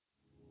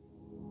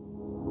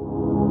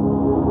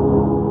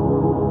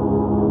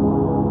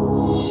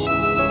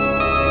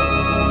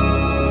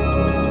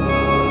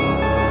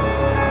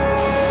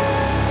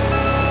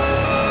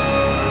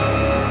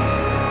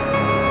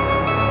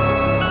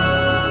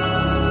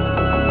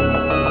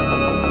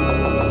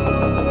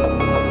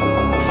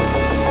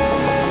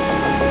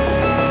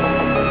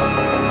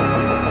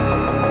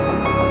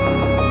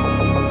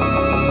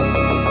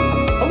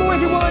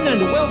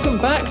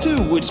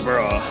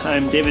Woodsboro.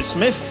 I'm David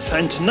Smith,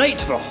 and tonight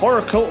the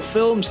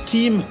HorrorCultFilms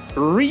team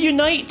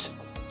reunite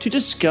to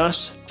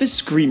discuss the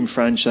Scream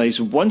franchise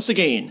once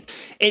again.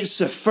 It's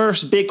the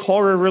first big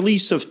horror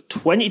release of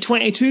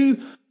 2022,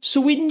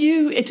 so we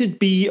knew it'd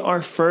be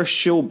our first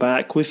show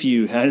back with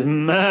you,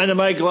 and man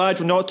am I glad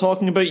we're not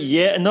talking about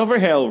yet another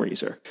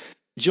Hellraiser.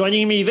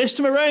 Joining me this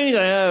time around,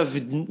 I have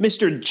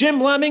Mr.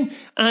 Jim Lamming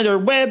and our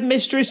web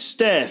mistress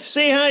Steph.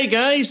 Say hi,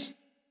 guys.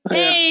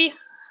 Hey.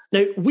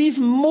 Now, we've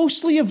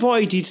mostly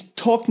avoided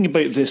talking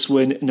about this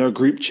one in our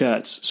group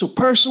chats, so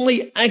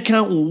personally, I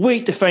can't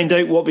wait to find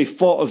out what we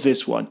thought of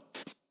this one.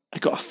 I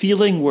got a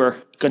feeling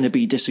we're going to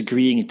be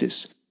disagreeing. It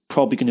is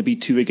probably going to be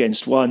 2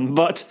 against 1,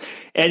 but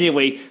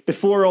anyway,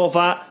 before all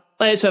that,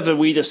 let's have a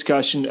wee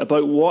discussion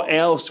about what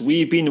else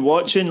we've been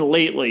watching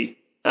lately.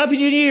 Happy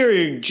New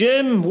Year,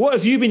 Jim. What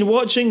have you been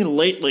watching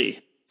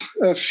lately?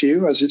 A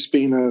few, as it's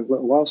been a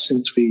little while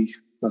since we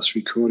last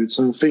recorded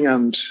something,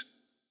 and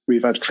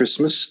we've had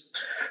Christmas.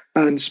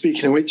 And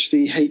speaking of which,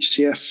 the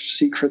HTF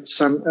Secret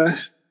Santa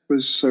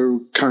was so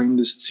kind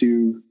as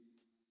to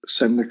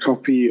send a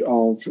copy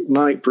of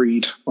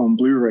Nightbreed on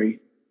Blu-ray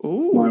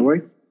my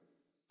way.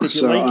 Did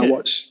so you like I it?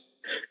 watched.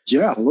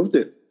 Yeah, I loved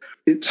it.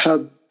 It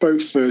had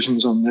both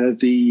versions on there.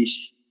 The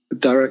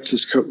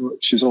director's cut,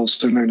 which is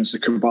also known as the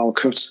Cabal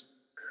cut,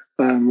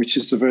 which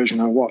is the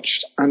version I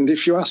watched. And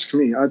if you ask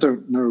me, I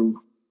don't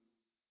know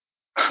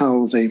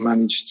how they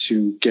managed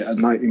to get a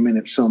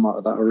 90-minute film out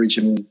of that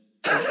original,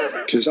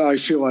 because I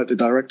feel like the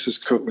director's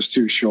cut was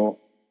too short.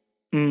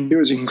 It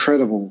was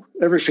incredible.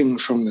 Everything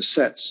from the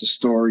sets, the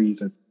story,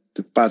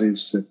 the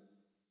baddies,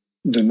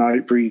 the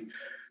Nightbreed.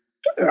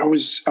 I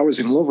was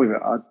in love with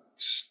it.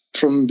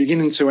 From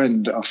beginning to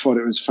end, I thought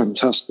it was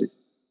fantastic.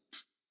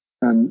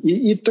 And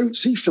you don't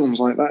see films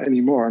like that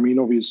anymore. I mean,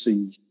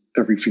 obviously,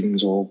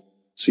 everything's all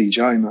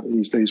CGI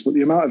these days, but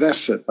the amount of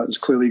effort that has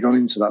clearly gone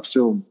into that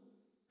film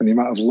and the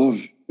amount of love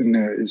in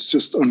there is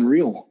just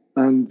unreal.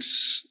 And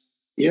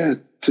yeah,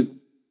 to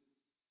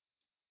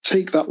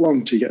take that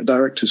long to get a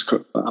director's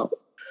cut out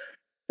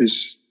it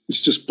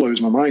just blows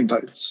my mind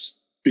that it's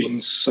been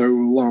so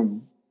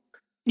long.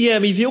 Yeah, I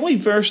mean, the only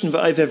version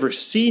that I've ever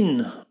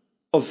seen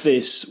of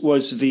this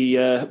was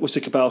the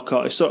Cabal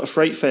cut. I saw it at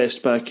Fright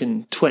Fest back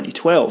in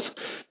 2012,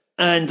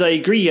 and I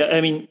agree.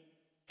 I mean,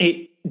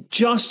 it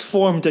just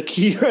formed a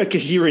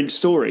coherent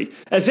story.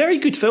 A very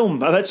good film.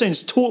 That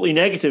sounds totally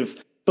negative,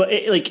 but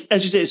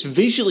as you say, it's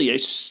visually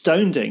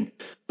astounding.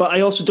 But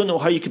I also don't know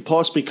how you could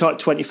possibly cut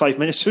 25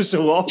 minutes or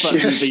so off that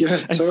movie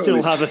and totally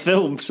still have a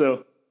film.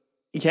 So,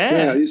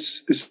 yeah,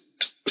 it's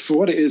for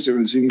what it is. It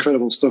was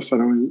incredible stuff,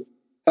 and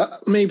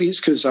maybe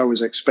it's because I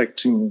was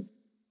expecting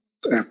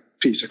a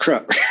piece of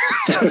crap.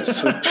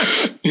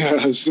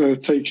 I was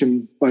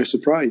taken by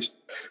surprise.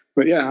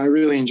 But yeah, I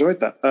really enjoyed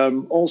that.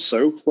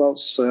 Also,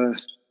 whilst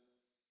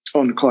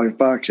on Clive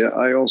Barker,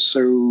 I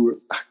also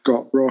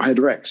got Rawhead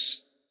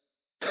Rex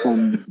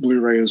on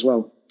Blu-ray as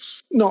well.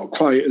 Not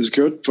quite as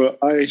good, but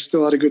I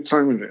still had a good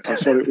time with it. I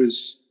thought it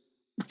was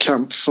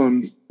camp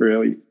fun,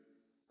 really.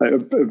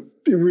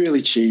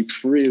 Really cheap,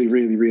 really,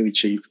 really, really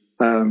cheap.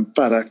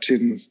 Bad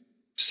acting,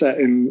 set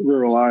in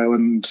rural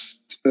Ireland.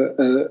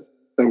 A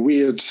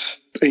weird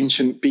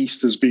ancient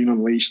beast has been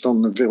unleashed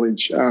on the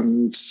village,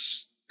 and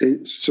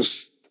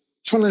it's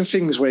one of them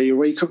things where you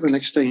wake up the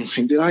next day and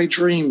think, did I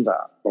dream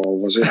that? Or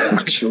was it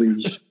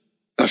actually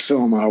a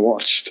film I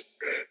watched?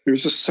 It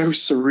was just so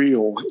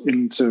surreal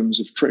in terms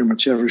of pretty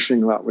much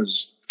everything that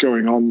was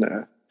going on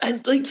there.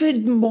 and the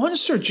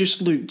monster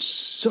just looked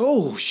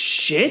so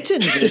shit in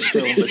this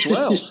film as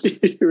well.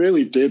 It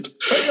really did.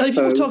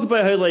 People talk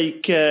about how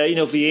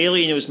the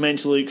alien was meant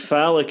to look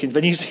phallic, and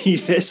then you see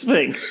this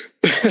thing.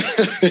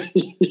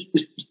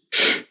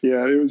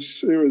 Yeah, it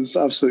was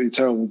absolutely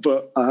terrible,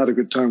 but I had a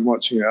good time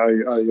watching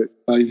it.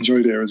 I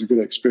enjoyed it. It was a good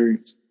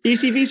experience.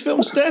 ECV's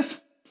film, Steph?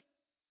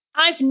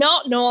 I've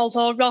not, no,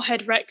 although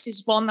Rawhead Rex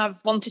is one I've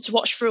wanted to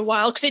watch for a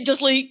while because it does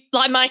look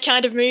like my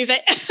kind of movie.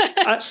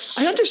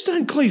 I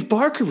understand Clive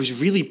Barker was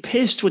really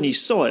pissed when he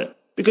saw it,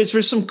 because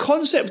there's some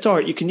concept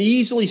art you can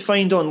easily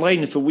find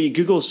online if a wee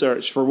Google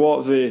search for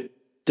what the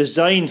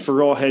design for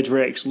Rawhead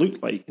Rex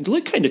looked like. It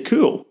looked kind of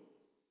cool.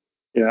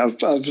 Yeah, I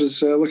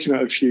was looking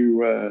at a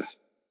few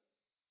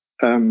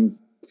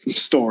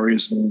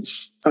stories and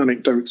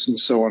anecdotes and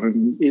so on,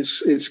 and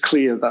it's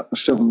clear that the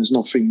film is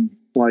nothing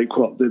like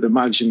what they'd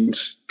imagined,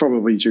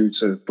 probably due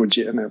to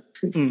budget and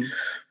everything.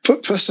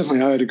 But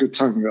personally, I had a good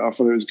time with it. I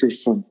thought it was good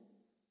fun.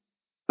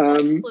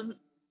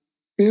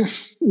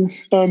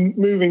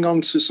 Moving on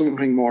to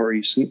something more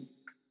recent,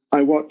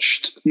 I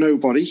watched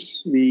Nobody.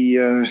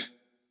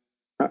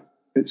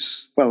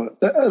 It's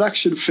an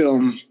action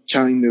film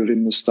kind of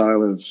in the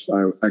style of,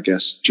 I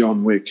guess,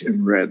 John Wick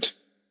and Red.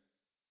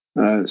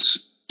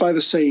 It's by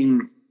the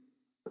same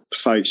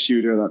fight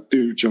studio that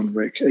do John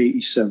Wick,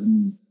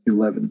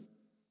 8711.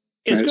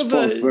 It's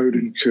Paul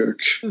Odenkirk.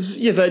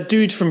 Yeah, that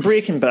dude from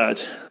Breaking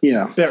Bad.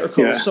 Yeah, Better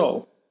Call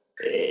Saul.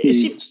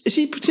 Is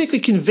he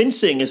particularly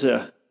convincing as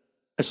a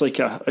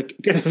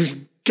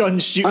gun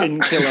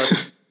shooting killer?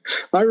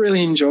 I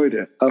really enjoyed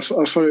it. I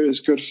thought it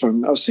was good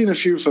fun. I've seen a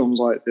few films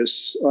like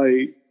this.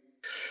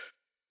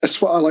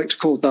 It's what I like to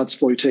call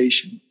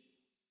dadsploitation,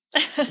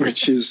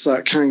 which is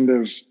that kind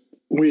of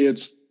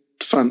weird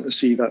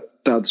fantasy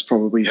that dads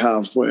probably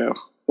have, where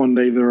one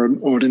day they're an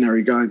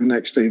ordinary guy, the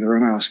next day they're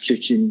an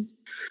ass-kicking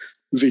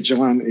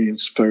vigilante, I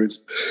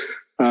suppose.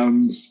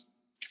 And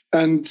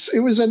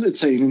it was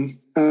entertaining.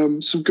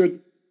 Some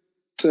good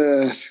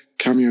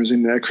cameos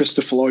in there.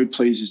 Christopher Lloyd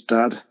plays his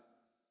dad,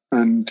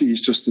 and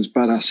he's just as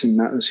badass in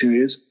that as he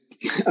is.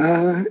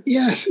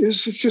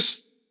 It's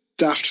just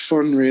daft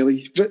fun,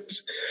 really. But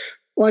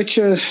like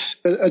a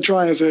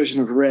drier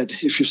version of Red,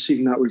 if you've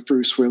seen that with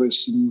Bruce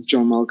Willis and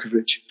John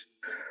Malkovich.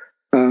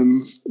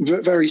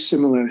 Very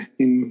similar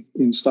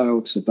in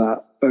style to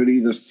that, only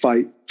the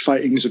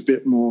fighting's a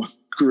bit more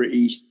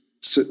gritty.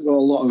 So a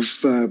lot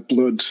of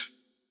blood,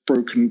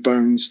 broken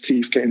bones,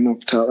 teeth getting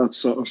knocked out, that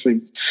sort of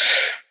thing.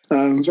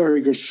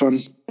 Very good fun.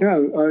 Yeah,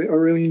 I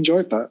really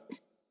enjoyed that.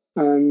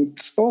 And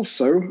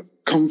also,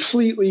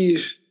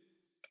 completely,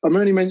 I'm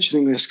only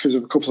mentioning this because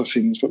of a couple of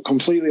things, but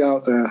completely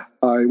out there,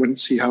 I went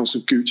to see House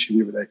of Gucci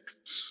the other day.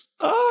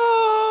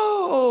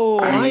 Oh,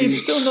 I've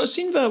still not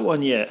seen that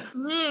one yet.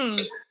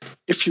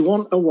 If you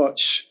want to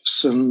watch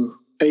some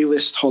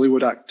A-list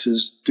Hollywood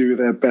actors do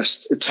their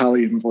best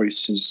Italian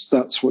voices,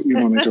 that's what you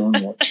want to go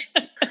and watch.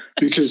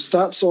 Because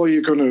that's all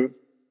you're going to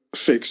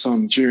fix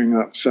on during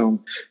that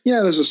film.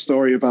 Yeah, there's a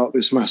story about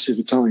this massive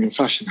Italian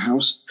fashion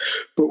house,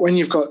 but when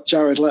you've got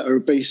Jared Leto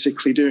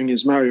basically doing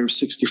his Mario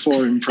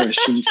 64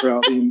 impression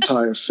throughout the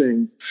entire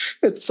thing,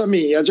 it's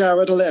me,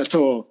 Jared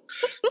Leto.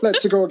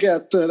 Let's go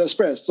get the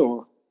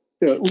espresso.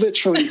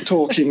 Literally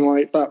talking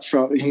like that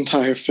throughout the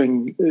entire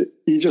thing.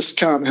 You just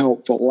can't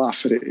help but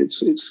laugh at it.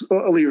 It's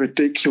utterly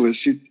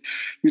ridiculous. You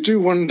do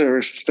wonder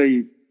if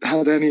they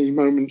had any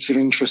moments of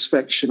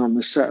introspection on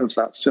the set of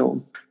that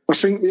film. I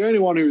think the only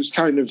one who was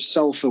kind of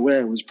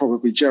self-aware was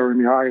probably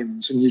Jeremy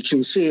Irons, and you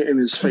can see it in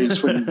his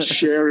face when he's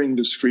sharing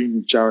the screen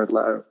with Jared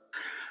Leto.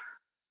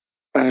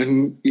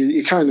 And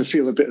you kind of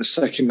feel a bit of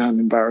second-hand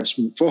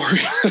embarrassment for him.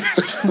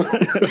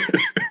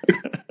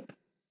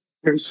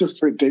 It's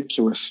just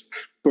ridiculous,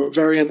 but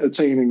very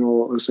entertaining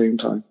all at the same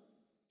time.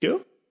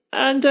 Cool.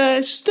 And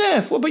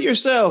Steph, what about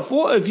yourself?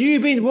 What have you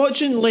been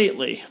watching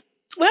lately?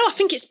 Well, I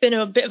think it's been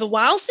a bit of a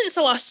while since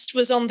I last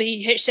was on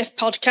the HF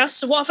podcast.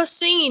 So what have I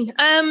seen?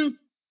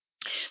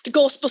 The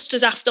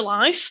Ghostbusters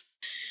Afterlife.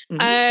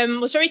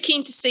 Was very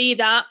keen to see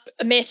that.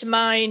 A mate of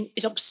mine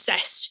is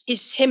obsessed.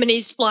 Him and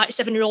his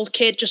 7-year-old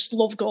kid just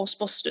love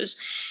Ghostbusters,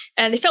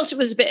 and they felt it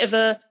was a bit of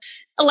a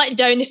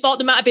letdown. They thought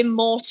there might have been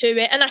more to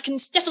it, and I can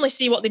definitely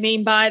see what they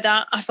mean by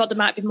that. I thought there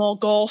might be more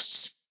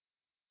ghosts,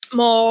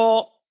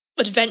 more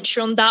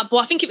adventure on that, but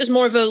I think it was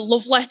more of a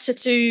love letter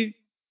to,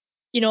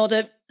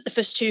 the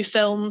first two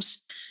films,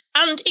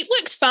 and it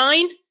works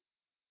fine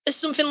as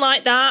something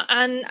like that.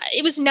 And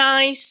it was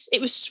nice.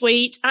 It was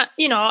sweet.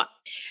 There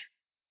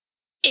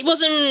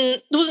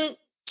wasn't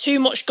too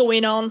much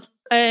going on,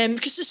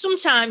 because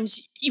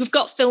sometimes you've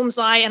got films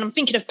like, and I'm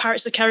thinking of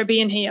Pirates of the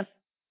Caribbean here,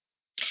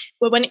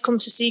 where when it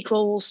comes to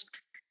sequels,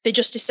 they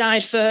just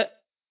decide to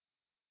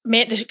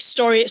make the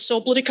story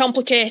so bloody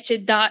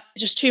complicated that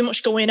there's just too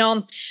much going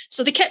on.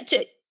 So they kept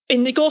it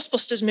in the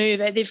Ghostbusters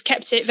movie. They've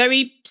kept it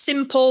very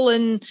simple,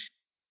 and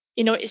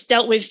it's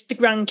dealt with the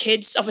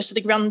grandkids, obviously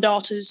the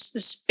granddaughter's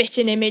the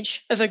spitting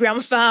image of her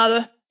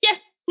grandfather. Yeah,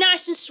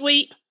 nice and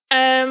sweet.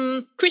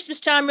 Christmas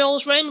time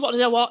rolls round. What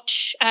did I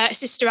watch?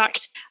 Sister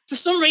Act. For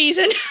some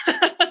reason,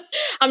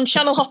 I'm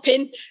channel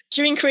hopping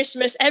during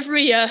Christmas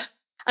every year,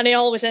 and I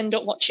always end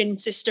up watching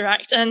Sister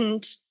Act.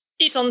 And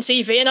it's on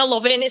TV, and I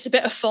love it, and it's a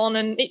bit of fun,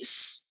 and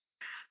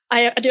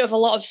I do have a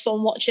lot of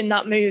fun watching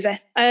that movie.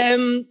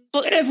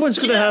 But everyone's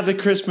going to have a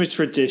Christmas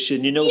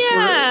tradition,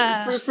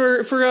 Yeah.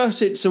 For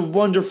us, it's a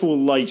wonderful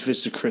light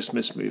vista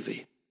Christmas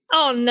movie.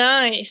 Oh,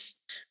 nice.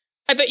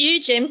 How about you,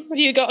 Jim? Have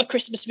you got a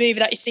Christmas movie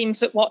that you seem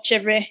to watch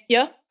every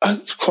year?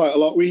 Quite a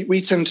lot.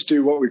 We tend to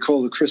do what we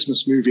call the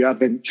Christmas movie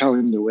advent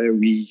calendar, where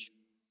we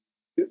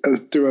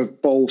do a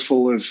bowl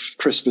full of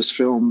Christmas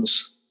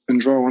films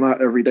and draw one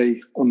out every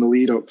day on the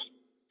lead up.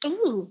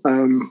 Ooh.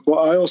 But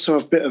I also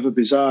have a bit of a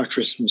bizarre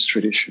Christmas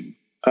tradition.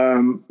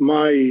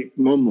 My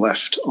mum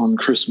left on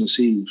Christmas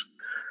Eve,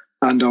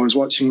 and I was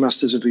watching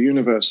Masters of the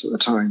Universe at the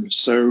time.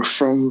 So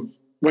from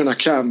when I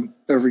can,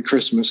 every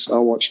Christmas,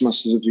 I'll watch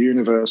Masters of the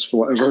Universe for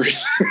whatever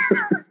reason.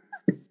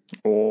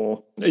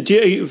 Oh,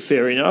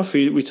 fair enough.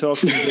 Are we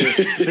talking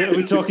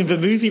the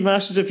movie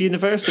Masters of the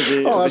Universe?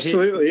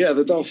 Absolutely, yeah,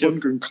 the Dolph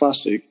Lundgren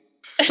classic.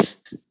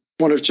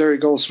 One of Jerry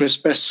Goldsmith's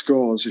best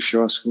scores, if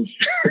you ask me.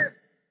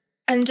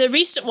 And a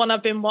recent one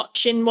I've been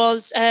watching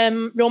was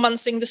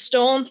Romancing the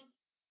Stone,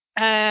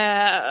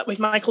 with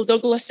Michael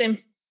Douglas in,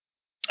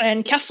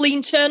 and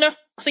Kathleen Turner,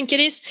 I think it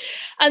is.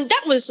 And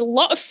that was a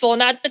lot of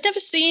fun. I'd never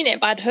seen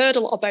it, but I'd heard a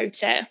lot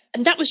about it.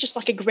 And that was just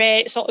like a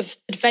great sort of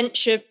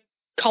adventure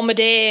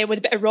comedy with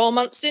a bit of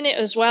romance in it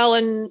as well.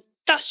 And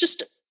that's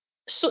just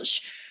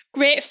such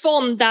great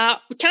fun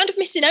that we're kind of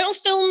missing out on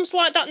films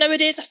like that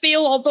nowadays, I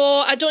feel. Although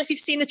I don't know if you've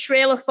seen the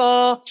trailer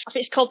for, I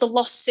think it's called The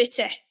Lost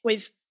City,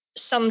 with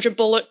Sandra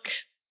Bullock,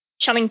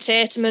 Channing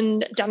Tatum,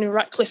 and Daniel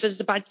Radcliffe as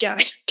the bad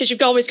guy, because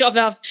you've always got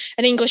to have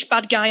an English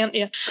bad guy, haven't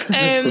you?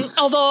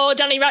 Although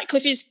Danny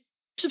Radcliffe is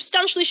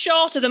substantially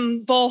shorter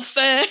than both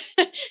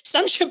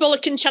Sandra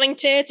Bullock and Channing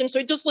Tatum, so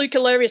it does look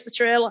hilarious, the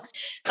trailer.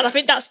 And I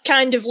think that's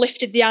kind of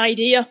lifted the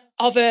idea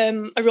of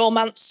a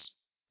romance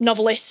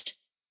novelist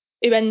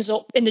who ends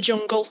up in the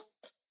jungle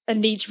and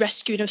needs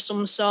rescuing of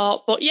some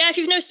sort. But yeah, if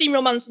you've never seen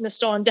Romance in the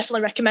Storm,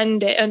 definitely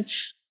recommend it. And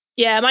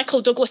yeah,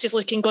 Michael Douglas is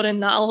looking good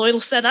in that, I will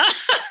say that.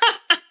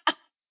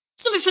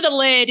 Something for the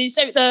ladies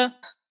out there.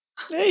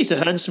 Yeah, he's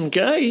a handsome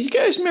guy. You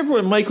guys remember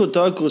when Michael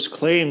Douglas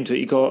claimed that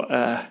he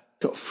got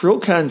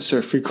throat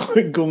cancer for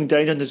going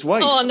down on his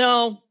wife? Oh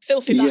no,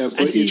 filthy bastard.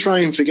 Yeah, but you try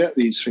and forget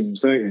these things,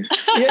 don't you?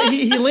 Yeah,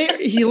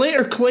 he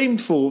later claimed,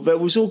 though, that it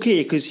was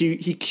okay because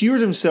he cured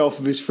himself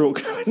of his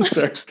throat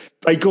cancer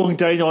by going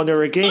down on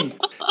her again.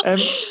 I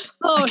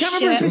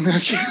can't remember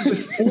if it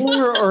was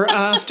before or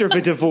after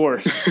the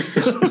divorce.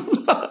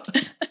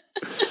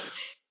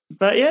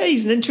 But yeah,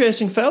 he's an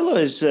interesting fellow,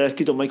 is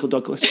good old Michael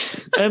Douglas.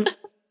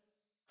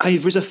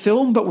 There's a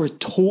film that we're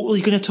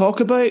totally going to talk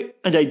about,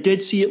 and I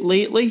did see it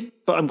lately,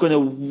 but I'm going to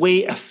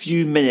wait a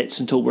few minutes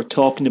until we're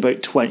talking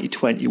about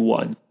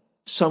 2021.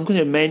 So I'm going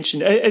to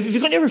mention... have you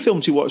got any other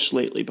films you watched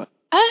lately? But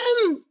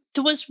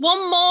there was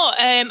one more.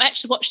 I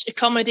actually watched a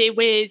comedy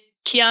with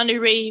Keanu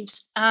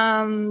Reeves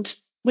and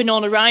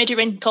Winona Ryder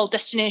in called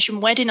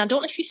Destination Wedding. I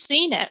don't know if you've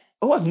seen it.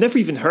 Oh, I've never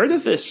even heard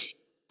of this.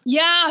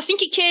 Yeah, I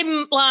think it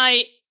came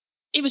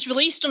it was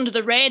released under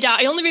the radar.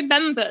 I only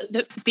remember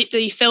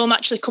the film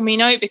actually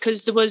coming out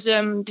because there was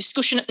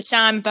discussion at the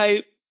time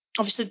about,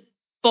 obviously,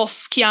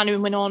 both Keanu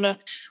and Winona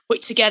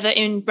worked together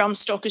in Bram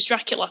Stoker's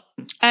Dracula.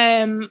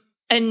 And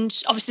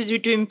obviously they were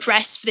doing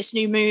press for this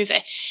new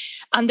movie.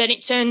 And then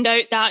it turned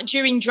out that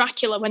during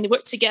Dracula, when they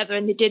worked together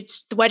and they did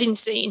the wedding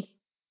scene,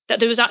 that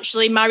they was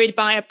actually married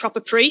by a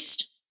proper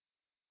priest,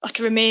 like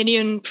a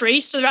Romanian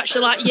priest. So they're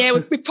actually like, yeah,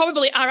 we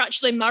probably are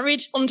actually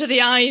married under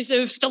the eyes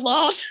of the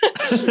Lord.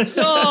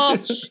 So,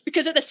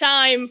 because at the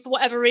time, for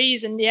whatever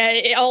reason, yeah,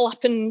 it all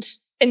happened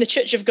in the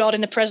Church of God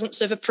in the presence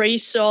of a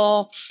priest.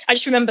 So I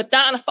just remembered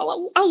that and I thought,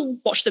 well, I'll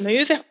watch the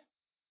movie.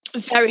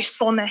 Very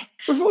funny.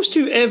 Were those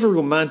two ever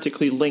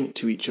romantically linked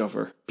to each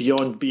other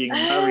beyond being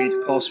married,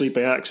 possibly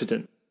by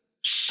accident?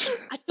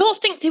 I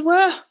don't think they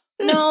were.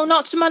 No,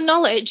 not to my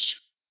knowledge.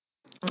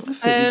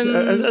 I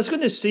was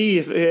going to see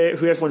if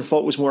who everyone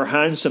thought was more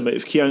handsome,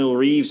 if Keanu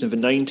Reeves in the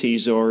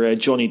 90s or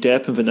Johnny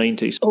Depp in the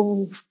 90s.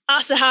 Oh,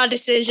 that's a hard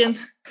decision.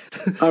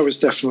 I was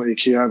definitely a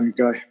Keanu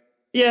guy.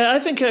 Yeah,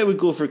 I think I would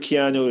go for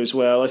Keanu as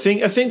well. I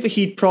think that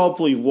he'd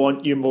probably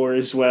want you more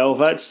as well.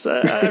 That's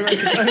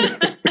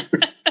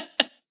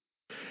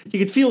you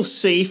could feel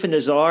safe in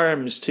his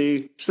arms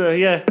too. So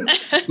yeah.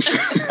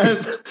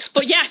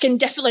 But yeah, I can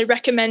definitely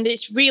recommend it.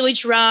 It's really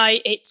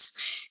dry. It's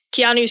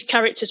Keanu's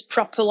character's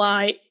proper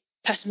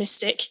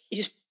pessimistic.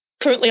 He's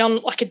currently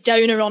on a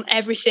downer on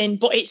everything,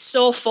 but it's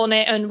so funny.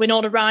 And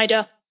Winona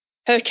Ryder,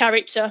 her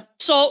character.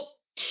 So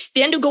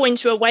they end up going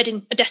to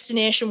a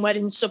destination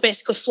wedding. So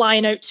basically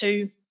flying out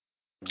to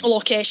a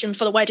location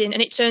for the wedding.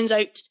 And it turns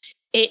out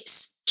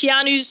it's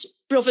Keanu's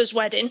brother's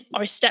wedding,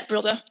 or his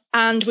stepbrother.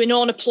 And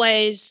Winona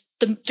plays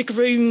the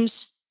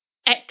groom's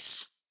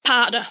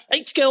ex-partner,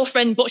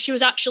 ex-girlfriend, but she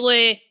was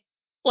actually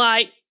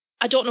I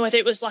don't know whether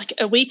it was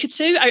a week or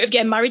two out of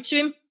getting married to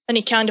him. And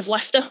he kind of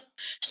left her.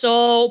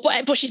 So,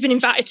 but she's been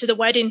invited to the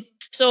wedding.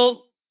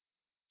 So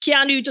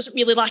Keanu doesn't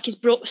really like his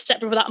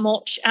stepbrother that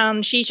much,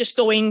 and she's just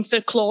going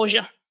for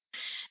closure.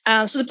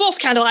 So they both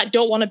kind of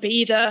don't want to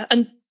be there.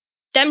 And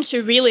them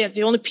two really are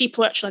the only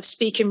people who actually have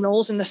speaking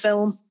roles in the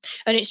film.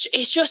 And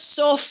it's just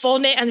so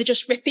funny, and they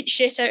just ripping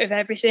shit out of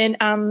everything.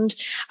 And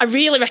I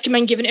really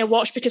recommend giving it a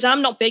watch because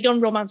I'm not big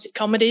on romantic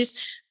comedies,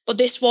 but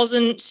this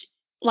wasn't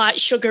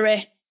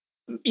sugary,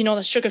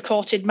 the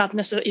sugar-coated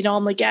madness that you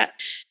normally get,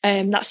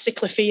 that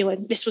sickly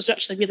feeling. This was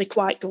actually really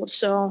quite good.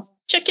 So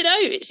check it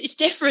out. It's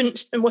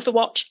different and worth a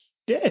watch.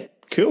 Yeah,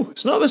 cool.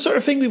 It's not the sort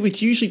of thing we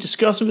would usually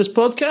discuss on this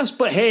podcast,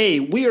 but hey,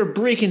 we are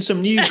breaking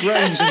some new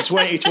grounds in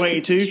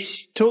 2022.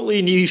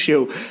 Totally new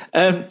show.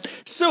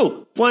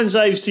 So, ones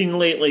I've seen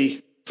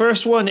lately.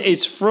 First one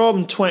is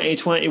from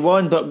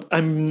 2021, but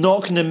I'm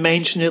not going to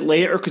mention it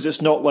later because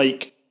it's not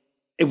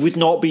it would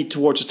not be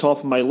towards the top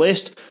of my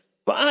list.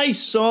 But I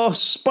saw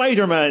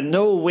Spider-Man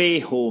No Way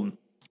Home.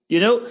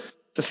 The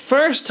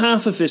first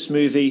half of this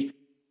movie,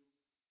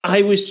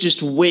 I was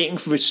just waiting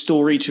for the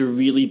story to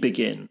really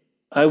begin.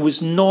 I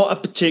was not a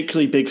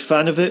particularly big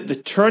fan of it. The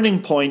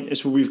turning point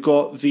is where we've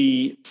got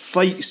the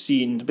fight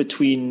scene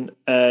between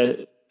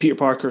Peter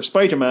Parker,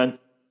 Spider-Man,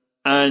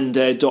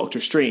 and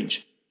Doctor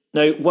Strange.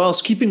 Now,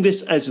 whilst keeping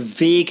this as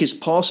vague as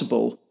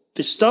possible,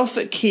 the stuff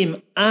that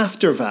came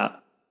after that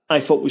I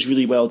thought was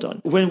really well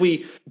done. When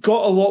we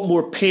got a lot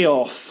more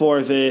payoff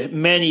for the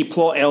many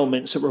plot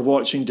elements that we're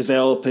watching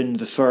develop in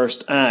the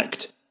first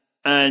act,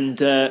 and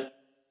the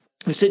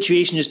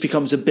situation just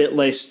becomes a bit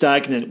less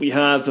stagnant. We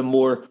have a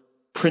more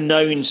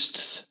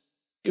pronounced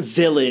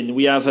villain.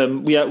 We have a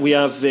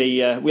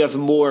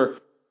more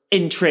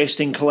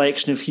interesting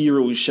collection of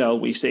heroes, shall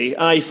we say.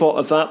 I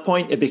thought at that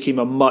point it became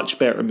a much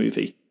better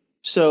movie.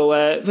 So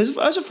that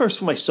was the first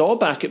film I saw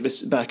back at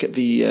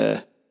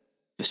the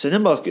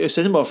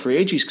cinema for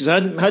ages, because I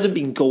hadn't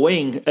been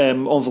going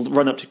on the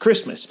run up to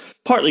Christmas.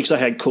 Partly because I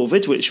had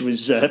COVID, which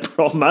was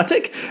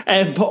problematic,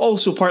 but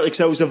also partly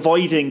because I was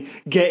avoiding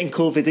getting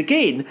COVID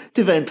again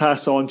to then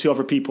pass on to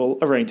other people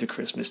around the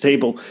Christmas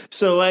table.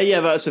 So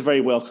that's a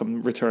very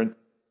welcome return.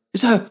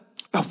 There's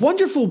a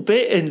wonderful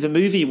bit in the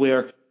movie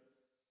where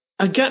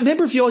a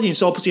member of the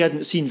audience obviously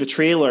hadn't seen the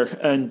trailer,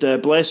 and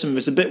bless him,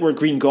 there's a bit where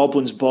Green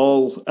Goblin's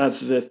ball at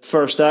the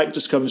first act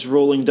just comes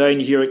rolling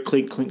down. You hear it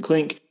clink, clink,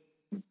 clink.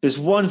 This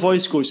one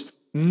voice goes,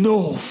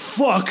 "No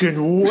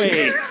fucking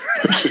way!"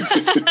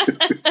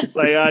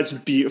 Like, that's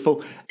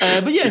beautiful.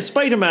 But yeah,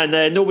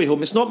 Spider-Man, No Way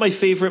Home. It's not my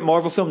favourite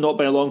Marvel film, not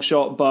by a long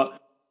shot,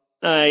 but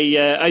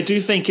I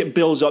do think it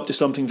builds up to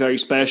something very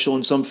special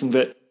and something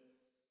that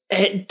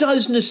it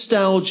does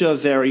nostalgia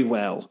very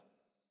well.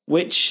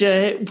 Which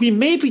we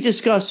may be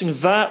discussing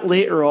that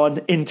later on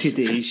in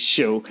today's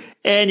show.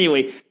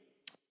 Anyway,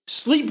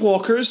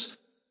 Sleepwalkers,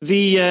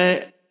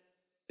 the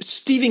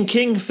Stephen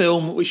King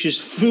film, which is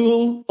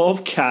full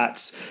of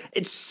cats.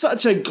 It's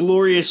such a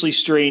gloriously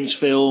strange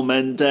film,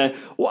 and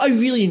what I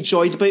really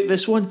enjoyed about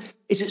this one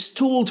is it's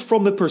told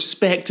from the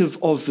perspective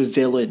of the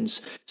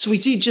villains. So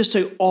we see just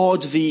how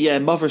odd the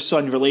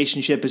mother-son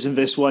relationship is in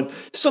this one.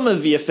 Some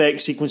of the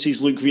effect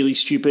sequences look really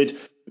stupid.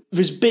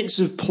 There's bits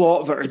of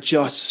plot that are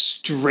just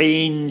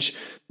strange,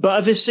 but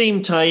at the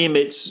same time,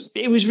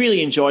 it was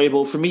really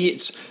enjoyable. For me,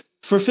 it's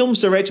for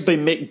films directed by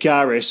Mick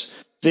Garris.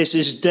 This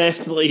is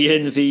definitely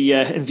in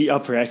the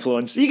upper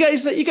echelons. You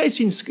guys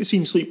seen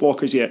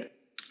Sleepwalkers yet?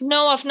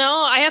 No, I've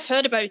not. I have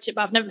heard about it,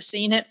 but I've never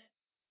seen it.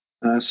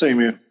 Same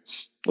here.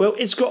 Well,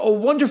 it's got a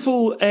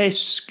wonderful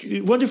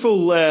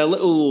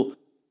little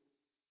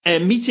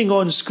meeting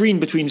on screen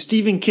between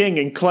Stephen King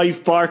and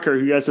Clive Barker,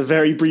 who has a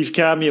very brief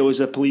cameo as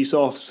a police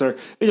officer.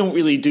 They don't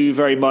really do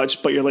very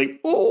much, but you're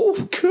like,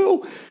 oh,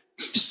 cool.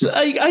 So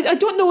I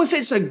don't know if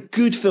it's a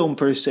good film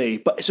per se,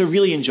 but it's a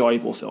really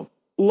enjoyable film.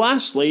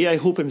 Lastly, I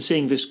hope I'm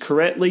saying this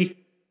correctly,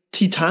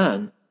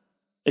 Titan.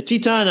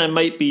 Titan I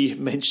might be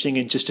mentioning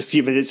in just a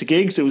few minutes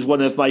again, because it was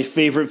one of my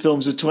favourite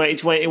films of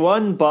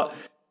 2021, but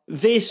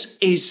this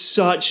is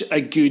such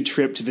a good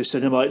trip to the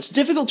cinema. It's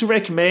difficult to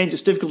recommend,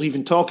 it's difficult to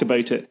even talk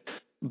about it,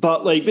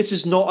 but this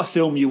is not a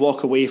film you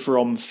walk away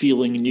from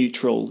feeling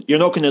neutral. You're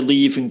not going to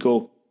leave and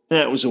go,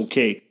 that was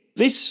okay.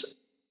 This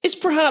is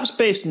perhaps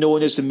best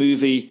known as the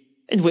movie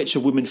in which a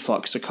woman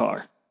fucks a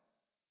car.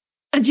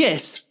 And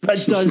yes,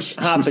 that does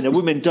happen. A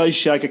woman does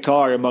shag a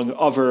car among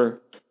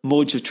other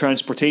modes of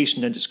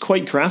transportation, and it's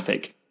quite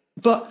graphic.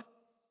 But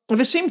at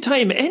the same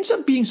time, it ends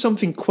up being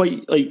something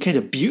quite kind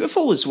of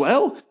beautiful as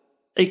well.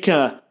 Like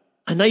a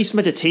nice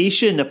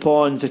meditation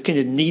upon the kind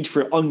of need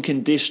for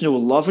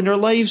unconditional love in our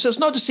lives. That's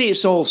not to say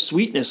it's all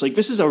sweetness.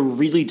 This is a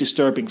really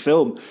disturbing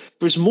film.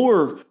 There's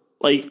more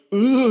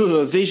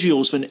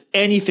visuals than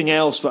anything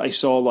else that I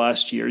saw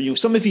last year.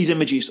 Some of these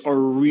images are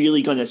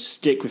really going to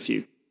stick with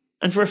you.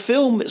 And for a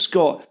film that's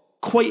got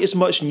quite as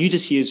much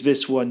nudity as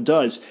this one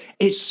does,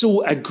 it's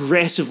so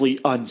aggressively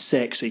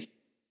unsexy.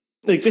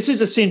 This is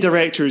the same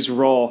director as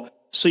Raw,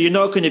 so you're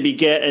not going to be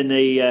getting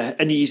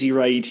an easy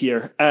ride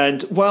here.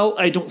 And while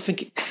I don't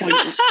think it quite...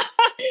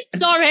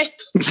 Sorry.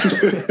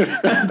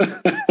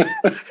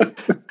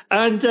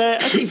 And I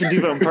didn't even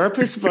do that on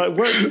purpose, but it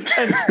worked.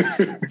 And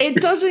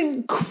it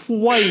doesn't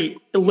quite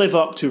live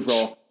up to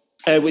Raw.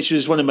 Which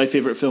is one of my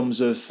favourite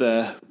films of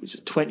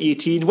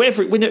 2018,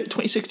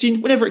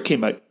 2016, whenever it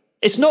came out.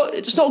 It's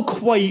not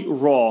quite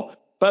Raw,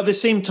 but at the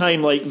same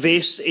time,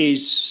 this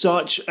is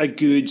such a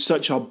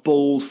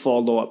bold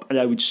follow-up, and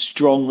I would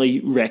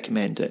strongly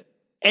recommend it.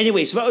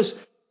 Anyway, so that was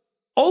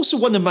also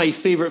one of my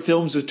favourite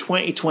films of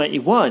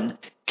 2021.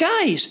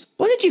 Guys,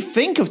 what did you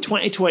think of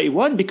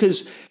 2021?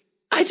 Because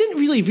I didn't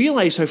really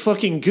realise how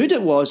fucking good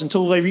it was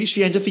until I reached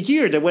the end of the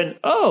year, and I went,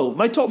 oh,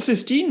 my top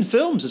 15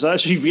 films is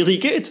actually really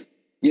good.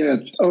 Yeah,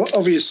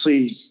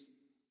 obviously, a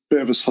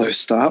bit of a slow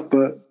start,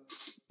 but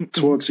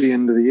towards the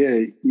end of the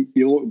year,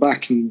 you look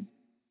back and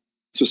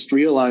just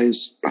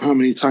realise how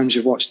many times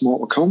you've watched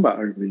Mortal Kombat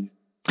over the year.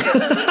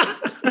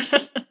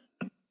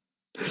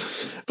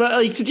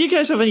 But did you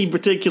guys have any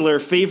particular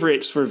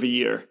favourites for the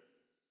year?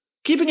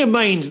 Keeping in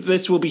mind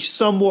this will be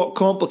somewhat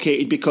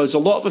complicated because a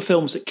lot of the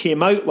films that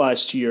came out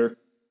last year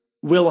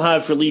will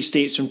have release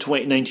dates from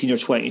 2019 or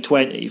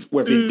 2020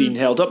 where they've been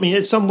held up. I mean,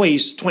 in some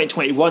ways,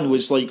 2021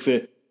 was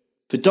the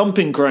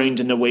dumping ground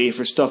in a way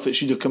for stuff that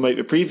should have come out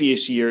the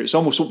previous year. It's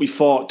almost what we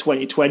thought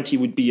 2020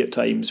 would be at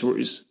times, where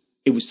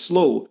it was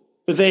slow.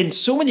 But then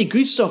so many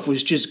good stuff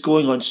was just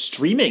going on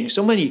streaming.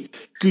 So many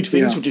good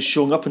things were just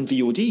showing up on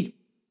VOD.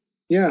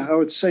 Yeah, I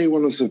would say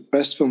one of the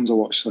best films I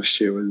watched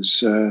last year was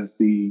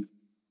the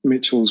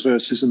Mitchells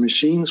versus the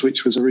Machines,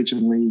 which was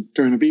originally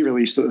going to be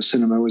released at the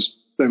cinema, was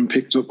then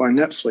picked up by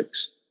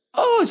Netflix.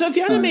 Oh, is that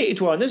the animated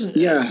one, isn't it?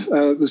 Yeah,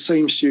 the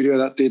same studio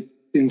that did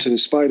Into the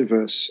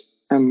Spider-Verse.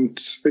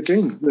 And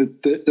again,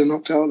 they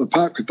knocked it out of the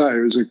park with that.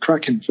 It was a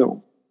cracking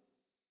film.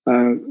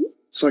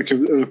 It's like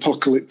an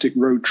apocalyptic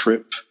road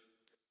trip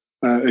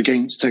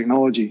against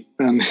technology,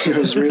 and it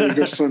was really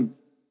good fun.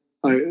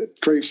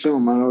 Great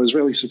film, and I was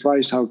really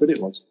surprised how good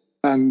it was.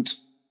 And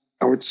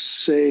I would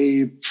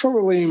say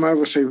probably my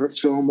other favourite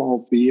film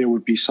of the year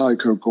would be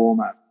Psycho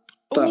Goreman.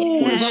 That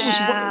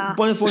was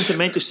one of the ones I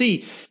meant to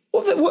see.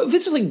 What if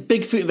it's like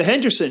Bigfoot and the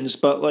Hendersons,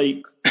 but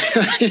like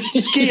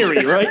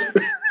scary, right?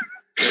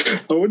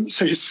 I wouldn't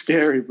say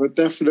scary, but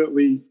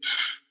definitely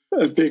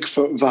a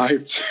Bigfoot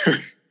vibe to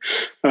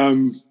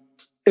it.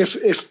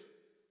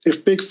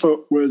 If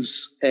Bigfoot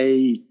was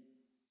a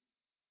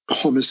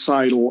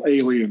homicidal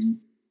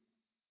alien,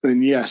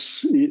 then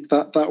yes,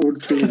 that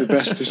would be the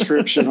best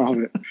description of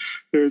it.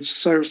 It's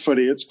so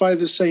funny. It's by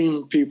the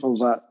same people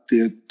that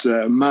did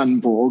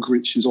Manborg,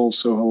 which is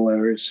also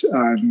hilarious,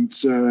 and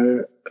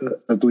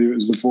I believe it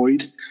was The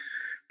Void.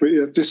 But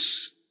yeah,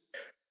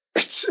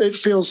 it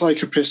feels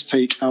like a piss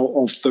take out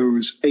of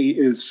those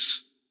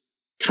 80s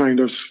kind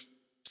of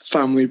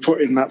family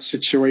put in that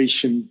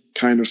situation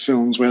kind of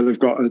films where they've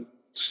got a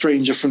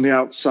stranger from the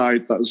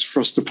outside that is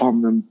thrust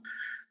upon them,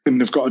 and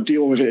they've got to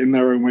deal with it in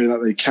their own way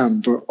that they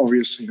can, but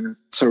obviously in a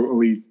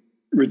totally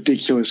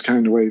ridiculous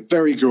kind of way.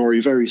 Very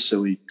gory, very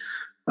silly,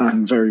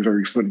 and very,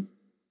 very funny.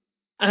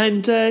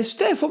 And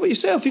Steph, what about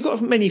yourself? You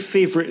got many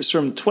favourites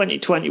from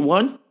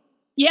 2021?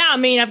 Yeah, I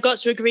mean, I've got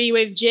to agree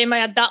with Jim. I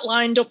had that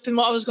lined up in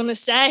what I was going to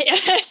say.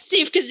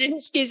 Steve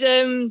Kosinski's,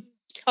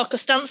 or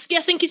Kostansky,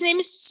 I think his name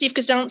is, Steve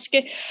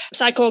Kostansky,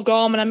 Psycho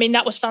Gorman. I mean,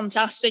 that was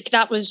fantastic.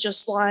 That was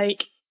just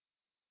like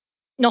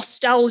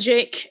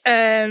nostalgic.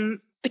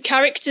 The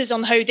characters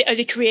on how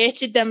they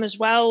created them as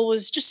well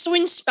was just so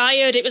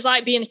inspired. It was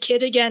like being a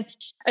kid again.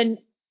 An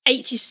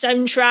 80s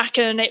soundtrack,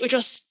 and it was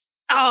just,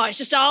 it's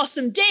just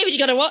awesome. David, you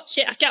got to watch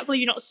it. I can't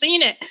believe you've not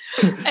seen it.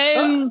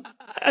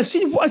 I've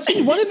seen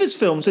one of his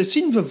films. I've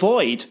seen The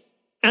Void,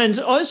 and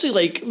honestly,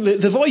 like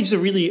The Void's a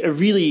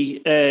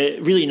really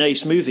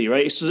nice movie,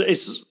 right?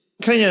 It's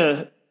kind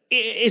of,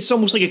 it's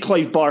almost like a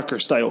Clive Barker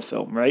style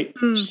film, right?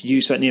 Just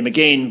use that name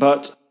again,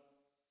 but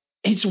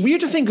it's weird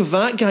to think of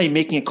that guy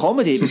making a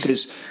comedy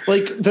because,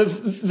 like,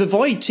 the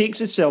Void takes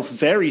itself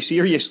very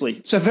seriously.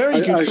 It's a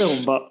very good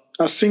film, but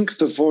I think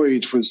The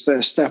Void was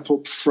their step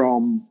up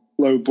from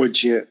low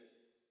budget,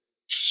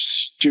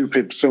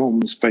 stupid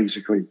films,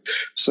 basically.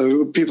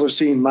 So people have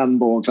seen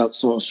Manborg, that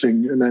sort of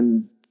thing, and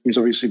then he's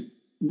obviously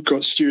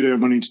got studio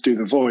money to do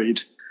The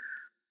Void,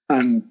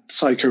 and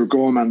Psycho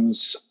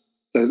Gorman's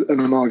an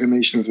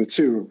amalgamation of the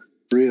two.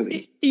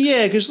 Really?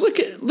 Yeah, because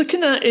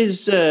looking at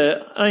his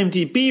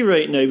IMDb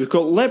right now, we've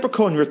got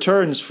Leprechaun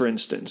Returns, for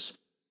instance.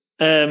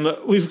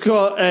 We've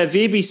got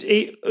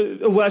the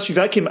well, actually,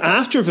 that came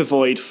after The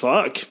Void.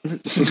 Fuck.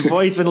 The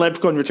Void when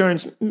Leprechaun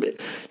Returns.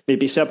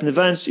 Maybe it's up in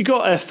advance. You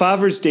got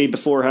Father's Day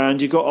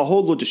beforehand. You got a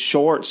whole load of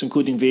shorts,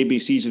 including The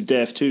ABCs of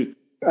Death, too.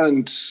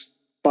 And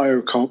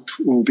Biocop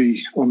will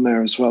be on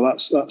there as well.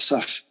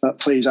 That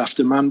plays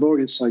after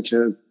Manborg. It's like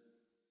a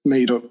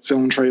made-up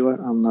film trailer,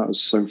 and that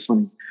was so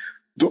funny.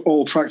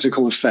 All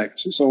practical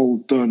effects. It's all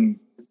done,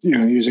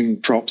 using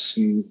props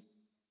and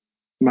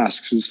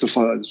masks and stuff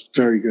like that. It's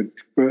very good.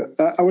 But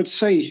I would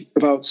say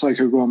about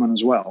Psycho Gorman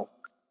as well,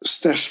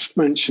 Steph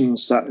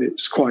mentions that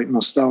it's quite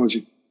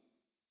nostalgic.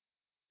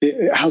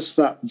 It has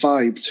that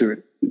vibe to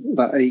it,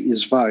 that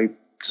 80s vibe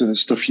to the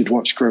stuff you'd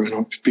watch growing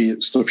up, be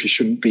it stuff you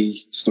shouldn't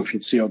be, stuff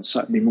you'd see on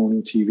Saturday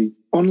morning TV.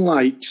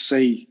 Unlike,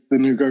 say, the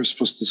new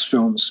Ghostbusters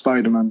film,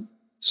 Spiderman,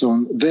 so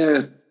on,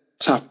 they're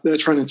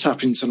trying to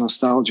tap into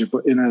nostalgia,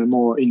 but in a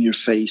more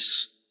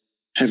in-your-face,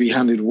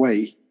 heavy-handed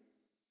way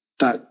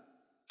that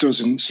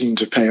doesn't seem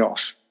to pay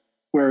off.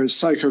 Whereas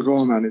Psycho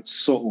Gorman, it's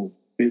subtle.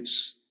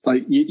 It's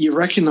like you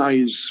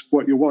recognize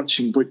what you're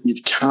watching, but you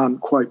can't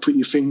quite put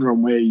your finger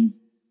on where you've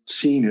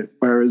seen it.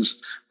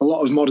 Whereas a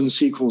lot of modern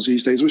sequels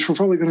these days, which we're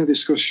probably going to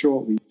discuss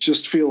shortly,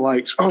 just feel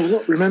like, oh,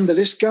 look, remember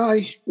this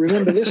guy?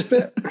 Remember this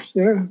bit?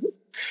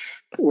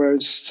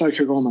 Whereas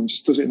Psycho Gorman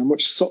just does it in a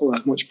much subtler,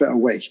 much better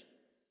way.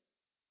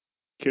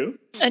 Cool.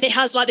 And it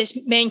has like this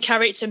main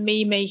character,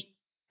 Mimi,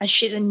 and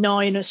she's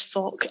annoying as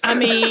fuck. I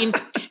mean,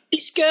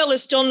 this girl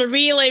has done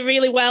really,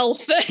 really well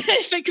for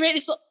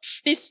creating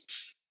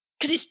this,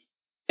 because it's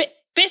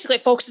basically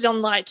it focuses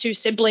on like two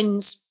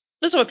siblings.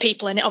 There's other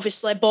people in it,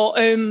 obviously, but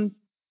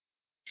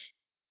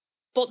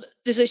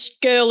there's this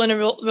girl and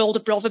her older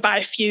brother by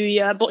a few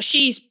years, but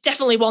she's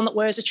definitely one that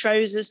wears the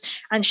trousers,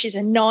 and she's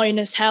annoying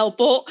as hell.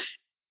 But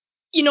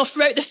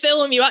throughout the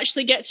film, you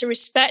actually get to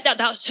respect that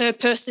that's her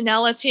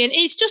personality, and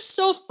it's just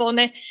so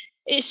funny.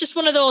 It's just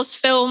one of those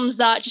films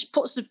that just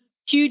puts a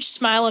huge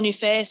smile on your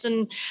face,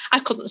 and I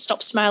couldn't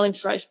stop smiling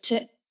throughout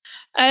it.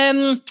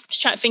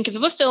 Just trying to think of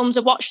other films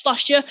I watched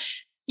last year.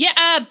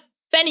 Yeah,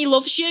 Benny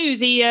Loves You,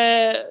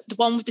 the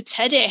one with the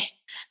teddy.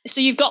 So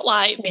you've got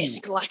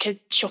basically like a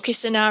Chucky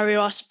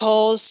scenario, I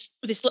suppose,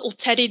 with this little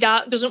teddy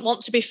that doesn't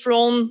want to be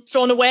thrown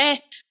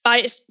away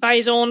by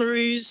his own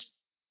ruse.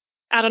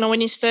 I don't know, in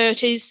his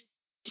 30s.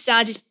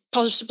 Decides he's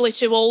possibly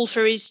too old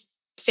for his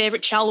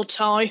favourite childhood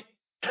toy.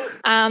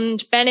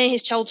 And Benny,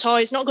 his child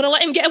toy, is not going to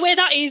let him get away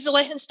that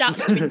easily and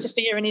starts to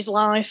interfere in his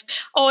life.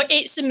 Oh,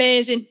 it's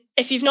amazing.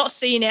 If you've not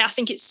seen it, I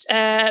think it's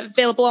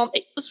available on...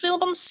 It was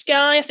available on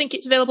Sky. I think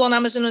it's available on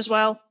Amazon as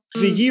well.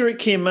 The year it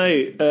came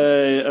out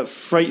at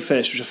Fright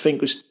Fest, which I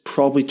think was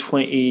probably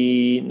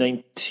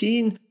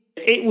 2019,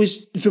 it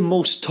was the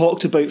most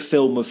talked about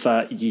film of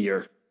that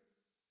year.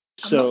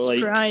 I'm not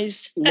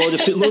surprised. A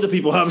lot of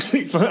people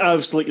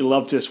absolutely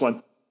loved this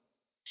one.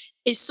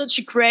 It's such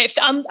a great...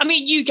 I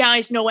mean, you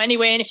guys know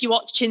anyway, and if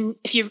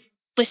you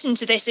listen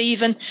to this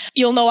even,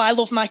 you'll know I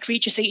love my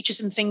creature features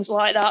and things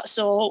like that,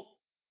 so...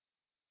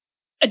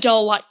 A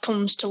doll like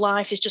comes to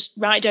life is just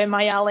right down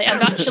my alley.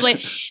 And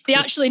they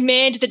actually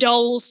made the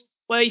dolls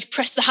where you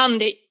press the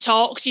hand, it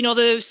talks,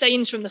 the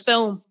sayings from the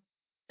film.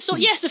 So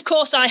yes, of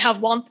course I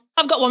have one.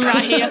 I've got one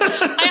right here.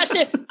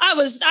 I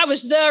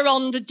was there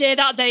on the day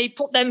that they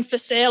put them for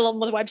sale on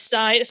the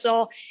website.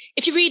 So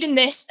if you're reading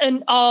this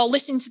or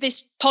listening to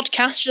this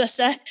podcast, should I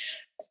say,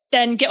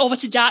 then get over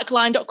to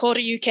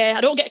darkline.co.uk. I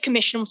don't get a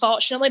commission,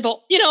 unfortunately,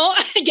 but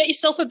get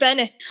yourself a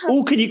Benny.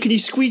 Oh, can you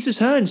squeeze his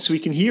hand so we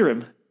can hear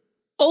him?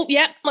 Oh,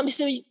 yeah, let me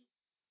see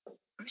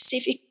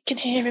if you can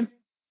hear him.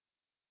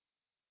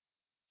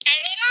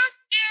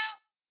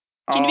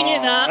 Can you hear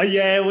that?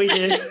 Yeah, we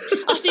did.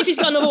 I'll see if he's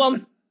got another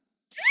one.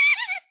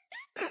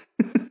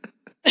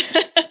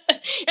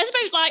 There's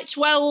about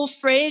 12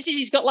 phrases.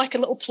 He's got a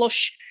little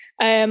plush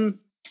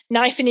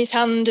knife in his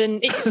hand,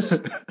 and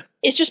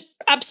it's just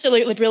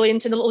absolutely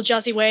brilliant in a little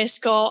jazzy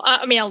waistcoat.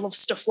 I mean, I love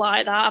stuff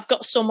like that. I've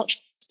got so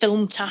much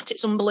film tat,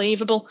 it's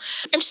unbelievable.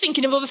 I'm just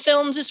thinking of other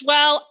films as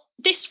well.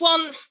 This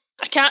one...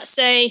 I can't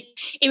say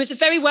it was a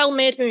very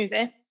well-made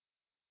movie.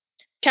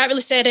 Can't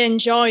really say I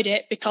enjoyed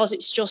it because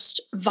it's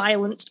just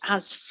violent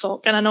as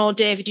fuck. And I know,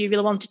 David, you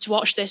really wanted to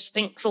watch this. I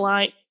think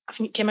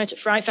it came out at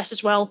Fright Fest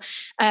as well.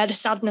 The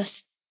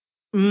Sadness.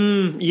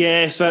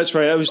 Yes, that's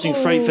right. I was doing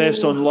Fright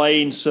Fest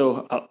online,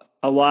 so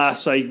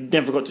alas, I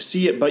never got to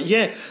see it. But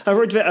yeah,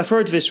 I've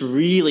heard this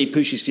really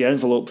pushes the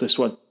envelope. This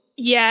one.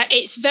 Yeah,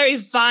 it's very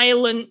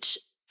violent,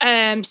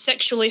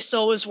 sexually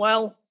so as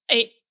well.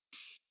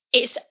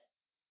 It's.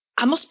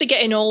 I must be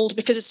getting old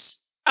because,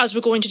 as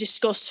we're going to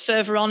discuss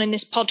further on in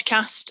this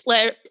podcast,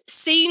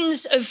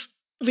 scenes of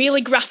really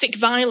graphic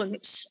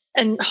violence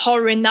and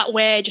horror in that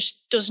way just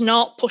does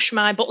not push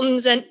my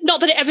buttons. And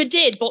not that it ever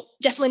did, but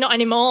definitely not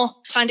anymore.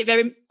 I find it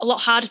a lot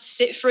harder to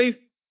sit through.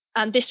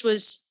 And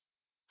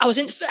I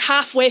was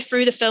halfway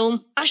through the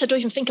film. Actually, I don't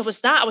even think I was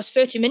that. I was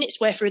 30 minutes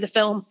way through the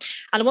film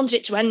and I wanted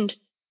it to end.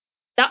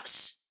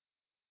 That's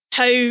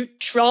how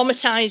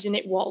traumatizing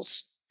it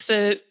was.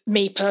 For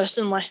me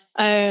personally,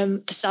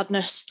 The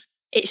Sadness.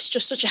 It's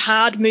just such a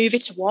hard movie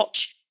to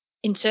watch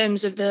in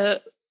terms of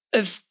the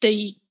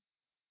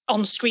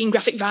on-screen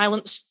graphic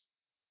violence.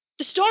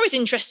 The story's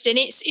interesting.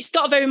 It's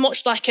got very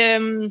much like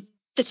the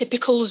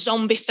typical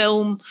zombie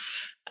film,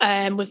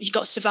 with you've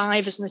got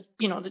survivors and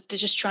they're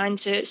just trying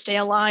to stay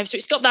alive. So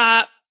it's got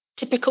that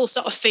typical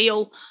sort of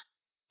feel.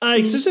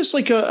 Aye, because it's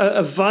like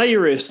a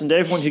virus, and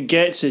everyone who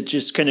gets it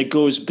just kind of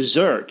goes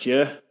berserk.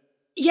 Yeah.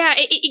 Yeah,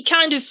 it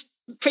kind of.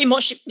 Pretty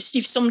much,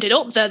 you've summed it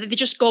up there. They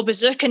just go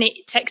berserk and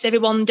it takes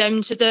everyone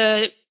down to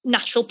the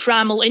natural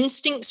primal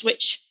instincts,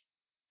 which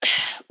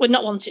would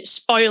not want to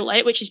spoil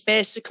it, which is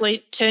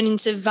basically turning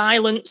to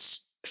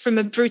violence from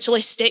a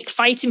brutalistic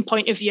fighting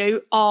point of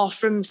view or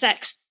from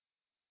sex.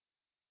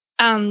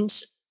 And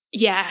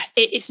yeah,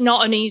 it's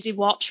not an easy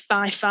watch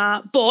by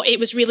far, but it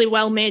was really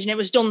well made and it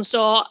was done.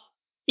 So, I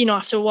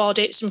have to award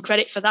it some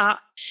credit for that.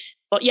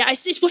 But yeah,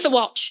 it's worth a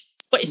watch,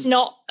 but it's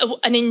not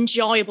an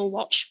enjoyable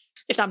watch,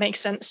 if that makes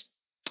sense.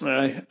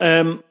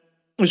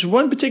 There's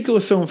one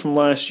particular film from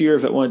last year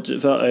that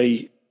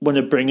I want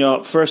to bring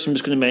up. First, I'm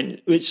just going to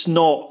mention it's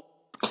not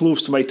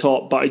close to my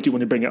top, but I do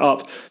want to bring it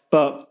up.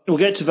 But we'll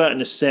get to that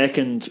in a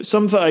second.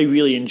 Some that I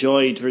really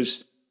enjoyed.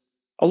 There's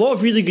a lot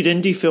of really good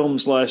indie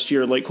films last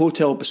year, like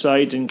Hotel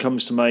Poseidon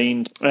comes to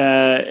mind.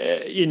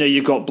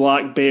 You've got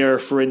Black Bear,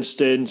 for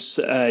instance.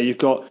 You've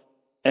got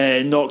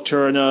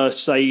Nocturna,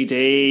 Side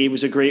A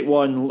was a great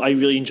one. I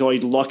really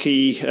enjoyed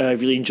Lucky. I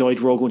really enjoyed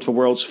We're All Going to the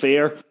World's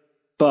Fair.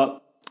 But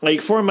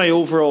for my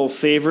overall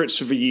favourites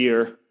of the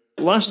year,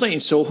 Last Night in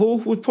Soho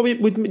would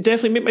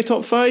definitely make my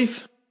top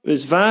 5.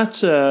 There's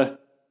that,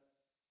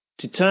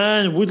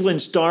 Titan,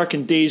 Woodlands Dark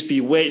and Days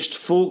Bewitched.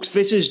 Folks,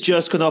 this is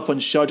just gone up on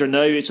Shudder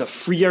now. It's a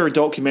 3-hour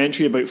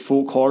documentary about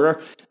folk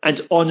horror, and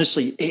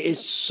honestly, it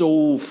is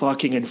so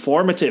fucking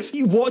informative.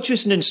 You watch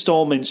this in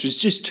installments, there's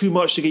just too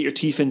much to get your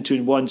teeth into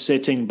in one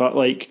sitting, but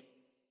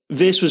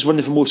this was one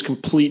of the most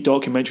complete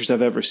documentaries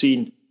I've ever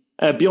seen.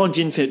 Beyond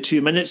the Infinite 2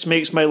 Minutes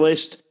makes my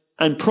list.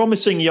 And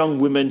Promising Young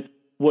Woman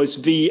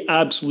was the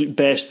absolute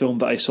best film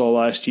that I saw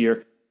last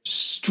year.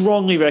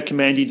 Strongly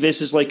recommended. This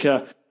is like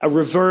a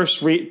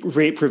reverse rape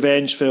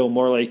revenge film,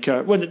 or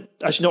actually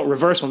not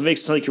reverse one. It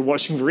makes it sound like you're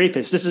watching The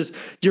Rapist. It's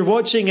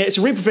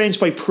a rape revenge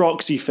by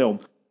proxy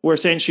film, where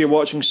essentially you're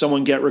watching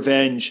someone get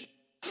revenge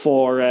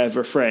for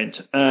their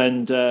friend.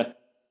 And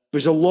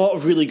there's a lot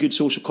of really good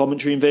social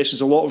commentary in this.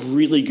 There's a lot of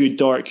really good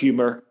dark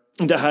humour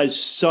that has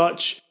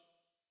such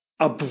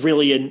a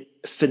brilliant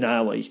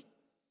finale.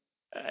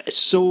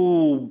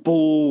 So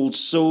bold,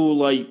 so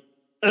like,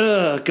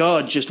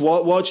 God, just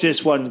watch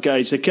this one,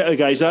 guys.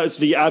 Guys, that's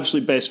the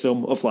absolute best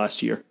film of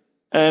last year.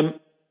 Can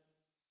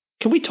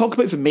we talk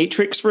about The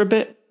Matrix for a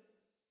bit?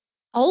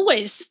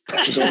 Always.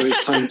 There's always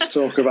time to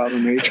talk about The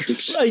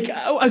Matrix. Like,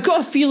 I've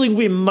got a feeling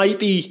we might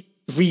be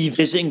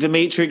revisiting The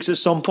Matrix at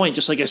some point,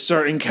 just like a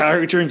certain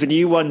character in the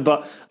new one,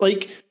 but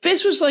like,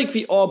 this was like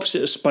the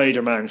opposite of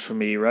Spider-Man for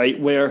me, right?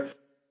 Where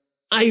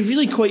I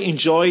really quite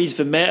enjoyed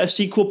the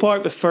meta-sequel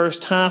part, the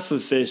first half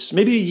of this,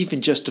 maybe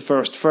even just the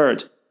first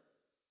third.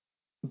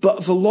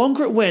 But the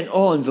longer it went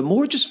on, the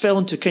more it just fell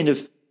into kind of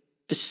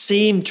the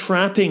same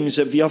trappings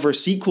that the other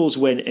sequels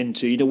went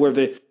into, you know, where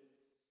the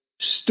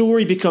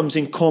story becomes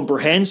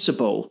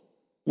incomprehensible,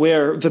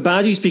 where the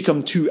baddies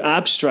become too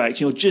abstract.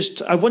 You know,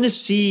 just, I want to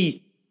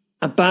see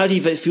a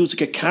baddie that feels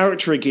like a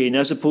character again,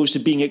 as opposed to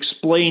being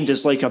explained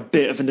as like a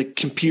bit of a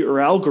computer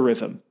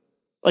algorithm.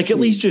 Like, at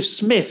least with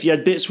Smith, you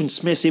had bits when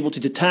Smith's able to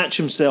detach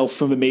himself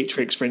from the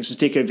Matrix, for instance,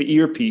 take out the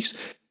earpiece,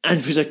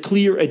 and there's a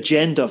clear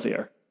agenda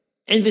there.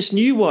 In this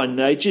new one,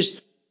 I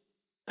just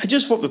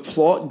thought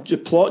the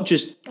plot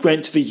just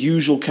went to the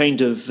usual kind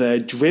of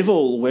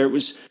drivel, where it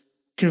was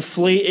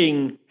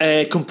conflating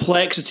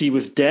complexity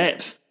with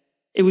depth.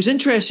 It was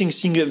interesting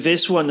seeing that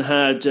this one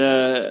had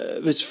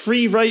there's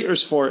 3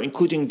 writers for it,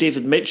 including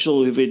David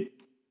Mitchell, who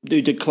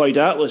did Cloud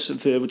Atlas,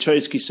 that the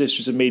Wachowski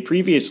sisters had made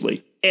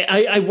previously.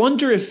 I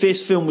wonder if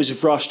this film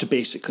was rushed,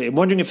 basically. I'm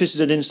wondering if this is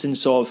an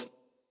instance of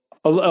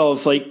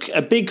like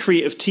a big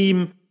creative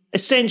team,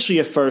 essentially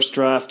a first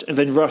draft, and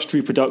then rushed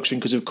through production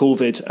because of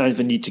COVID and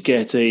the need to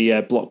get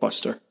a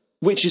blockbuster,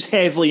 which is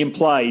heavily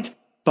implied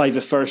by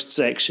the first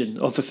section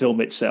of the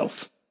film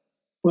itself.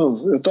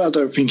 Well, I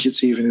don't think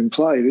it's even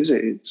implied, is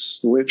it?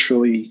 It's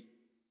literally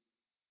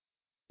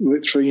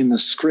in the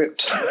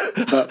script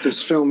that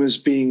this film is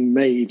being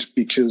made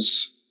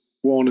because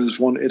Warner's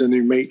wanted a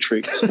new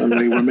Matrix, and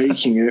they were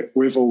making it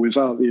with or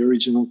without the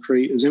original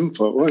creators'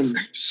 input, weren't they?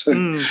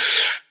 So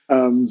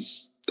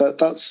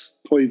that's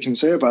all you can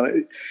say about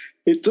it.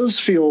 It does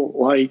feel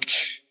like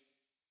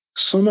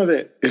some of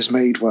it is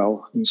made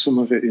well, and some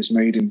of it is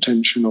made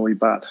intentionally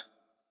bad.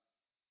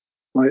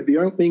 Like the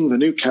opening, the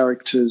new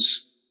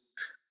characters,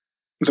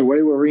 the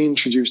way we're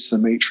reintroduced to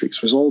the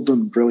Matrix was all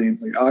done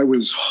brilliantly. I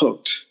was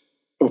hooked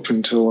up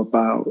until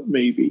about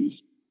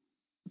maybe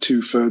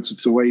 2/3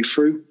 of the way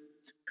through.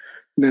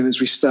 And then as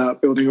we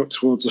start building up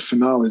towards the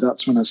finale,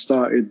 that's when I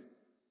started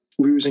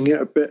losing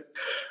it a bit.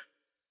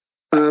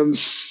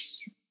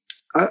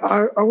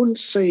 I wouldn't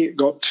say it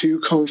got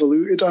too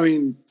convoluted. I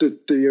mean,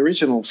 the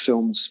original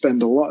films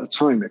spend a lot of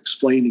time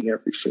explaining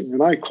everything,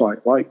 and I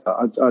quite like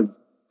that.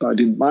 I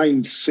didn't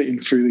mind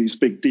sitting through these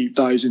big deep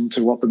dives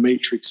into what the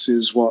Matrix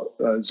is, what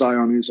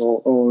Zion is,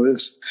 all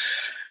this.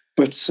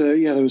 But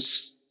yeah, there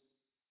was,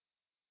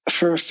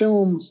 for a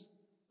film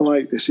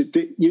like this,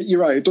 you're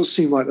right, it does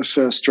seem like the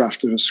first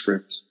draft of a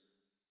script.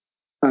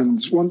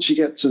 And once you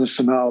get to the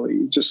finale,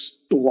 you're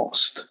just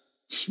lost.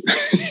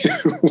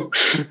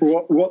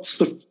 What's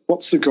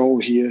the goal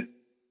here?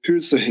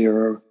 Who's the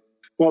hero?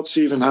 What's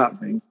even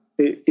happening?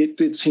 It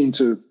did seem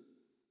to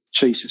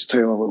chase its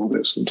tail a little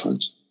bit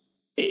sometimes.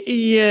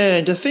 Yeah,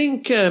 and I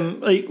think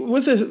like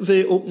with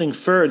the opening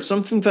third,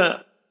 something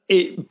that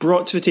it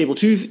brought to the table,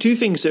 two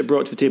things that it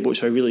brought to the table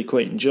which I really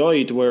quite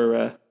enjoyed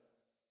were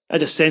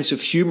had a sense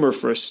of humour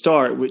for a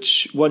start,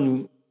 which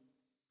one,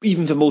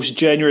 even the most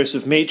generous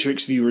of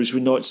Matrix viewers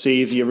would not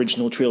say the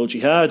original trilogy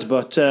had.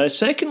 But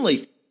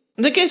secondly,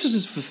 and I guess this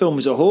is for the film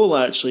as a whole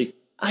actually,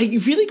 I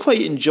really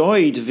quite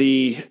enjoyed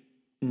the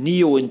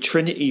Neo and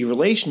Trinity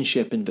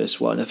relationship in this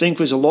one. I think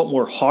there's a lot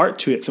more heart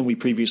to it than we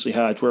previously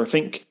had, where I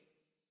think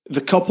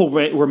the couple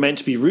we're meant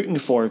to be rooting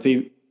for,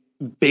 they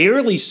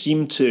barely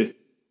seem to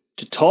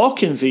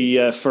talk in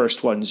the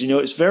first ones. You know,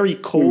 it's very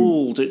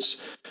cold, it's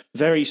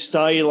very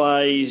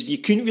stylized. You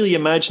couldn't really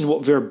imagine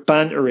what their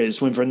banter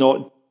is when they're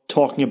not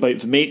talking about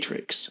the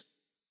Matrix.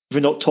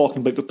 They're not talking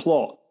about the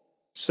plot.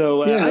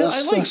 So yeah,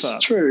 I like that's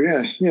that.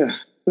 True, yeah.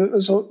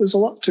 There's a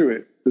lot to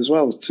it as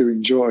well to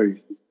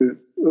enjoy.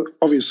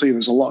 Obviously,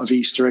 there's a lot of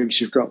Easter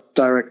eggs. You've got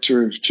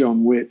director of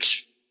John Wick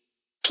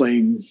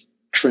playing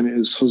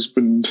Trinity's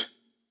husband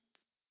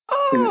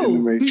in the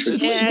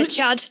Matrix. Yeah,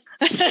 Chad.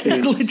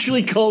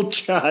 Literally called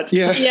Chad.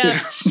 Yeah.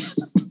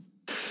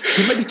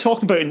 We might be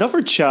talking about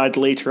another Chad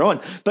later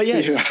on, but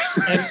yes.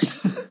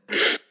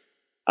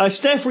 Yeah.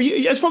 Steph, were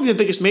you? That's probably the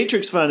biggest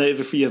Matrix fan out of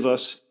the three of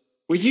us.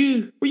 Were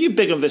you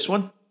big on this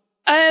one?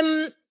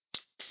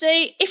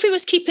 Say if it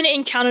was keeping it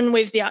in canon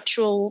with the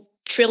actual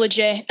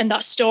trilogy and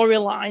that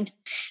storyline,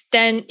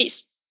 then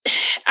it's,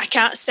 I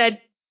can't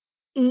say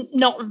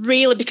not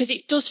really, because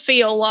it does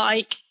feel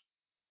like,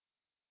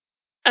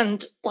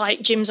 and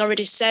like Jim's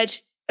already said,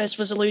 as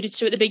was alluded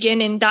to at the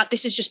beginning, that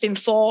this has just been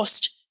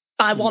forced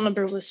by Warner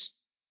Brothers.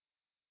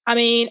 I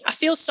mean, I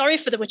feel sorry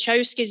for the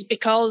Wachowskis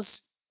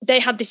because they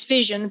had this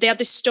vision, they had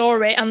this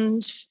story,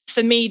 and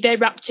for me, they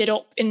wrapped it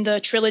up in the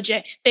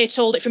trilogy. They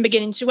told it from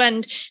beginning to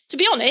end. To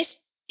be honest,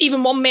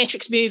 even one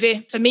Matrix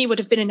movie for me would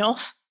have been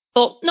enough.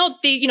 But no,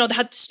 they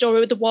had the story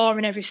with the war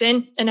and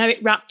everything, and how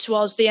it wrapped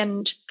towards the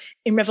end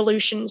in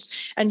Revolutions.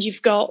 And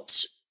you've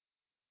got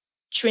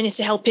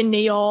Trinity helping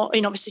Neo,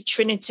 obviously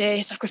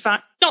Trinity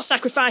not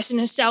sacrificing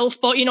herself,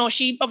 but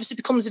she obviously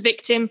becomes a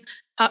victim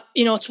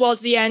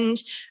towards the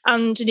end,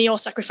 and Neo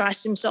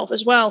sacrifices himself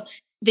as well.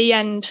 The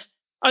end.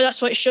 Oh,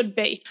 that's what it should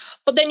be.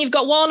 But then you've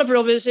got Warner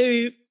Brothers,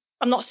 who,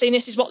 I'm not saying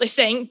this is what they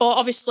think, but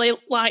obviously,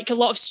 like a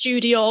lot of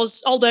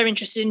studios, all they're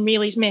interested in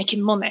really is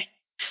making money.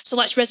 So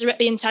let's resurrect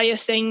the entire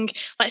thing.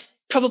 Let's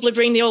probably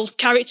bring the old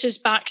characters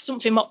back,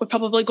 something what we're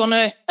probably going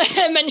to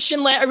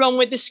mention later on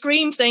with the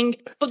Scream thing.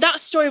 But that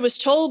story was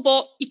told,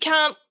 but you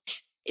can't,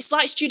 it's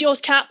like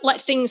studios can't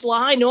let things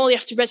lie. No, they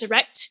have to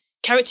resurrect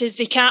characters.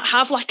 They can't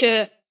have like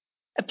a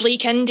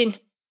bleak ending.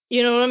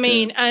 You know what I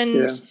mean? Yeah. And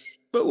Yeah.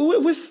 But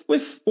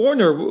with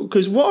Warner,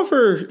 because what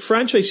other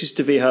franchises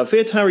do they have? They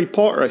had Harry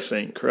Potter, I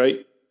think,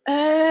 right?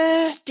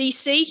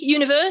 DC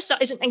Universe,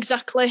 that isn't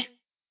exactly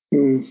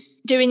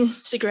doing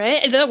so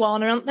great. They're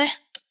Warner, aren't they?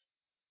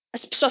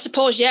 So I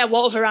suppose, yeah,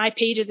 what other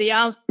IP do they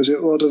have? Was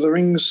it Lord of the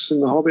Rings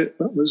and The Hobbit?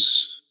 That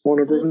was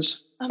Warner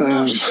Brothers. I'm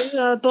not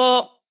sure,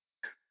 but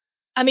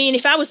I mean,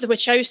 if I was the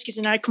Wachowskis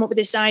and I'd come up with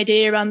this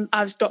idea and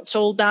I've got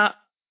told that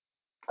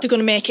they're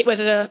going to make it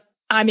whether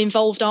I'm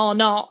involved or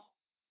not,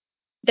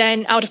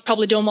 then I would have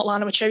probably done what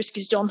Lana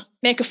Wachowski's done.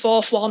 Make a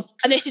fourth one.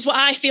 And this is what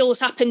I feel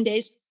has happened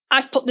is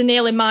I've put the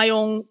nail in my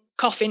own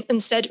coffin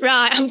and said,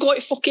 right, I'm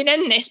going to fucking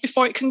end this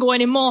before it can go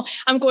anymore.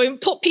 I'm going to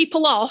put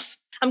people off.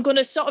 I'm going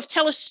to sort of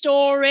tell a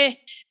story,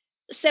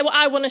 say what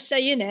I want to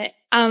say in it,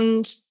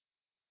 and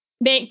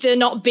make there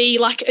not be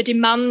like a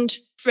demand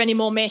for any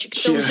more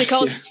Matrix films,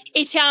 because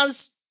it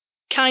has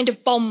kind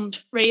of bombed,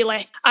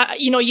 really.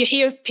 You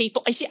hear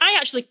people, I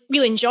actually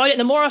really enjoyed it, and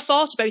the more I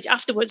thought about it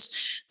afterwards,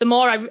 the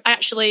more I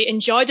actually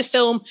enjoyed the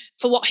film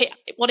for what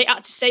it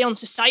had to say on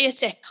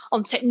society,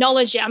 on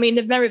technology. I mean,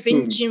 the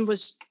Merovingian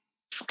was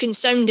fucking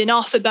sounding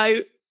off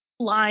about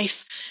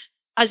life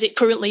as it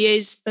currently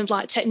is, and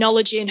like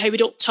technology and how we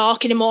don't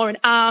talk anymore, and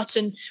art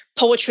and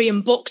poetry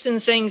and books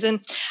and things.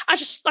 And I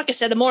just, like I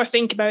said, the more I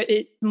think about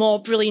it, the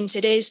more brilliant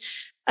it is.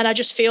 And I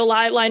just feel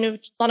like Lana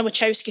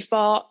Wachowski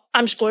thought,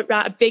 I'm just going to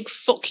write a big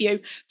fuck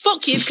you.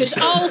 Fuck you, because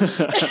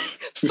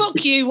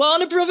fuck you,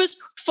 Warner Brothers,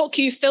 fuck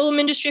you, film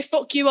industry,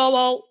 fuck you,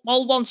 all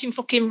wanting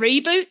fucking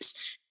reboots.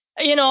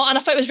 And I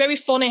thought it was very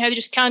funny how they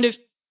just kind of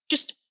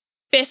just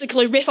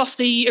basically riff off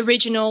the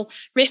original,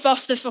 riff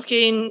off the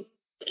fucking,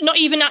 not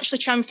even actually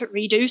try and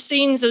redo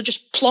scenes, they'll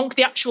just plonk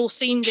the actual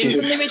scenes in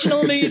from the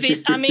original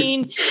movies. I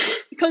mean,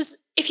 because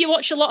if you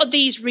watch a lot of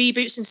these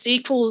reboots and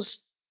sequels,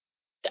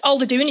 all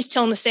they're doing is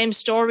telling the same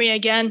story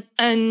again.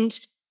 And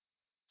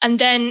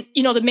then,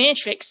 the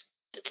Matrix,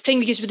 the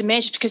thing is with the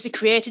Matrix, because they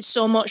created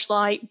so much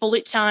like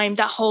bullet time,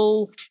 that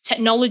whole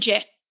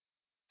technology,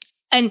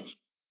 and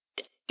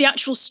the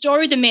actual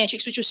story of the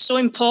Matrix, which was so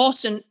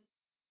important,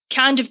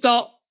 kind of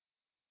got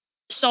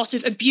sort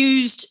of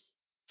abused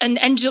and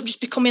ended up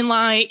just becoming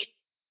like,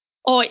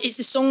 oh, it's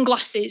the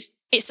sunglasses,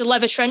 it's the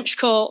leather trench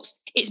coats,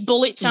 it's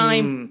bullet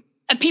time.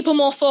 And people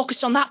more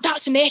focused on that.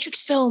 That's a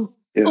Matrix film.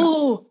 Yeah.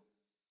 Oh,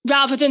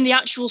 rather than the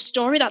actual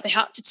story that they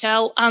had to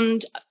tell.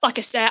 And like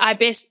I say,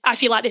 I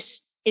feel like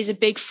this is a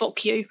big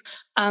fuck you,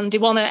 and they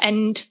want to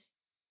end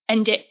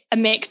it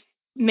and make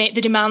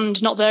the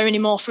demand not there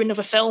anymore for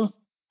another film.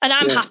 And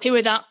I'm happy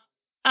with that.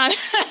 I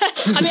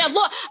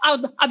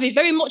mean, I'd be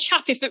very much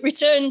happy if it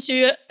returned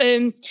to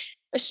a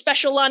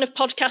special line of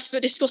podcast for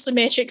Discuss the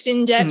Matrix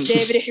in depth,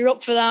 David, if you're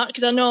up for that,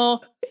 because I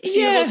know a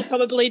few of us will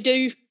probably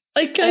do.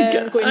 I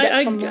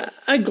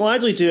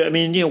gladly do it. I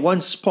mean,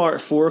 once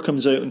part 4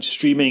 comes out on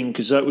streaming,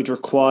 because that would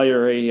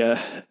require a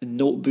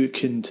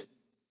notebook and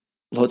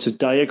lots of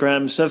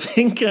diagrams. I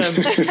think.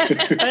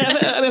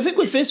 I think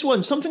with this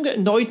one, something that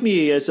annoyed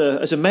me as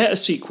a meta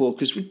sequel,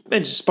 because we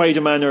mentioned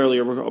Spider-Man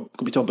earlier. We're going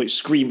to be talking about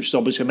Scream, which is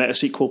obviously a meta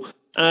sequel,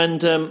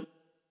 and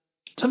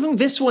something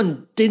this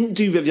one didn't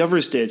do that the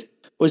others did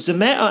was the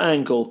meta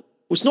angle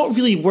was not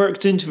really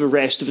worked into the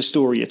rest of the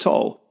story at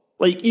all.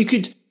 Like, you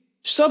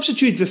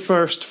substitute the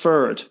first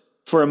third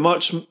for a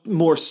much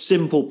more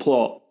simple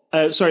plot.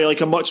 A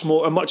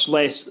much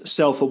less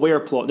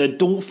self-aware plot. And I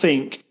don't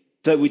think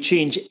that would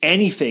change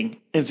anything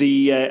in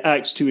the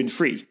Acts 2 and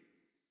 3.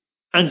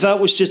 And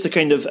that was just a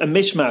kind of a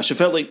mishmash. It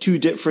felt like two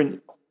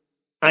different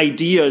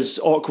ideas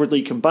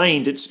awkwardly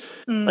combined. It's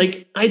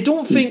like, I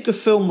don't think the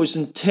film was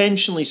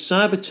intentionally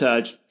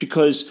sabotaged,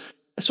 because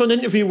I saw an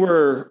interview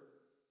where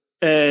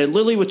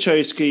Lily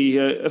Wachowski,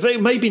 I think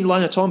it might have been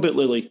Lana talking about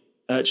Lily,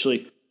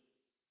 actually.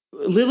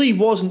 Lily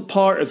wasn't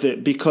part of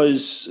it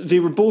because they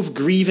were both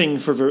grieving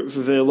for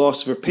the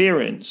loss of her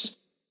parents,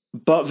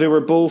 but they were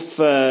both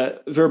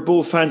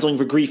handling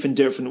the grief in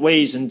different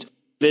ways, and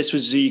this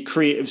was the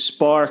creative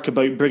spark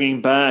about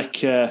bringing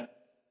back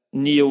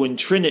Neo and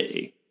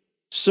Trinity.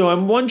 So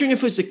I'm wondering if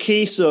it was a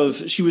case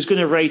of she was going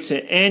to write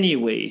it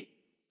anyway,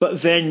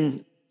 but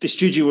then the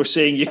studio were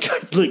saying,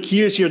 "Look,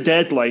 here's your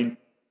deadline,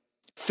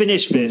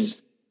 finish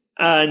this,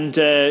 and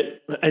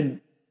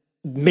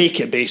make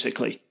it,"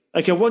 basically.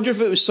 Like, I wonder if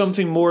it was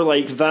something more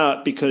like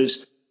that,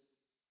 because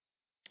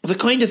the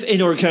kind of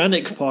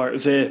inorganic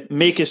part, the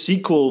make a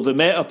sequel, the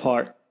meta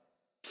part,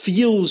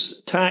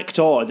 feels tacked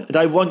on. And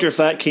I wonder if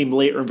that came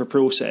later in the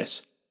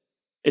process.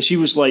 If she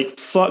was like,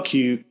 fuck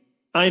you,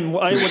 I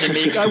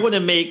want to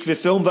make the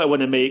film that I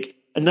want to make,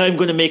 and now I'm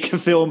going to make a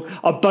film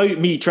about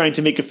me trying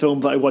to make a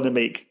film that I want to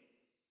make.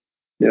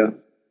 Yeah.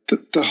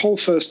 The whole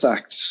first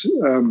act,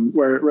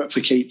 where it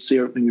replicates the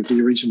opening of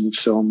the original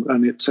film,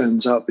 and it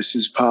turns out this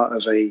is part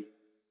of a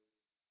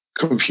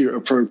computer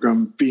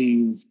program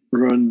being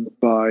run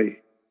by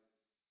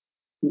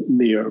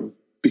Neo,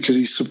 because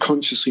he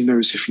subconsciously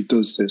knows if he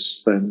does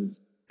this, then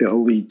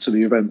it'll lead to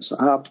the events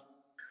that happen.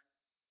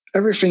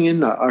 Everything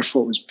in that I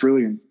thought was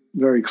brilliant,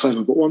 very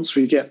clever. But once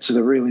we get to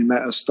the really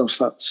meta stuff,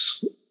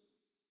 that's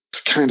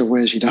kind of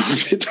wears you down a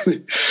bit.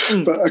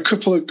 But a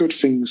couple of good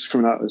things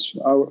coming out of this.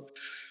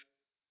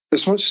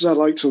 As much as I'd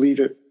like to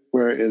leave it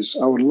where it is,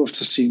 I would love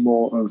to see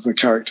more of the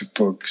character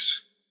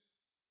Bugs.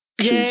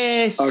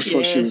 Yes, I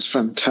thought she was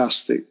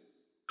fantastic.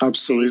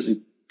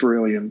 Absolutely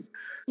brilliant.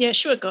 Yeah,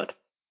 she was good.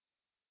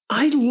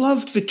 I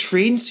loved the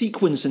train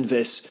sequence in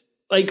this.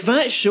 Like,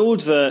 that showed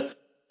that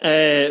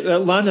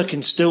Lana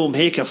can still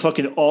make a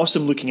fucking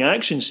awesome looking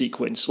action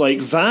sequence.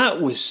 Like,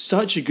 that was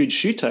such a good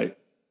shootout.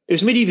 It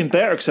was made even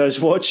better because I was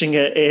watching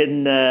it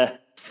in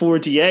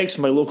 4DX,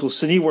 my local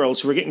Cineworld,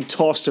 so we're getting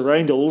tossed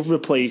around all over the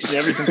place and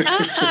everything.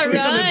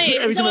 Right.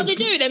 Is that what they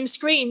do, them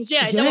screens?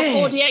 Yeah, is that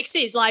what 4DX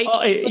is? Like,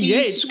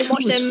 it's cool,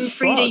 watch them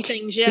 3D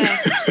things, yeah.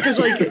 Because,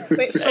 like,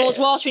 it throws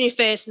water in your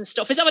face and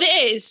stuff. Is that what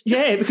it is?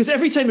 Yeah, because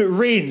every time it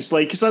rains,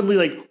 like, suddenly,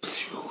 like,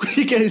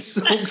 you get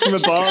soaked from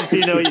above,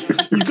 you know.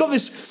 You've got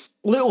this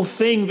little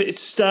thing that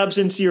stabs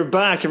into your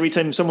back every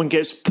time someone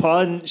gets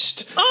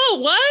punched. Oh,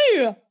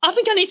 wow. I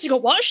think I need to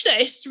go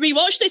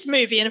rewatch this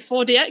movie in a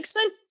 4DX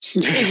then.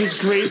 It was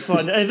great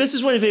fun. And this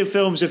is one of the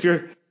films, if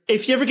you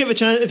ever get a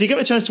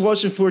chance to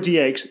watch in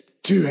 4DX,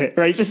 do it,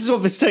 right? This is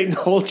what this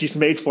technology is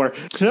made for.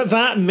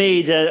 That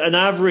made an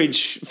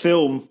average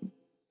film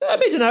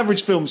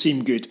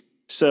seem good.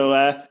 So,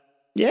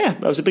 yeah,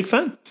 I was a big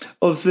fan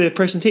of the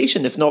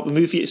presentation, if not the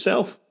movie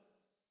itself.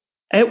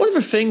 One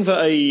other thing that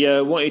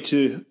I wanted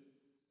to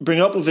bring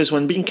up with this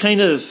one, being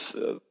kind of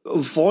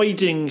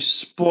avoiding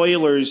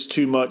spoilers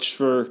too much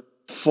for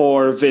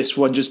this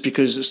one, just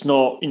because it's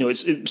not,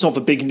 it's not the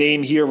big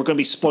name here. We're going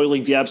to be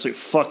spoiling the absolute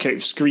fuck out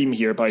of Scream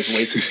here, by the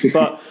way.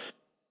 But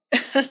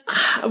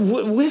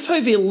with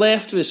how they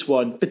left this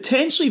one,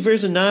 potentially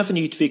there's an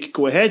avenue they could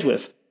go ahead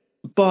with.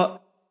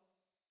 But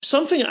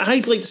something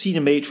I'd like to see in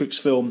a Matrix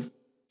film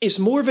is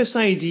more this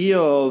idea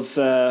of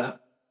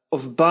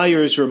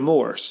buyer's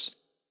remorse,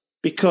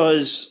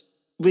 because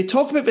we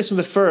talk about this in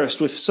the first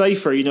with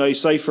Cypher. How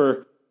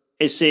Cypher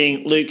is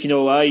saying, look,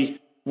 I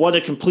want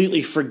to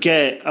completely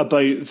forget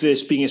about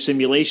this being a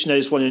simulation. I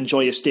just want to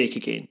enjoy a steak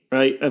again,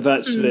 right? And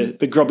that's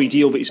the grubby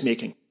deal that he's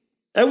making.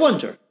 I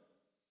wonder,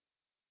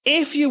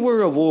 if you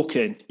were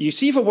awoken, you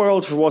see the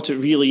world for what it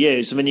really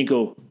is, and then you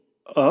go,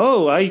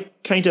 oh, I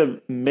kind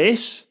of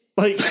miss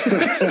my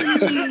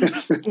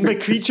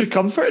creature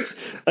comforts.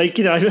 Like,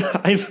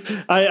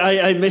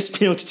 I miss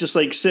being able to just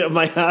like sit on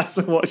my ass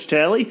and watch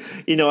telly.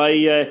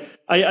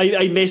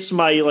 I miss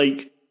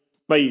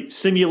my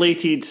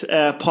simulated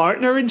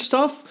partner and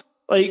stuff.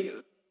 Like,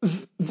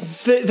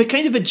 the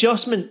kind of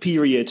adjustment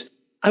period,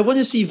 I want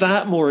to see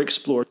that more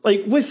explored.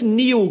 Like, with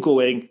Neo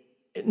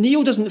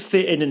doesn't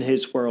fit in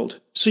his world.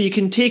 So you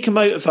can take him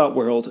out of that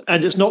world,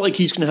 and it's not like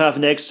he's going to have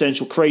an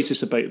existential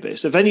crisis about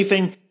this. If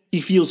anything,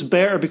 he feels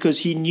better because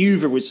he knew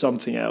there was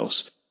something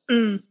else.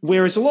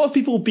 Whereas a lot of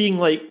people being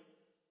like,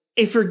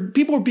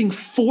 people are being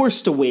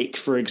forced awake,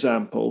 for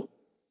example,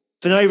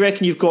 then I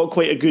reckon you've got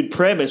quite a good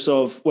premise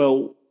of,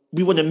 well,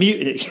 we want to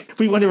mutiny.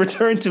 We want to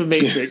return to the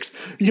Matrix.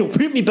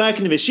 Put me back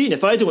in the machine.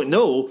 If I don't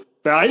know,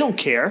 but I don't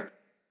care.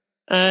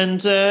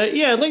 And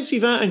I'd like to see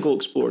that angle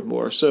explored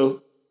more.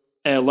 So,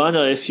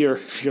 Lana, if you're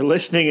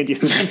listening and you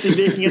fancy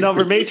making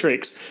another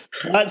Matrix,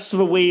 that's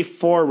the way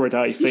forward,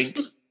 I think.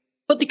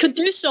 But they could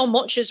do so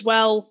much as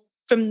well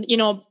from,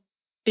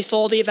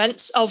 before the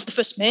events of the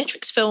first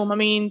Matrix film. I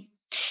mean,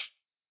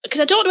 because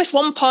I don't know if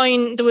one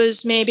point there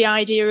was maybe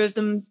idea of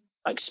them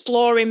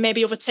exploring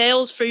maybe other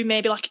tales through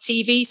maybe like a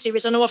TV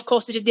series. I know, of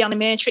course, they did the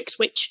Animatrix,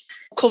 which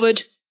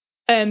covered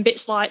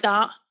bits like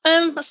that.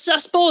 I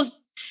suppose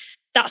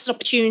that's an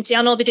opportunity.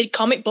 I know they did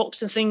comic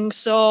books and things,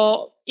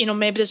 so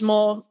maybe there's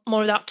more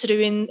of that to do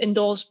in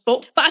those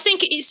books. But I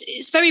think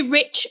it's a very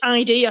rich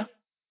idea.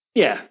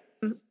 Yeah.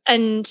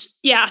 And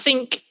I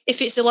think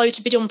if it's allowed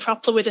to be done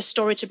properly with a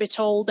story to be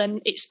told,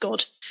 then it's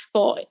good.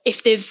 But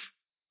if they've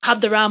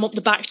had their arm up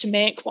the back to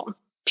make one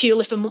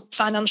purely for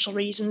financial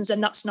reasons, then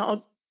that's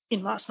not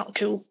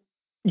cool.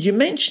 You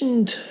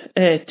mentioned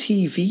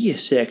TV a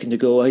second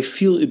ago. I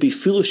feel it would be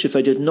foolish if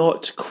I did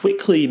not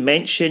quickly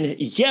mention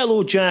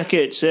Yellow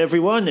Jackets,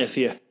 everyone. If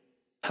you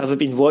haven't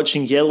been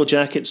watching Yellow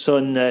Jackets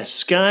on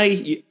Sky,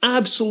 you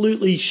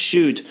absolutely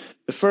should.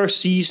 The first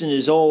season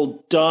is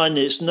all done.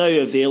 It's now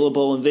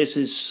available, and this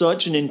is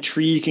such an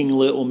intriguing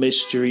little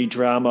mystery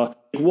drama.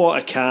 What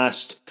a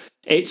cast.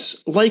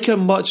 It's like a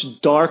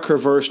much darker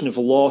version of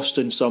Lost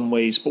in some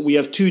ways, but we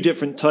have two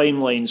different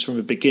timelines from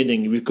the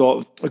beginning. We've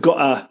got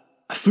a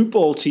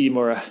football team,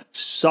 or a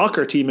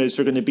soccer team as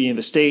they're going to be in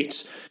the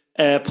States.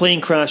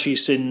 Plane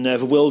crashes in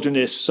the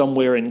wilderness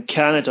somewhere in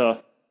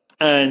Canada,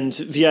 and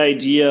the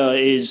idea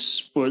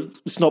is, well,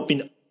 it's not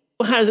been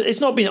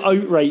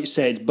outright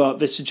said, but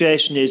the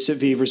suggestion is that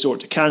they resort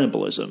to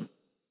cannibalism.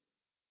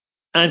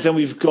 And then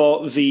we've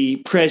got the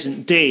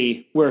present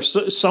day, where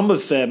some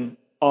of them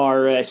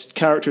are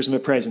characters in the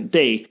present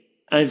day,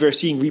 and they're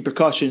seeing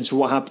repercussions for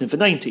what happened in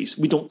the 90s.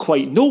 We don't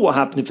quite know what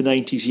happened in the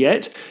 90s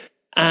yet,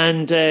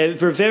 and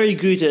they're very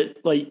good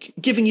at like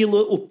giving you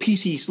little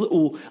pieces,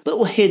 little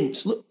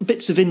hints, little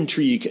bits of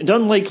intrigue. And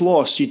unlike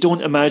Lost, you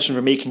don't imagine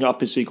they're making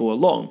up as they go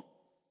along.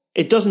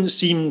 It doesn't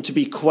seem to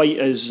be quite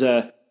as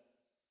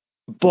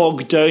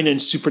bogged down in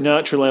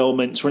supernatural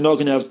elements. We're not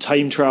going to have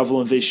time travel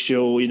on this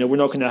show. You know, we're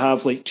not going to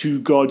have like two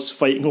gods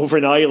fighting over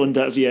an island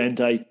at the end.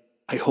 I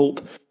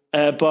hope.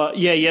 But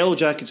yeah, Yellow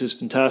Jackets is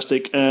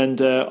fantastic, and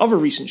other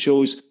recent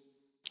shows.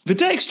 The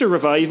Dexter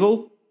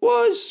revival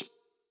was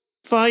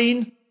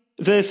fine.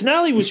 The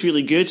finale was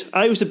really good.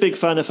 I was a big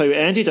fan of how it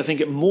ended. I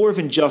think it more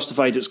than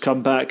justified its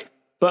comeback.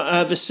 But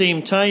at the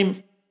same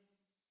time,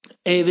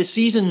 the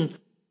season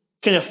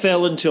kind of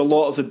fell into a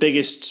lot of the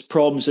biggest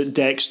problems that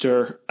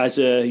Dexter,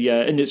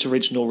 in its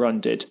original run,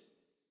 did.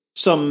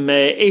 Some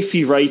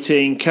iffy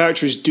writing,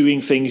 characters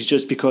doing things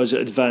just because it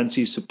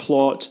advances the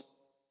plot,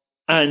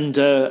 and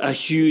a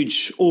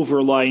huge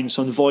over-reliance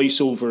on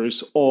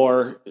voiceovers,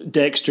 or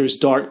Dexter's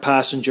dark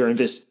passenger, and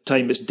this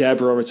time it's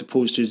Deborah as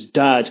opposed to his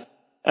dad,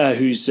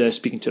 who's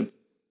speaking to him.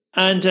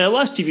 And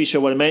last TV show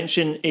I want to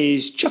mention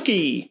is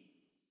Chucky.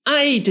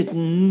 I did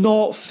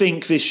not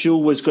think this show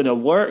was going to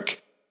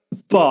work,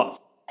 but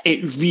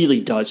it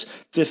really does.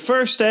 The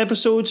first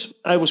episode,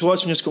 I was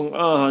watching this going,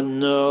 oh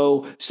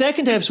no.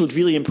 Second episode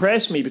really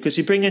impressed me because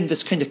they bring in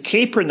this kind of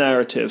caper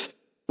narrative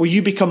where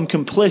you become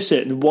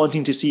complicit in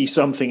wanting to see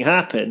something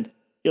happen.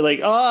 You're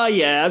like, oh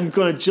yeah, I'm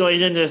going to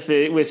join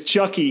in with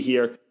Chucky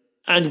here.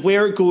 And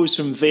where it goes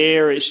from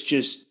there, it's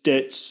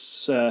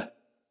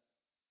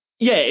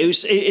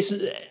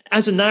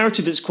as a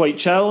narrative, it's quite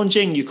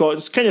challenging. You've got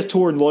this kind of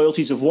torn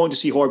loyalties of wanting to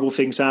see horrible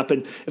things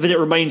happen, and then it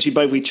reminds you,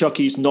 by the way,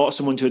 Chucky's not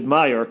someone to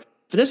admire.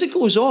 But as it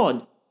goes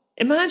on,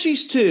 it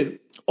manages to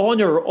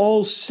honour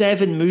all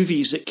 7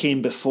 movies that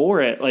came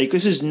before it. Like,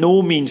 this is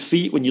no mean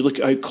feat when you look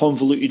at how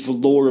convoluted the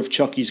lore of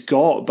Chucky's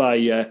got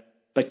by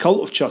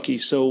Cult of Chucky.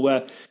 So,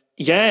 I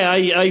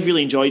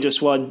really enjoyed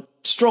this one.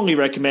 Strongly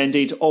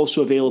recommended.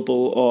 Also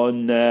available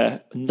on Now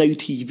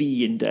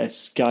TV and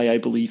Sky, I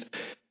believe.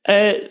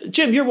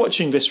 Jim, you're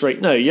watching this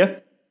right now, yeah?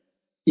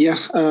 Yeah,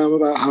 I'm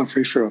about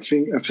halfway through. I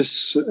think I've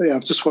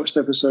just watched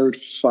episode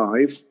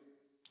 5.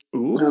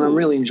 Ooh. And I'm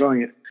really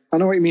enjoying it. I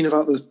know what you mean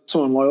about the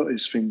torn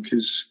loyalties thing,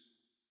 because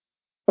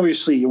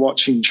obviously you're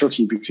watching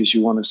Chucky because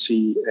you want to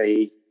see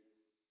a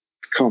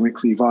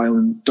comically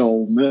violent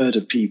doll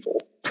murder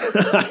people.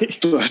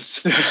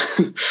 But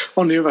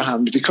on the other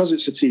hand, because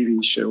it's a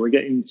TV show, we're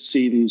getting to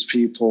see these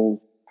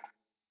people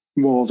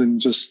more than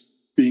just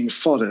being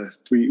fodder.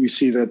 We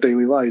see their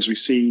daily lives, we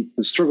see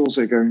the struggles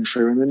they're going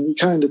through, and then you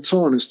kind of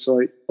torn as to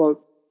like,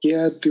 well,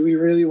 yeah, do we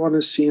really want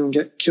to see them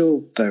get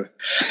killed though?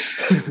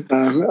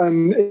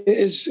 And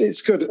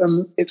it's good.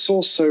 It's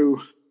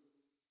also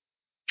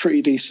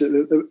pretty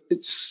decent.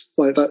 It's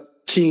like that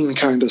teen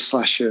kind of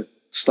slasher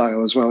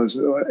style as well.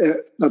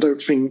 I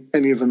don't think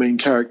any of the main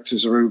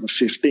characters are over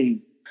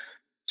 15.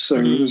 So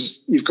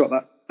you've got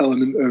that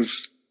element of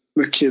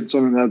the kids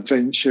on an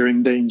adventure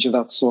in danger,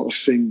 that sort of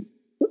thing.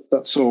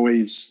 That's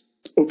always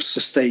ups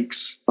the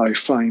stakes, I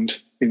find,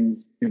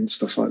 in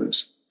stuff like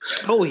this.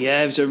 Oh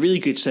yeah, there's a really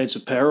good sense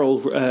of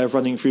peril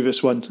running through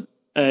this one.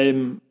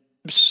 I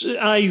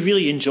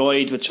really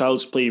enjoyed the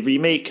Child's Play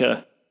remake.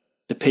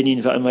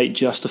 Opinion that I might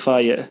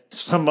justify at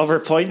some other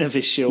point of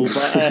this show,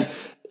 but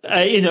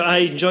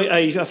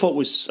I thought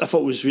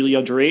it was really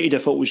underrated.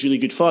 I thought it was really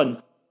good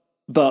fun.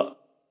 But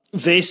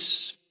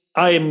this,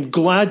 I am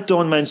glad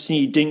Don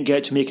Mancini didn't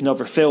get to make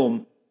another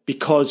film,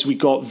 because we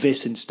got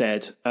this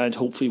instead, and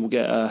hopefully we'll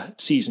get a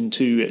season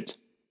 2.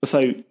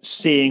 Without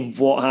saying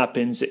what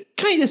happens, it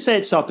kind of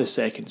sets up a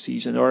second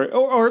season,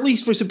 or at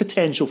least there's a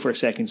potential for a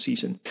second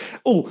season.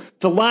 Oh,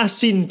 the last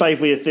scene, by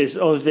the way, of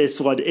this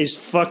one is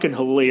fucking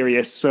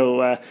hilarious.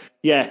 So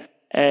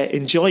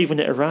enjoy when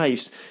it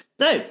arrives.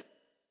 Now,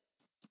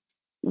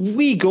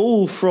 we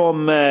go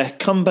from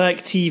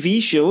comeback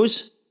TV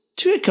shows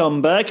to a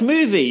comeback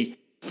movie,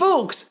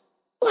 folks.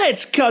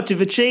 Let's cut to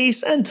the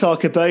chase and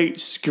talk about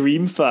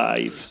Scream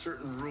 5.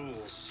 Certain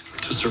rules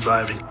to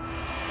surviving.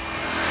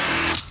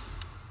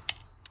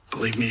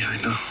 Believe me, I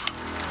know.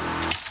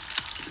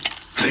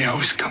 They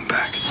always come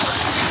back.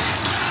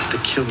 The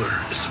killer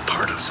is a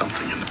part of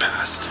something in the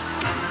past.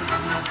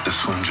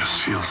 This one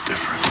just feels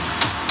different.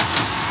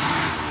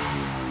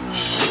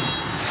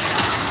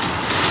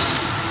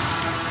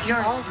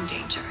 You're all in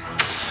danger.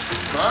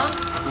 Huh?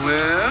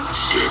 Where?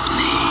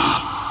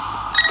 Sydney.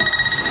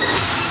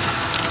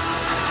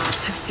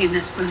 I've seen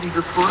this movie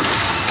before.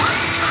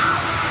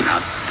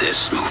 Not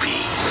this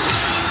movie.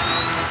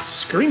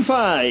 Scream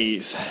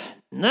 5.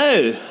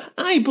 Now,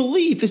 I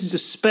believe this is a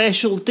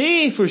special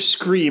day for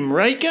Scream,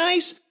 right,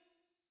 guys?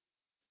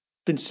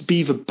 It's to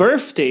be the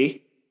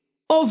birthday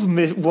of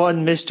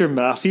one Mr.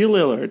 Matthew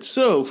Lillard.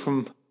 So,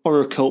 from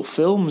Horror Cult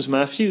Films,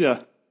 Matthew,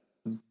 a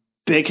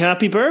big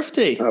happy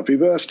birthday. Happy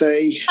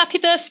birthday. Happy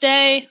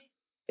birthday.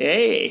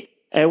 Hey.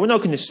 We're not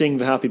going to sing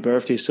the happy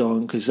birthday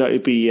song because that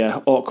would be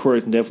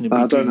awkward and definitely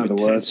I don't know the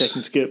words.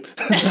 10-second skip.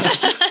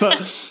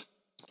 But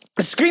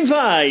Scream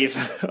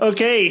 5.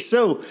 Okay,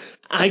 so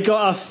I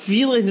got a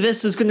feeling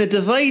this is going to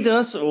divide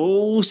us.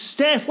 Oh,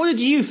 Steph, what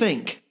did you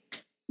think?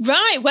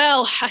 Right,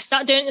 well, I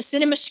sat down at the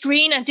cinema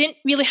screen. I didn't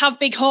really have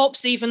big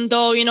hopes, even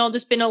though,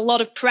 there's been a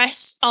lot of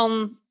press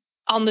on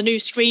the new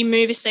Scream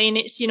movie saying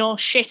it's,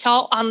 shit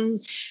hot,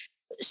 and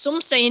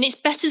some saying it's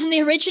better than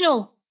the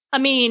original. I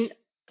mean,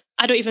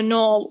 I don't even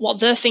know what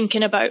they're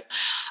thinking about.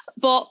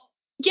 But,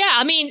 yeah,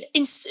 I mean,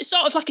 in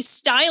sort of like a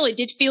style, it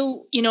did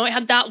feel, it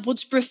had that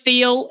Woodsboro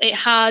feel. It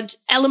had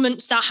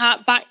elements that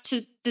had back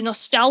to the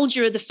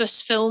nostalgia of the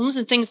first films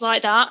and things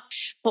like that.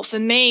 But for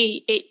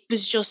me, it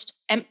was just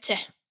empty.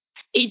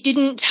 It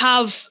didn't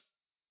have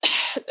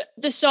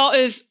the sort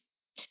of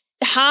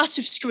the heart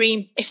of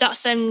Scream, if that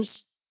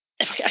sounds...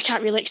 I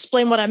can't really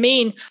explain what I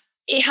mean.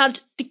 It had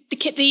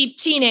the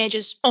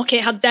teenagers, okay,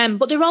 it had them,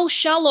 but they're all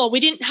shallow. We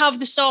didn't have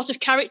the sort of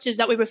characters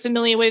that we were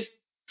familiar with,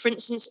 for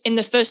instance, in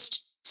the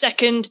first,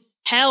 second,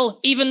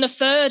 hell, even the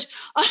third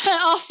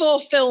or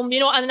fourth film,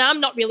 and I'm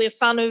not really a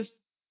fan of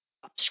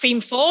Scream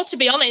 4, to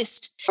be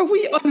honest. Are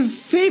we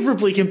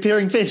unfavourably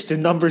comparing this to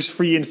numbers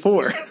 3 and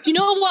 4? You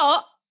know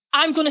what?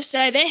 I'm going to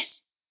say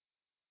this.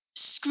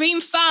 Scream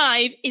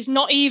 5 is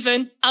not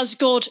even as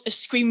good as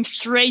Scream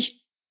 3.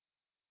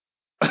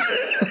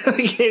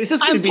 Okay,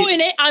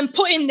 I'm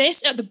putting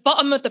this at the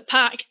bottom of the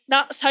pack.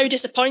 That's how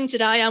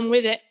disappointed I am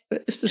with it.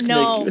 This is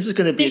going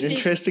to be an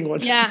interesting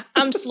one. Yeah,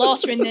 I'm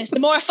slaughtering this. The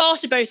more I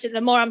thought about it,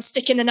 the more I'm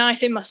sticking the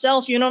knife in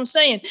myself, you know what I'm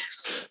saying?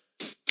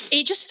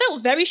 It just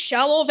felt very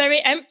shallow, very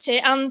empty,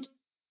 and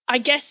I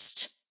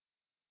guess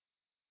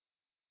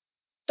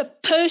the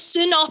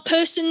person or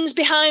persons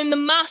behind the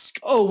mask...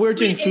 Oh, we're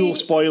doing full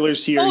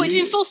spoilers here. Oh, we're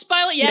doing full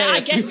spoilers? Yeah, I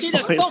guess who the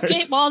fuck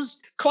it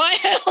was quite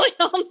early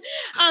on.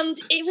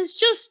 And it was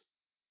just...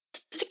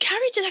 The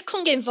characters, I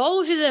couldn't get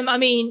involved with them. I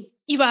mean,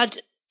 you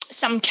had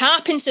Sam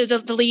Carpenter, the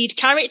lead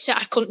character,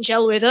 I couldn't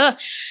gel with her.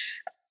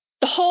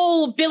 The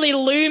whole Billy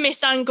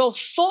Loomis angle,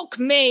 fuck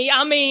me.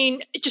 I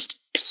mean, just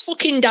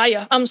fucking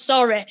dire. I'm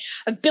sorry.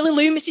 And Billy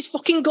Loomis is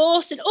fucking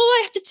ghost, and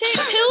I have to take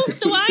pills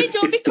so I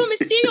don't become a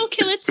serial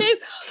killer too.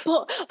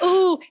 But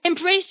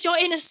embrace your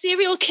inner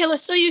serial killer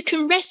so you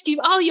can rescue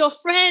all your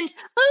friends.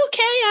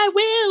 Okay, I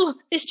will.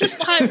 It's just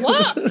like,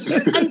 what?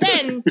 and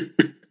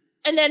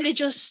then they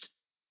just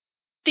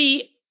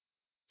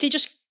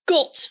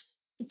gut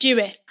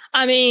Dewey.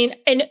 I mean,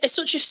 in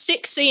such a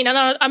sick scene, and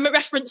I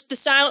referenced the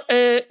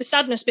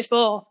sadness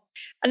before,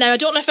 and now I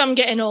don't know if I'm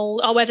getting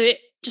old or whether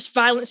just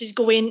violence is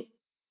going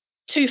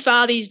too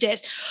far these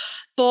days,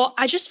 but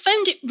I just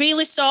found it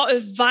really sort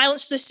of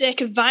violence for the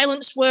sake of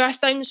violence, where I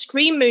found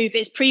Scream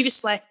movies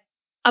previously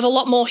have a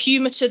lot more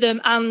humour to them,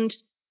 and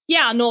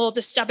yeah, I know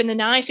they're stabbing the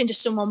knife into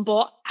someone,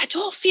 but I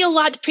don't feel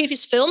like the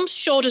previous films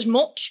showed as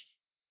much.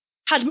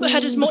 Had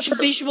as much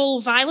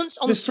visual violence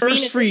on the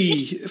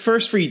screen.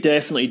 First three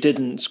definitely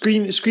didn't.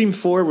 Scream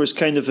 4 was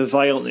kind of a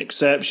violent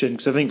exception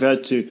because I think they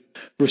had to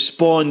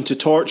respond to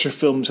torture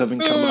films having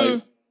come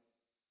out.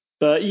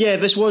 But yeah,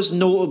 this was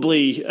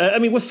notably... I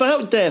mean,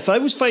 without death, I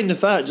was fine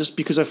with that just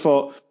because I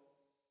thought,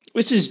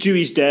 this is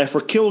Dewey's death.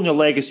 We're killing a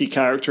legacy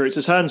character. It's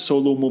his Han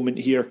Solo moment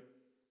here.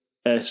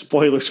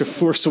 Spoilers for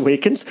Force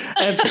Awakens.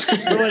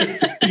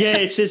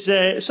 It's his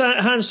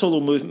Han Solo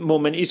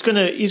moment. He's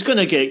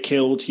gonna get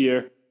killed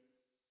here.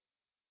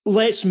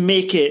 Let's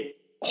make it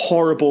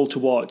horrible to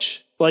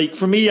watch. Like,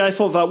 for me, I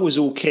thought that was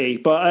okay.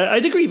 But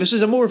I'd agree, this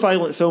is a more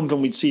violent film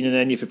than we'd seen in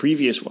any of the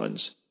previous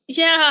ones.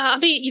 Yeah, I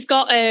mean, you've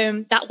got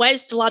that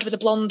Wes, the lad with the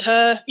blonde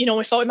hair.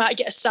 We thought we might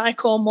get a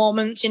psycho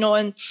moment,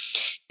 and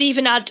they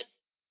even had...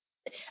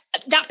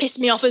 That pissed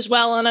me off as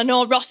well, and I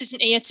know Ross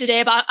isn't here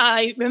today, but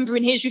I remember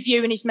in his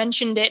review, and he's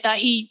mentioned it, that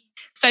he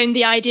found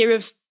the idea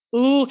of,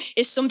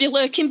 is somebody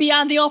lurking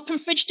behind the open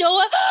fridge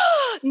door?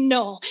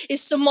 No.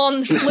 Is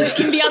someone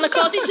lurking behind the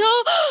closet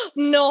door?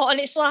 No. And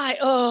it's like,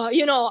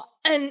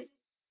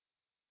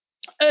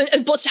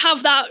 but to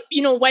have that,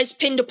 Wes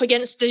pinned up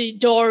against the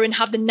door and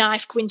have the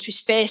knife go into his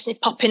face and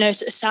it popping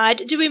out at the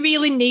side, do we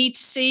really need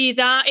to see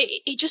that?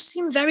 It just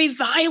seemed very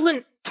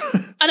violent.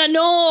 And I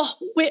know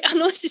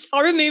this is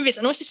horror movies,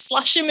 I know this is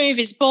slasher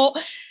movies, but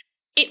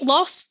it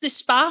lost the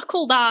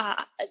sparkle,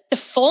 the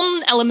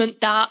fun element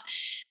that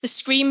the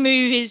Scream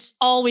movies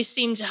always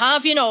seem to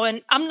have,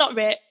 and I'm not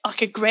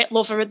like a great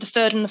lover of the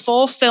third and the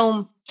fourth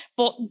film,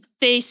 but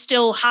they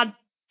still had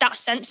that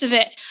sense of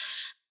it,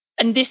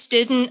 and this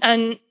didn't.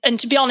 And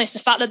to be honest, the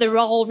fact that they're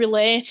all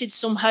related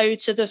somehow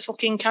to the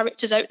fucking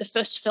characters out of the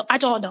first film, I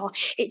don't know,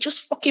 it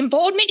just fucking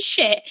bored me to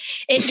shit.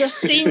 It just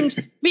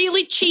seemed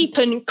really cheap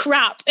and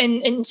crap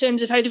in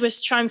terms of how they were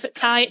trying to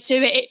tie it to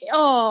it.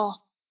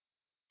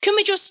 can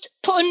we just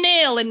put a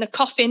nail in the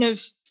coffin of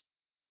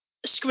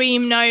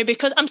Scream now?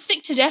 Because I'm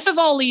sick to death of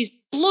all these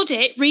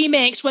bloody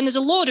remakes when there's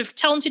a load of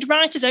talented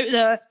writers out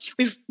there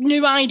with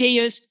new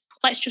ideas.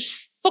 Let's just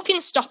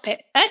fucking stop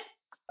it, eh?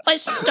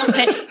 Let's stop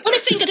it. Only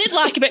thing I did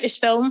like about this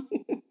film,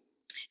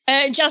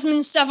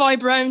 Jasmine Savoy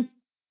Brown,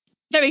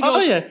 very good. Oh,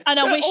 yeah. And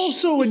I wish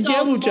also in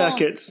Yellow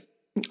Jackets.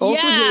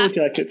 Also in Yellow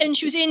Jackets. And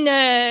she was in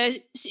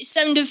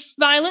Sound of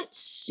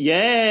Violence.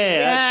 Yeah,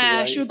 that's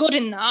right. She was good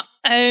in that.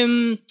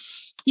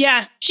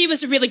 Yeah, she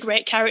was a really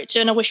great character,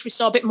 and I wish we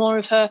saw a bit more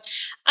of her.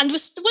 And there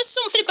was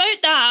something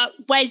about that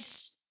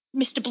Wes,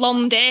 Mr.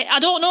 Blondie. I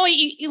don't know,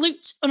 he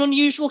looked an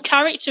unusual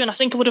character, and I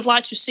think I would have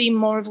liked to have seen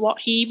more of what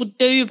he would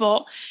do,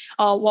 or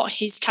what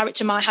his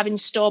character might have in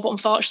store. But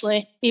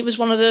unfortunately, it was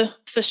one of the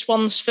first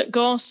ones for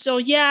Ghost. So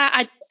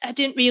yeah, I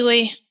didn't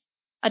really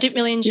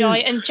enjoy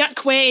it. And Jack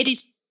Quaid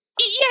is.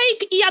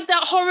 Yeah, he had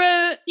that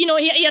horror,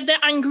 he had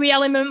that angry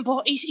element,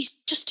 but he's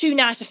just too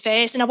nice a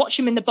face. And I watch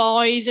him in The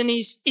Boys, and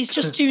he's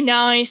just too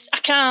nice. I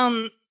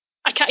can't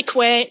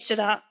equate to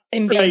that.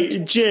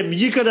 Right, Jim,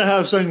 you got to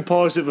have something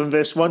positive on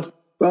this one.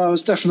 Well, I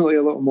was definitely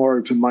a little more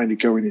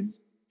open-minded going in.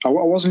 I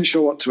wasn't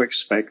sure what to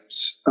expect.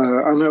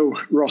 I know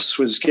Ross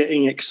was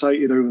getting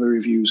excited over the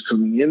reviews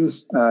coming in.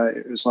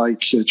 It was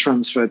like a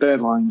transfer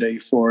deadline day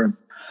for him.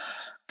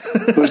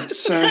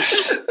 But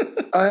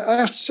I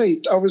have to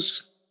say,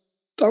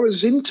 I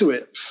was into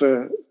it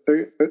for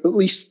at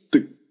least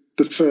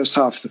the first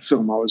half of the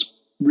film. I was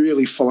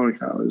really following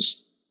it. I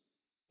was,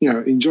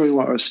 enjoying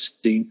what I was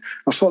seeing.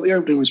 I thought the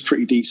opening was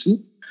pretty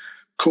decent.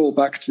 Call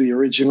back to the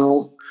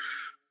original.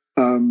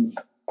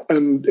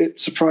 And it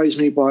surprised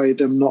me by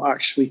them not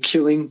actually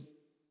killing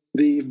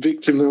the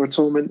victim they were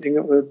tormenting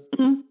at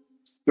the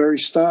very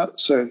start.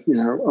 So,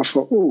 I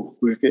thought,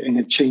 we're getting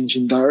a change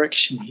in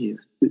direction here.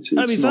 It's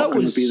not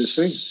going to be the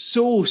same.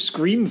 So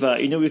Scream that.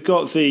 We've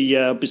got the,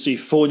 obviously,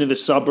 phone in the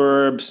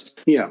suburbs.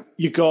 Yeah.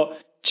 You've got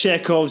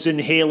Chekhov's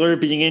inhaler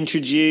being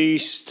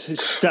introduced. As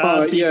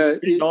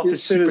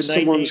soon as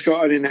someone's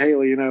got an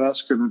inhaler,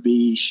 that's going to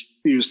be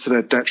used to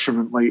their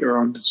detriment later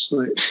on. It's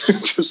like,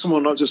 for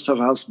someone not just have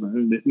asthma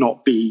and it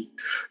not be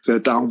their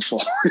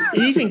downfall.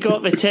 You even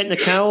got the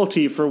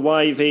technicality for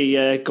why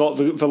they got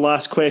the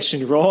last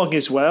question wrong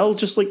as well,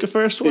 just like the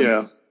first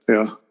one.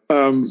 Yeah.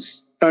 I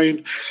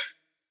mean,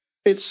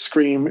 it's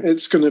Scream.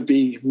 It's going to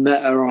be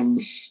meta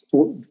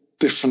on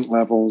different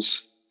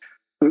levels.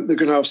 They're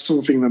going to have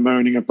something they're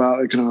moaning about.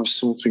 They're going to have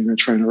something they're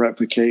trying to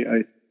replicate.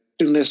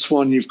 In this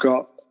one, you've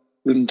got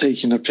them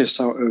taking a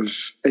piss out of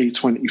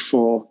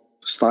A24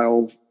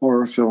 style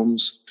horror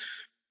films,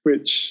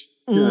 which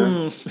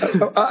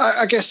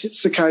I guess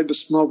it's the kind of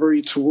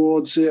snobbery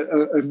towards it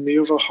and the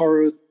other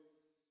horror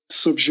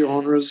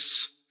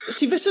subgenres.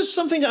 See, this is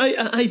something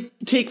I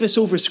take this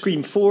over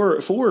Scream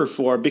 4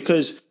 for,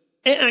 because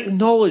it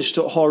acknowledged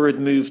that horror had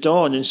moved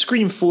on. In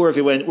Scream 4,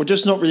 they went, we're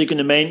just not really going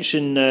to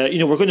mention,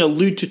 we're going to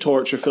allude to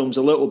torture films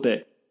a little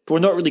bit, but we're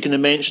not really going to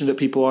mention that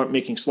people aren't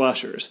making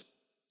slashers.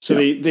 So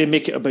they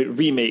make it about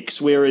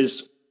remakes,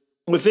 whereas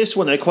with this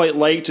one, I quite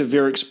liked it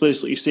very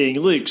explicitly saying,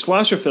 look,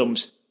 slasher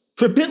films,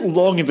 they're a bit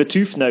long in the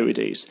tooth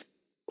nowadays.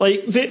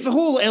 Like, the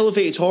whole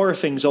elevated horror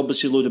thing's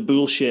obviously a load of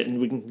bullshit, and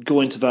we can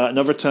go into that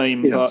another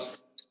time, but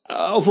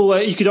although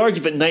you could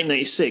argue that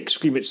 1996,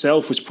 Scream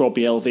itself was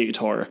probably elevated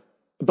horror.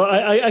 But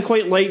I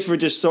quite liked for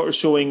just sort of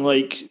showing,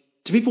 like,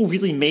 do people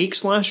really make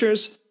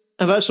slashers?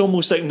 And that's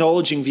almost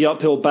acknowledging the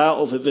uphill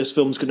battle that this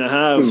film's going to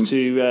have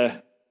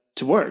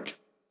to work.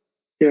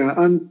 Yeah,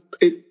 and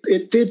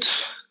it did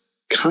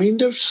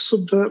kind of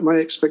subvert my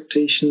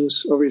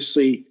expectations.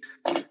 Obviously,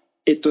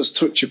 it does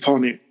touch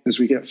upon it as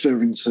we get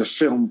further into the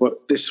film,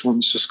 but this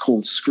one's just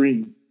called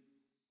Scream,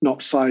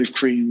 not Five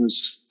Cream,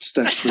 as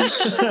Steph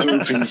was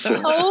hoping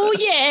for. Oh,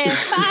 yeah,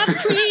 Five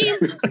Cream!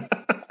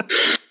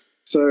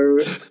 So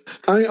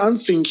I'm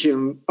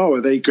thinking,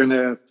 are they going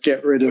to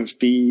get rid of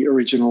the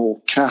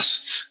original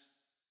cast?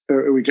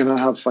 Are we going to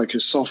have like a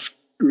soft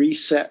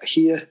reset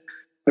here?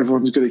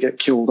 Everyone's going to get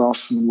killed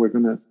off and we're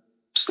going to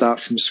start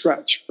from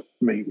scratch,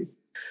 maybe.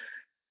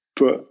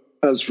 But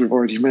as we've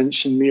already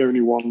mentioned, the only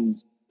one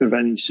of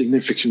any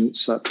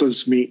significance that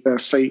does meet their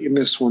fate in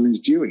this one is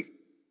Dewey.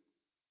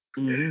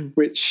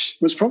 Which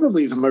was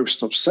probably the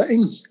most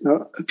upsetting.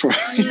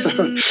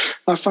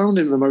 I found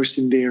him the most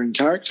endearing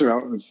character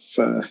out of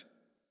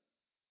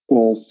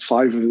all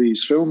five of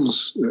these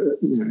films,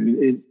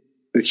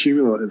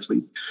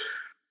 accumulatively.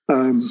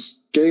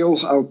 Gail,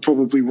 I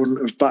probably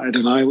wouldn't have batted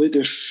an eyelid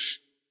if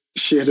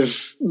she'd have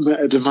met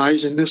a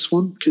demise in this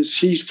one, because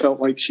she felt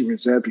like she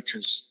was there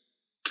because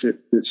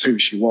it's who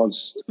she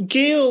was.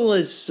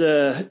 Gail's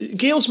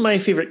my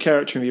favourite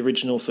character in the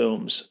original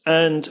films,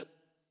 and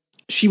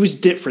she was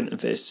different in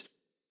this.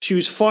 She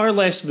was far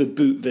less of a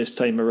boot this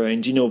time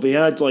around. They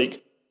had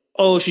like,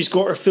 oh, she's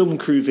got her film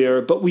crew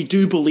there, but we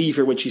do believe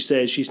her when she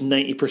says she's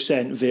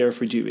 90% there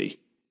for Dewey.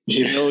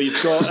 Yeah.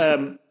 You've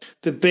got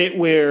the bit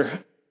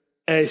where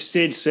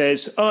Sid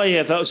says, oh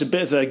yeah, that was a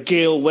bit of a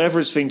Gail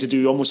Weathers thing to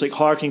do, almost like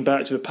harking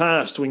back to the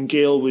past when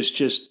Gail was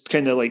just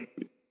kind of like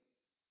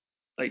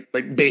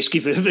like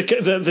basically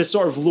the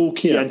sort of low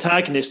key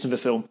antagonist in the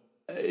film.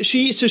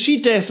 She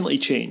definitely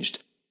changed.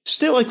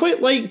 Still, I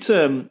quite liked.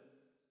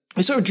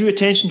 I sort of drew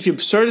attention to the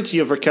absurdity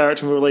of her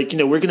character. And we were like,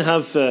 we're going to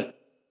have the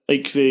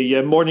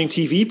morning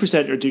TV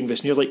presenter doing this,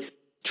 and you're like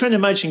trying to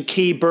imagine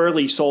Kay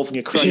Burley solving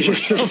a crime or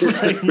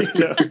something.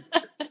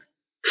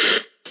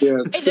 Yeah.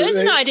 Hey, there's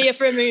an idea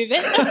for a movie.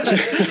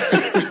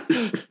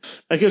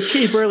 I guess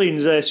Kay Burley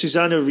and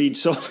Susanna Reid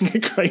solving a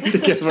crime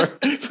together.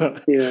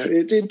 But. Yeah,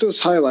 it does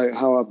highlight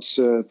how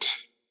absurd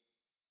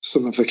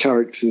some of the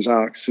characters'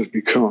 arcs have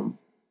become.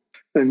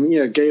 And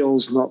yeah,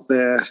 Gail's not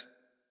there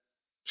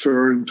for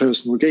her own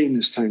personal gain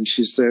this time.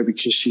 She's there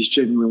because she's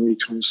genuinely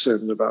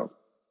concerned about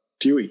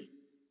Dewey.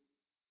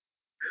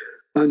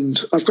 And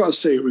I've got to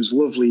say, it was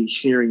lovely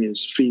hearing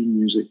his theme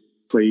music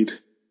played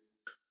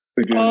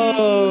again.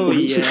 Oh,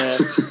 yeah.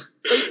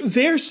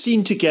 Their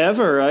scene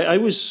together,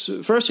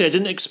 firstly, I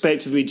didn't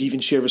expect that they'd even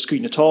share a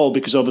screen at all,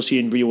 because obviously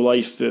in real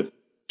life, the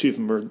two of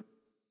them were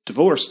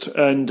divorced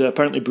and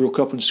apparently broke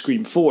up on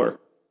Scream 4.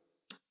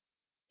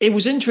 It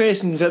was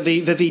interesting that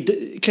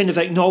they kind of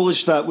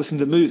acknowledged that within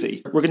the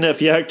movie. We're going to have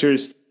the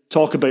actors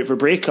talk about their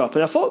breakup,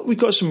 and I thought we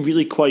got some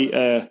really quite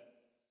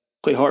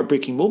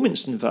heartbreaking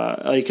moments in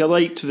that. Like, I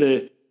liked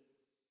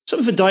some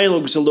of the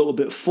dialogue's a little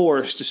bit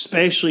forced,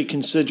 especially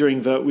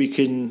considering that we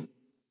can.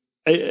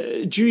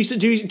 Dewey said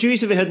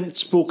they hadn't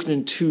spoken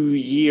in 2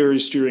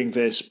 years during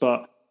this,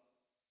 but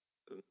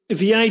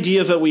the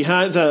idea that we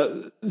had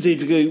that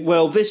they'd go,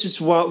 well, this is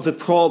what the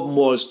problem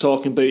was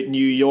talking about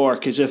New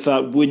York, as if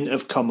that wouldn't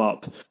have come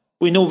up.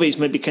 We know that he's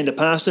might be kind of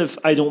passive.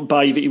 I don't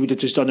buy that he would have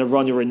just done a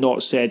runner and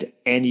not said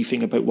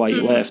anything about why he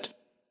left.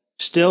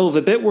 Still,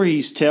 the bit where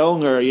he's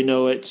telling her,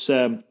 it's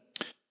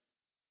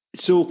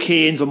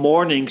okay in the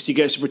morning because he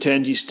gets to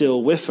pretend he's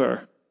still with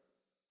her.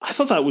 I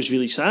thought that was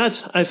really sad.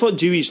 I thought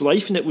Dewey's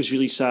life in it was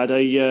really sad.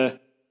 And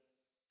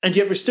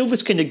yet there's still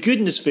this kind of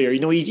goodness there.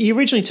 He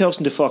originally tells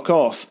him to fuck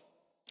off.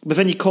 But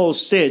then he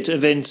calls Sid,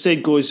 and then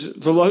Sid goes,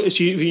 they're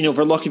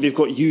lucky they've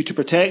got you to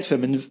protect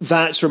him, and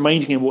that's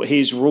reminding him what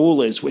his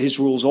role is, what his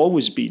role's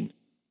always been.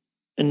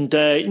 And,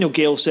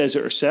 Gail says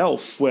it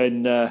herself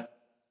when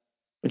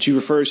she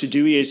refers to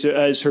Dewey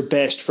as her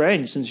best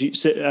friend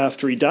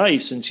after he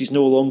dies, since he's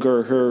no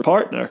longer her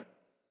partner.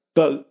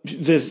 But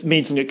the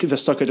main thing that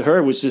stuck out to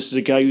her was this is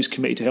a guy who's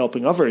committed to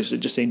helping others. It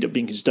just ended up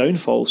being his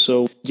downfall.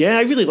 So, yeah,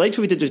 I really liked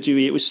what we did with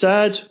Dewey. It was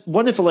sad.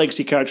 One of the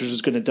legacy characters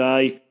was going to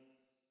die.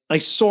 I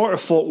sort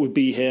of thought would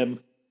be him.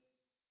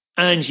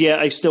 And yet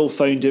I still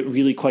found it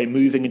really quite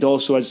moving. And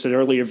also, as I said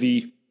earlier,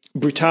 the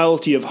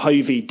brutality of how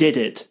they did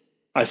it,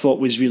 I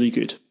thought was really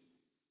good.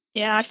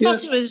 Yeah, I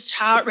thought it was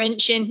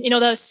heart-wrenching.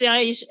 Those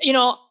scenes,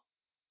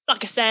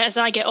 like I said, as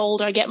I get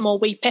older, I get more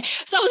weepy.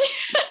 So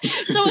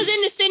I was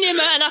in the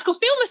cinema and I could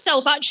feel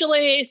myself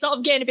actually sort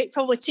of getting a bit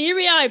probably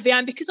teary-eyed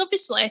behind, because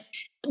obviously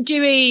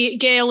Dewey,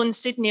 Gail and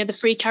Sydney are the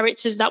three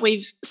characters that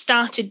we've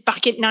started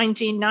back in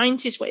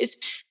 1990s with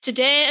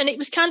today, and it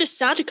was kind of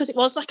sad because it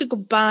was like a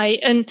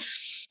goodbye.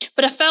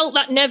 But I felt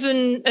that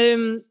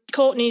Nevin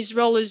Courtney's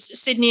role as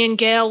Sydney and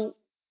Gail,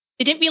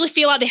 they didn't really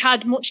feel like they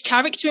had much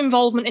character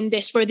involvement in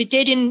this, where they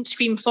did in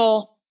Scream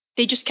 4.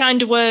 They just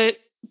kind of were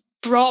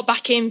brought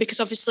back in because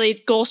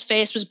obviously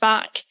Ghostface was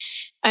back,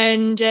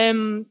 and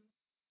they're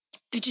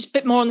just a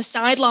bit more on the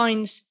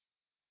sidelines.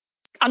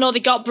 I know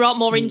they got brought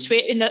more into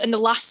it in the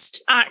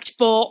last act,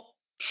 but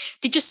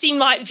they just seem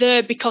like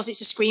they're, because it's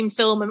a Scream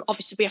film, and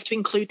obviously we have to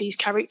include these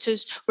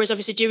characters, whereas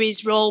obviously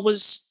Dewey's role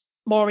was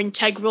more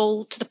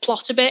integral to the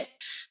plot a bit.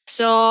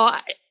 So,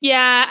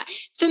 yeah,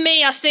 for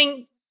me, I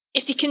think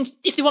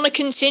if they want to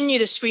continue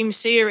the Scream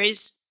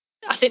series,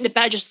 I think they're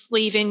better just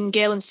leaving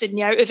Gail and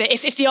Sydney out of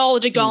it. If they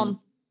all had gone,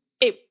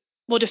 it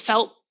would have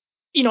felt,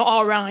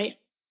 all right.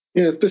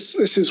 Yeah, this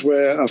is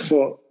where I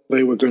thought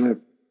they were going to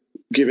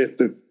give it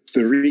the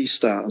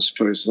restart, I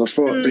suppose. I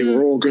thought they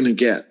were all going to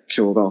get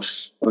killed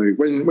off. Like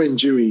when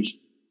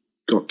Dewey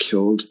got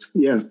killed,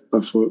 I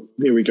thought,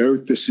 here we go,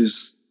 this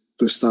is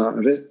the start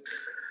of it.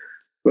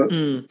 But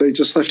they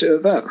just left it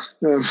at that.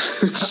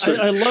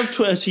 I loved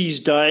as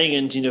he's dying,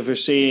 and they're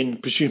saying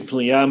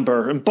presumably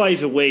Amber. And by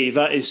the way,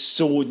 that is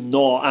so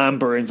not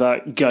Amber in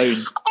that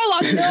gown. Oh,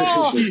 I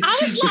know. I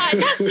was like,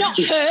 that's not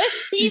her.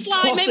 He's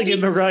like, tossing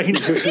him around.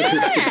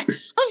 Yeah.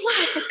 I was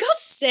like, for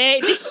God's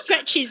sake, this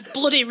stretches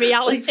bloody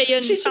reality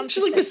and she's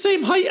like the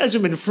same height as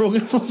him and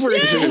throwing him over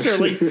his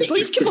shoulder.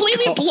 He's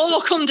completely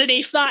bloke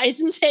underneath that,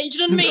 isn't he? Do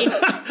you know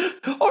what I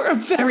mean? Or a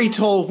very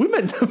tall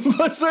woman.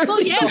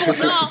 Well, yeah,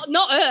 but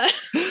not her.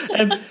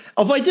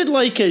 Although I did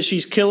like as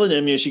she's killing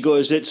him, she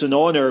goes, "It's an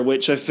honour,"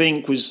 which I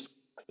think was,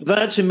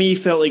 that to me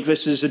felt like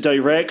this is the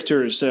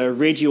directors,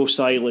 Radio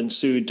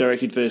Silence, who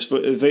directed this,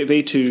 but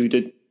they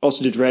two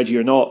also did Ready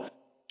or Not.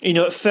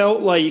 It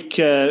felt like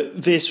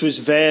this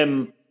was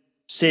them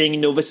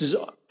saying,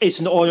 it's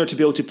an honour to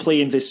be able to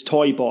play in this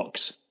toy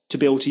box, to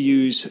be able to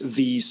use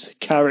these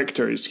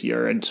characters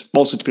here, and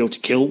also to be able to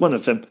kill one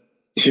of them.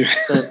 Yeah,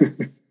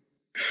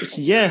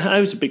 I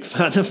was a big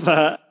fan of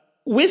that.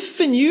 With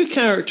the new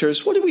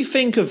characters, what do we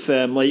think of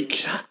them?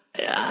 Like,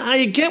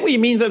 I get what you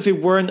mean that they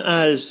weren't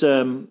as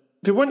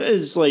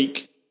as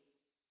like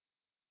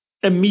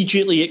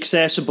immediately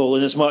accessible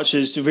in as much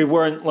as they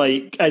weren't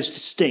like as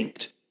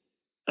distinct.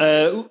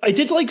 I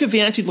did like that they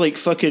acted like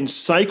fucking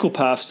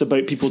psychopaths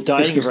about people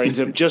dying around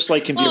them, just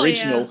like in the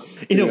original.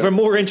 Yeah. You know, they're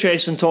more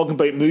interested in talking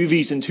about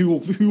movies and who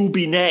will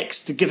be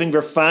next, giving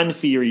their fan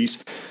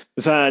theories,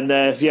 than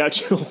the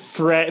actual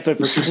threat that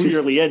they're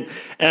clearly in.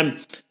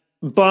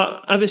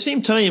 But at the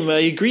same time, I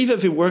agree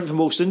that they weren't the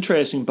most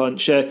interesting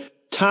bunch.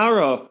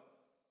 Tara,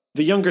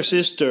 the younger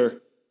sister,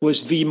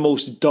 was the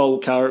most dull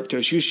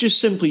character. She was just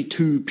simply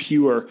too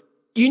pure.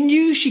 You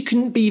knew she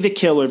couldn't be the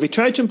killer. They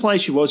tried to imply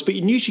she was, but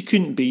you knew she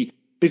couldn't be,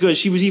 because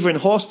she was either in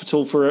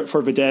hospital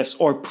for the deaths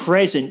or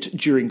present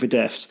during the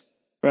deaths,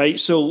 right?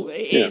 So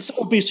it's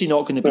obviously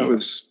not going to be. That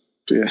was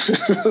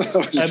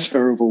a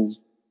terrible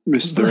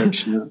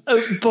misdirection.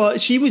 But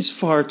she was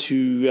far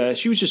too.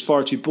 She was just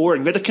far too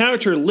boring. But the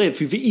character Liv,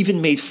 who they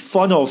even made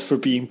fun of for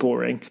being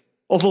boring.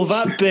 Although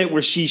that bit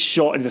where she's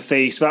shot in the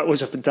face, that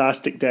was a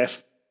fantastic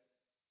death.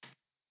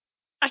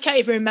 I can't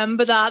even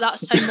remember that.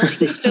 That's how much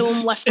this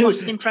film left a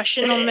lasting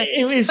impression on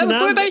me.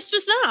 Whereabouts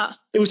was that?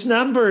 It was in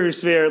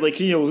Amber's there. Like,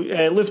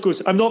 Liv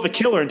goes, "I'm not the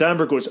killer," and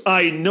Amber goes,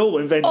 "I know,"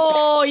 and then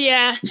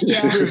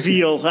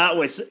reveal. That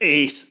was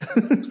ace.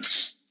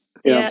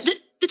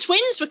 The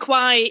twins were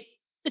quite.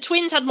 The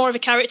twins had more of a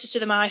character to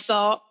them, I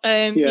thought.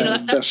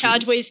 That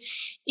Chad with,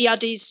 he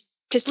had his,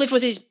 because Liv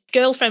was his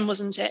girlfriend,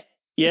 wasn't it?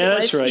 Yeah,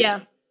 that's right.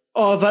 Yeah.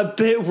 Oh, that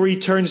bit where he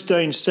turns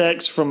down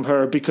sex from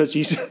her because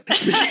he's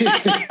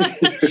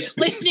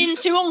listening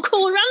to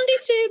Uncle Randy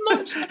too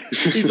much.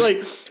 He's like,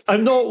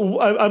 I'm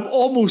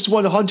almost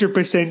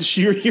 100%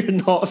 sure you're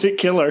not the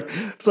killer.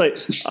 It's like,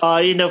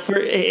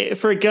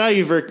 for a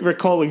guy we're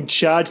calling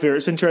Chad there,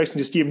 it's interesting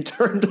to see him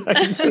turn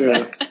down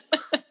sex.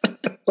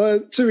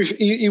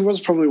 He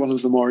was probably one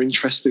of the more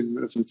interesting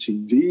of the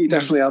teens. He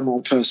definitely had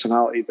more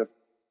personality than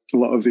a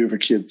lot of the other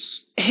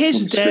kids.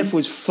 His death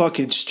was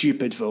fucking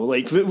stupid, though.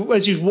 Like,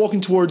 as he's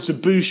walking towards the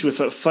bush with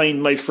that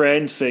 "find my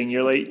friend" thing,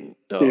 you're like,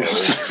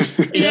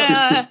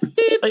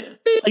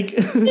 like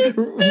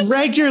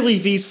regularly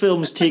these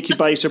films take you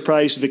by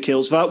surprise with the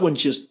kills. That one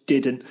just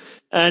didn't.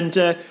 And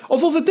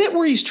although the bit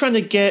where he's trying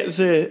to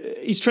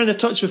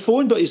touch the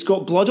phone, but he's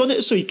got blood on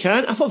it, so he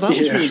can't. I thought that was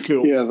really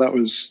cool. Yeah, that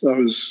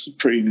was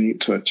pretty neat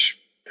touch.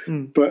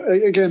 But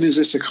again, is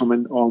this a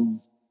comment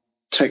on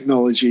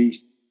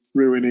technology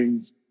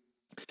ruining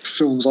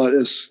films like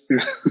this?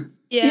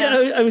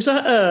 I was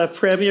at a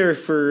premiere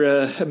for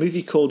a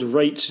movie called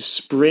Right to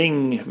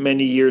Spring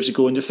many years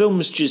ago, and the film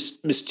was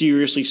just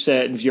mysteriously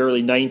set in the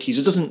early 90s.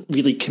 It doesn't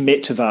really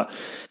commit to that.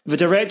 The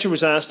director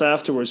was asked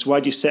afterwards, "Why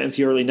do you set in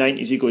the early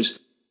 90s?" He goes,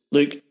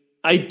 "Look,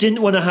 I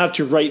didn't want to have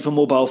to write the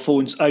mobile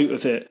phones out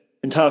of it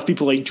and have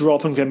people like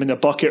dropping them in a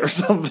bucket or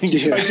something.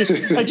 Yeah.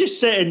 I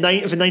just set in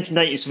the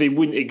 1990s so they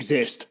wouldn't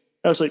exist."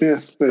 I was like, "Yeah,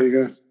 there you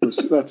go.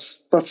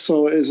 That's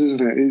all it is,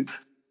 isn't it?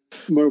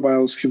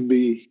 Mobiles can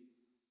be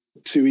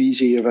too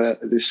easy of an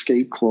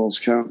escape clause,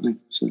 can't they?"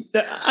 So.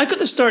 I got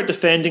to start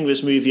defending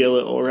this movie a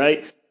little,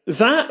 right?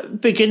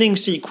 That beginning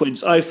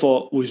sequence, I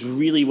thought, was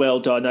really well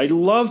done. I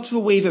loved the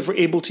way that they were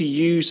able to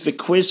use the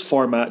quiz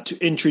format to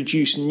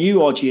introduce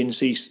new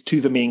audiences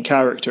to the main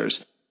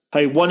characters.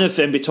 How one of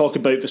them, they talk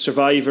about the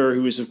survivor,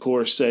 who is, of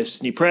course,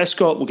 Sidney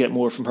Prescott. We'll get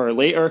more from her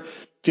later.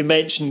 They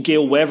mention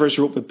Gail Weathers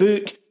wrote the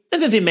book.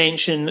 And then they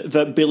mention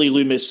that Billy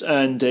Loomis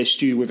and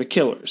Stu were the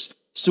killers.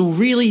 So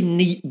really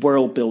neat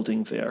world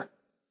building there.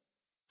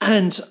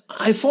 And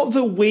I thought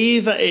the way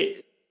that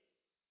it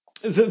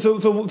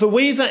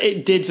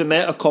did the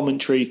meta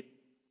commentary,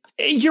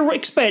 you're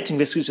expecting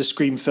this as a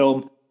Scream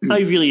film. I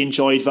really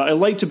enjoyed that. I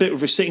liked a bit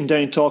of sitting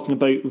down talking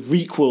about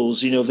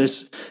requels,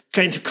 this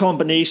kind of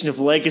combination of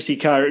legacy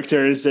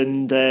characters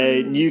and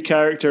new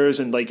characters,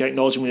 and like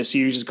acknowledging when a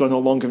series has gone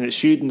on longer than it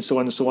should, and so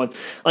on and so on.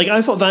 Like,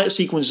 I thought that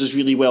sequence was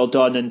really well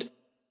done, and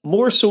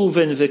more so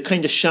than the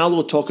kind of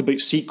shallow talk about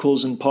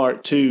sequels in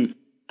part 2,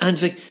 and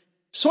the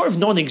sort of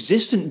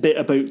non-existent bit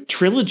about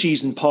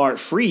trilogies in part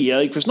 3.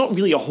 Like, there's not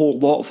really a whole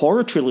lot of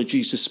horror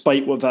trilogies,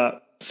 despite what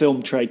that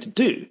film tried to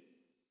do.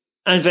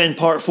 And then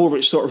part 4,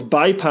 which sort of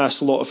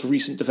bypassed a lot of the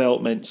recent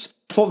developments.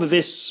 I thought that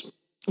this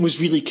was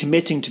really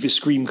committing to the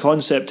Scream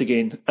concept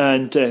again.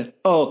 And,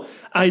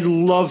 I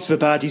love the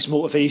baddie's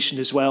motivation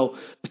as well.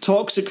 The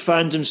toxic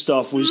fandom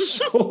stuff was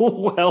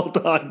so well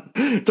done.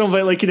 Talking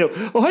about,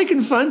 how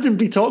can fandom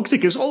be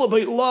toxic? It's all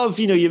about love.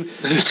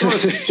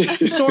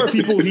 The sort of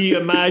people who you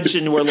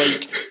imagine were,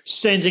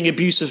 sending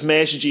abusive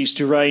messages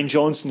to Rian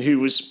Johnson, who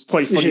was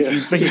quite funny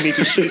when he made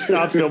his shit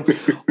stab film.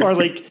 Or,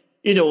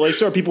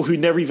 sort of people who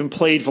never even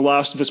played The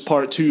Last of Us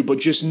Part 2, but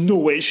just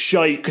know it's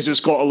shite because it's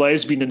got a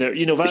lesbian in it.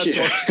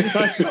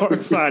 That sort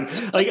of fan.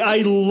 I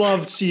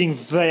loved seeing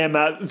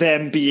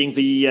them being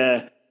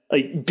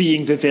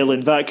the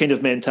villain, that kind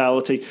of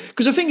mentality.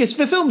 Because the thing is,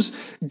 the film's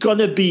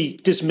gonna be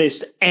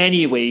dismissed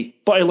anyway,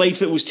 but I liked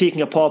that it was taking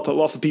a pop at a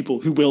lot of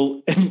people who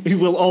will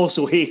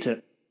also hate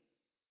it.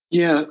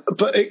 Yeah,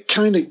 but it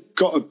kind of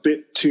got a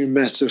bit too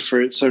meta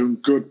for its own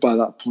good by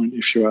that point,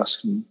 if you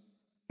ask me.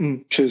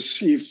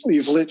 Because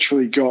you've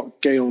literally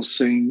got Gale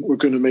saying, we're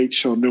going to make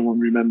sure no one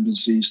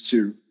remembers these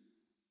two.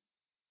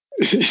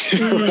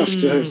 After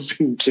they've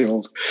been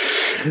killed.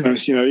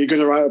 You're going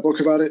to write a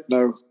book about it?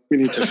 No, we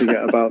need to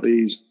forget about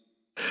these.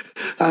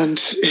 And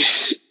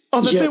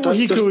the bit where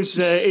he goes,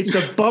 it's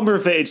a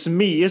bummer that it's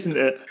me, isn't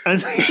it?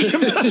 And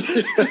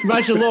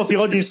imagine a lot of the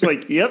audience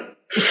like, yep.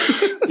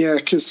 Yeah,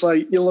 because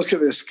you look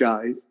at this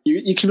guy,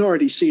 you can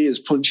already see he's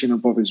punching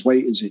above his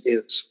weight as it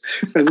is.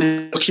 And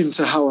then look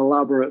into how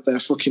elaborate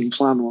their fucking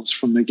plan was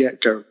from the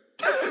get-go.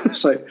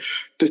 It's like,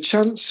 the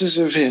chances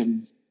of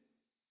him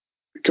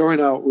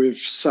going out with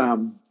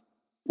Sam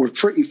were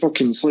pretty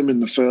fucking slim in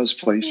the first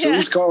place. Yeah. So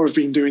he's got to have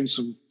been doing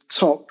some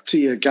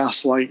top-tier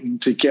gaslighting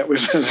to get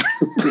with her.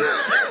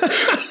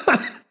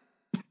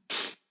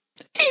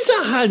 He's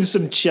a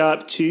handsome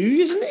chap too,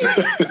 isn't he?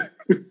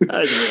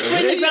 I don't know.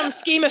 In the grand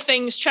scheme of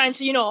things, trying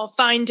to,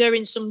 find her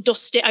in some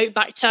dusty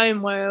outback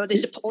town where they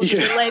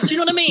supposedly live. Do you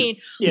know what I mean?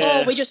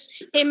 Yeah. Or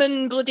him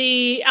and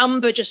bloody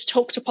Amber just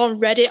hooked up on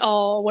Reddit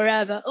or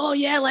wherever. Oh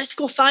yeah, let's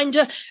go find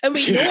her. And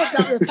we know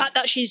the fact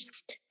that she's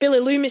Billy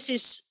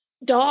Loomis's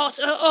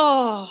daughter.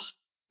 Oh.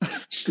 I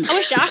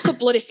wish I could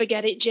bloody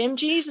forget it, Jim.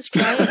 Jesus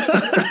Christ.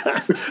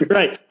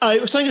 Right.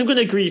 Something I'm going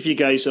to agree with you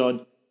guys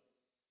on.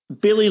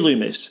 Billy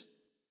Loomis.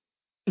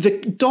 The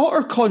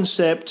daughter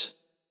concept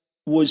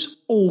was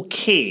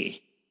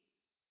okay.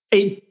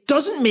 It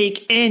doesn't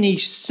make any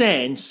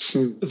sense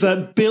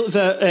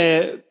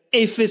that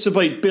if it's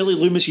about Billy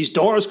Loomis's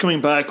daughter's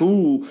coming back,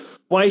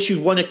 why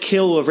she'd want to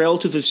kill a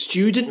relative of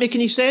Stu didn't make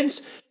any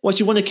sense. Why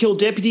she'd want to kill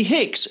Deputy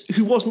Hicks,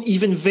 who wasn't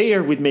even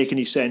there, would make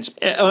any sense.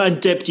 And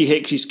Deputy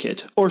Hicks's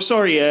kid. Or,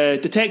 sorry,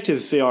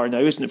 detective they are now,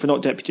 isn't it, for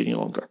not deputy any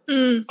longer.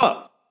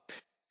 But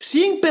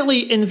seeing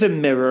Billy in the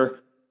mirror,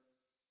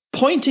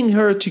 pointing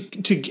her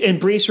to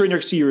embrace her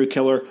inner serial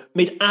killer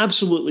made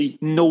absolutely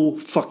no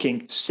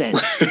fucking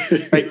sense.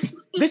 Right?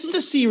 This is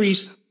a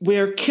series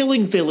where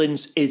killing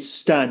villains is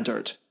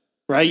standard,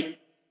 right?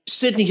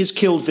 Sidney has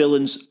killed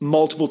villains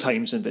multiple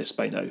times in this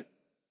by now.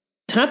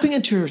 Tapping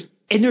into her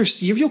inner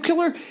serial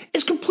killer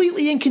is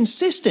completely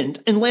inconsistent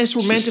unless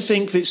we're meant to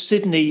think that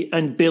Sidney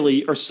and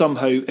Billy are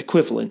somehow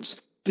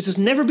equivalents. This has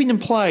never been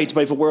implied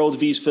by the world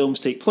these films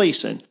take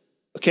place in.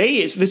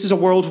 Okay, this is a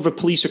world where the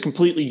police are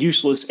completely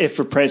useless if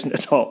they're present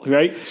at all,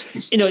 right?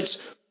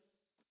 It's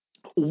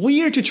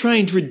weird to try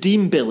and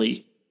redeem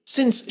Billy,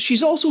 since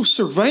she's also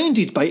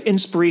surrounded by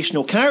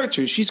inspirational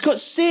characters. She's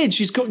got Sid,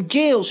 she's got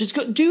Gale, she's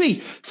got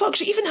Dewey. Fuck,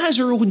 she even has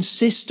her own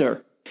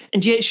sister.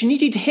 And yet she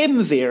needed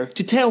him there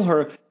to tell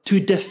her to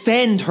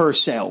defend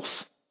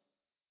herself.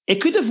 It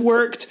could have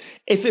worked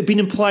if it had been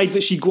implied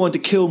that she'd go on to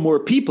kill more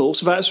people,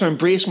 so that's her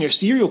embracing her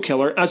serial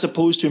killer, as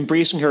opposed to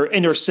embracing her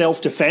inner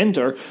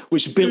self-defender,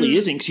 which Billy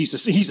isn't,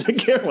 because he's a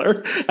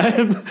killer.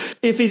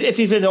 If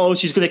even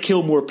she's going to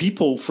kill more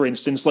people, for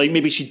instance, like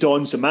maybe she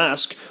dons a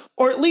mask,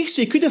 or at least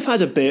they could have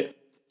had a bit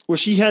where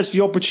she has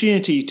the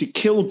opportunity to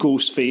kill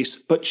Ghostface,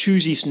 but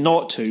chooses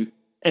not to,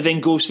 and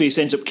then Ghostface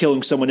ends up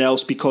killing someone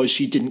else because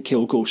she didn't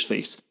kill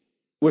Ghostface.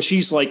 Where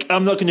she's like,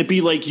 I'm not going to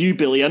be like you,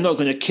 Billy, I'm not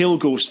going to kill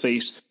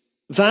Ghostface.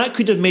 That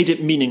could have made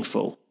it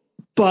meaningful,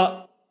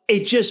 but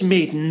it just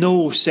made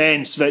no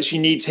sense that she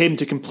needs him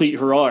to complete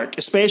her arc,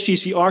 especially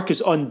as the arc is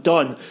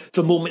undone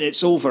the moment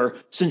it's over,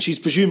 since she's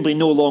presumably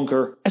no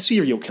longer a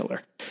serial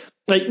killer.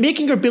 Like,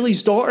 making her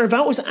Billy's daughter,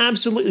 that was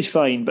absolutely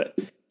fine, but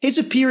his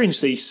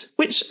appearances,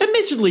 which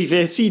admittedly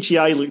the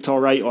CGI looked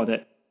alright on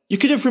it, you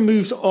could have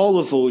removed all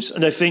of those,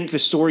 and I think the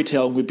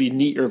storytelling would be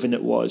neater than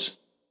it was.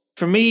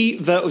 For me,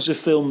 that was the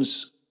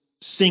film's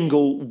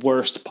single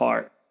worst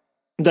part.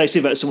 And I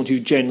say that as someone who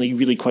generally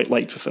really quite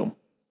liked the film.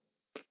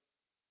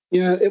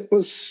 Yeah, it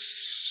was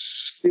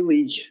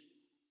silly,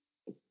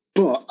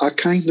 but I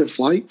kind of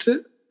liked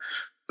it.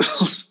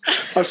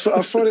 I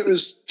thought it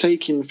was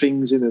taking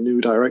things in a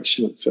new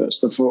direction at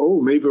first. I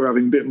thought, maybe we're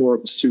having a bit more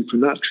of a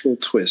supernatural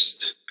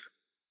twist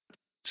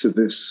to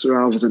this,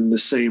 rather than the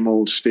same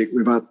old shtick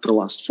we've had the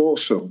last 4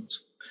 films.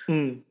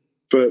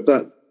 But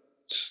that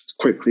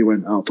quickly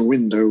went out the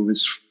window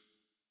as,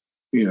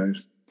 we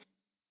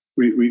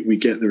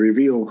get the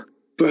reveal.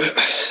 But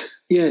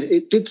yeah,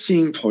 it did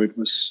seem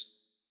pointless.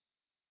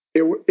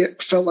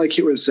 It felt like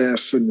it was there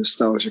for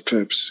nostalgia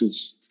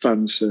purposes,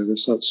 fan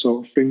service, that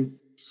sort of thing.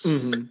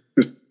 Mm-hmm.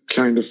 The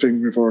kind of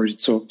thing we've already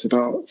talked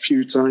about a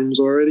few times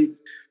already.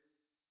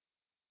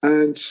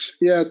 And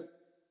yeah,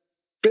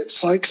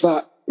 bits like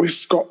that.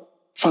 We've got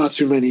far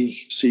too many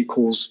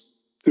sequels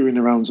doing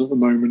the rounds at the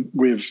moment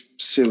with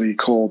silly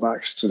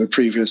callbacks to the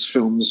previous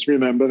films.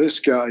 Remember this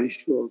guy?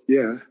 Well,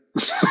 yeah.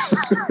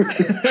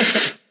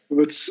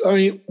 But I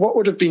mean, what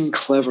would have been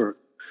clever,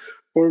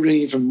 what would have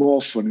been even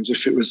more fun, is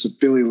if it was the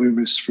Billy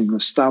Loomis from the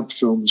Stab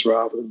films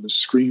rather than the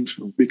Scream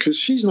film, because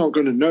she's not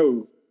going to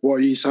know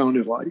what he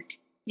sounded like.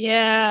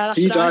 Yeah, that's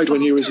he died when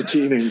he was a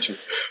teenager.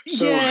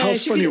 So how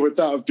funny would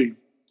that have been?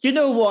 You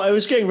know what? I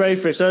was getting ready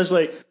for this. I was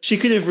like, she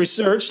could have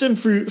researched him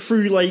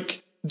through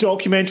like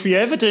documentary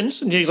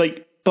evidence, and you're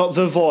like, but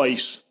the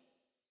voice,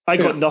 I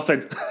got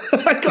nothing.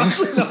 I got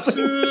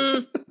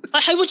nothing.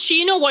 Like, how would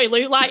she know what he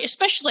looked like,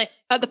 especially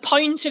at the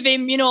point of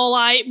him,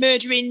 like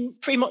murdering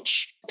pretty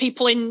much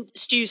people in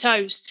Stu's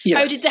house? Yeah.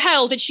 How the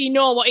hell did she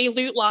know what he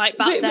looked like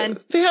back then?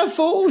 They have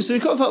photos.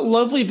 We've got that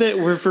lovely bit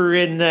where we're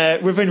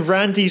in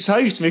Randy's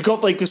house, and we've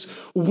got like this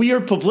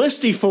weird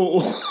publicity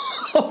photo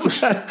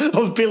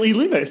of Billy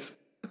Loomis.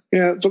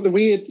 Yeah, but the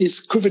weird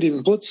is covered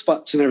in blood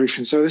spots and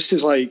everything. So this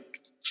is like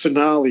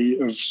finale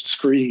of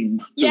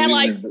Scream. Yeah,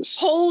 like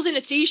holes in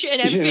a t-shirt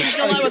and everything.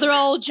 Yeah. Like where they're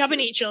all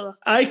jabbing each other.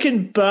 I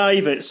can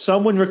buy that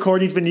someone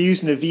recorded the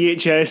news in a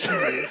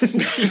VHS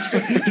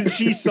and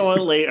she saw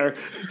it later.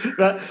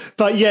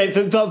 But yeah,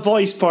 that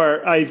voice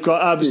part, I've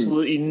got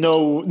absolutely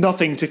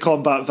nothing to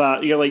combat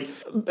that. You're like,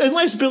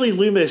 unless Billy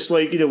Loomis,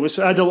 was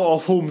had a lot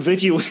of home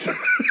videos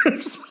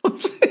or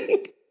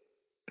something.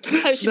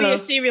 How to be a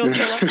serial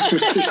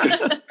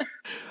killer.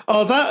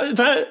 Oh,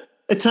 that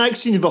attack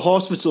scene in the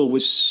hospital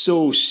was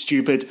so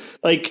stupid.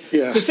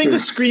 The thing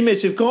with Scream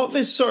is we've got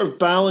this sort of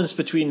balance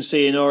between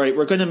saying, all right,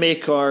 we're going to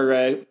make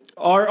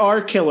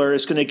our killer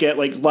is going to get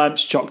like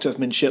lamps chucked at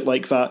him and shit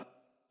like that.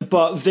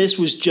 But this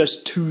was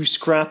just too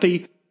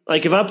scrappy.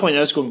 Like at that point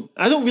I was going,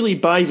 I don't really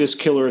buy this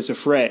killer as a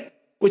threat,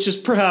 which is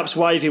perhaps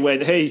why they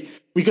went, hey,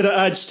 we got to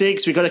add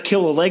stakes, we got to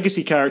kill a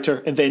legacy character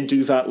and then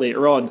do that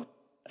later on.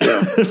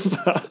 Yeah.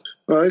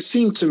 Well, it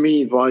seemed to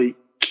me like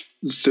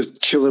the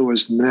killer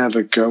was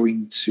never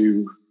going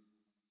to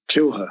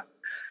kill her.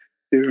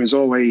 It was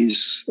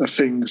always a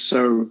thing,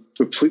 so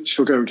the police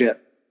will go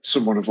get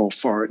someone of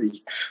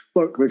authority.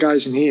 Look, the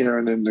guy's in here,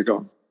 and then they're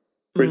gone.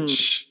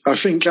 Which I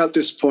think at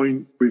this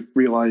point we've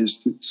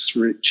realised it's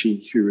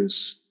Richie who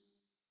is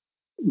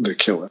the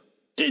killer.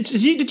 Did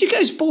you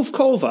guys both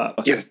call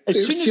that? Yeah,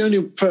 it's the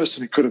only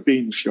person it could have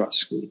been, if you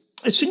ask me.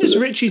 As soon as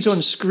Richie's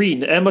on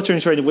screen, Emma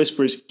turns around and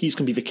whispers, he's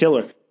going to be the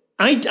killer.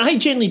 I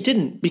generally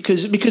didn't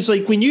because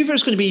like we knew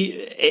there's going to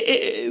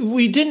be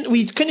we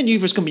kind of knew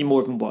there's going to be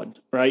more than one,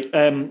 right?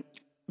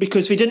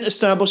 Because we didn't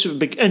establish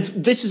it,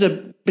 and this is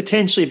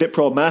potentially a bit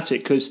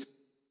problematic because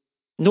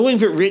knowing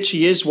that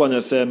Richie is one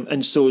of them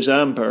and so is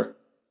Amber,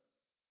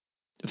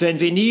 then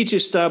they need to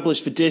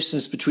establish the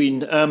distance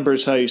between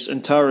Amber's house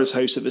and Tara's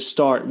house at the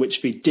start,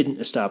 which they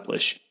didn't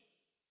establish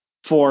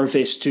for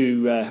this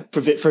to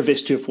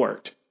have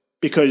worked,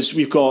 because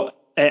we've got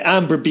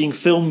Amber being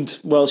filmed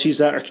while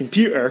she's at her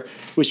computer,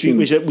 which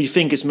we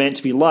think is meant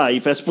to be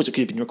live. I suppose it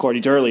could have been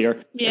recorded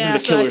earlier. Yeah,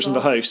 the killer's in the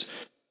house.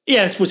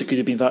 Yeah, I suppose it could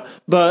have been that.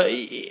 But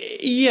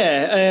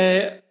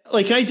yeah,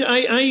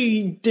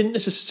 I didn't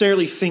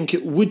necessarily think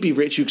it would be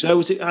Richie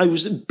because I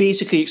was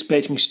basically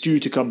expecting Stu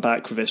to come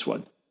back for this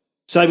one.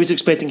 So I was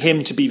expecting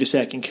him to be the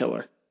second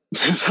killer.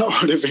 That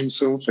would have been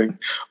something,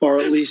 or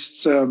at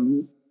least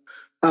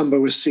Amber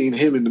was seeing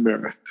him in the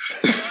mirror.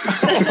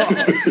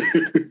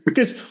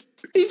 Because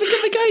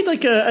the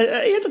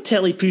guy, he had a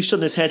telly pushed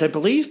on his head, I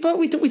believe, but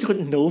we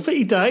don't know that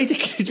he died.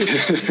 He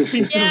just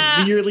been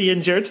severely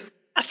injured.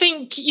 I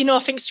think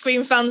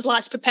Scream fans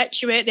like to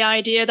perpetuate the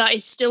idea that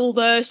he's still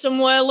there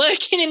somewhere,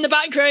 lurking in the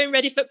background,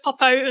 ready for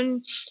pop out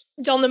and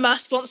don the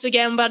mask once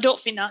again. But I don't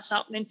think that's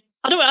happening.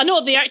 I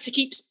know the actor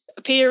keeps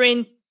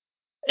appearing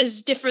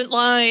as different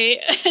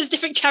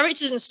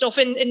characters and stuff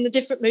in the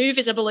different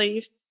movies, I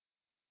believe.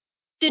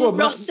 Didn't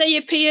Ross say he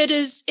appeared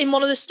as in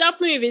one of the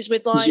Stab movies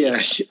with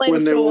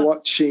when they were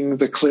watching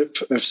the clip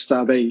of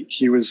Stab 8,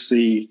 he was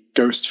the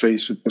ghost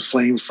face with the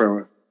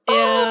flamethrower.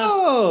 Yeah.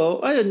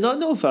 Oh, I did not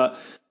know that.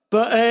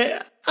 But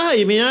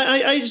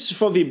I just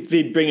thought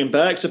they'd bring him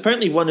back. So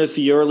apparently one of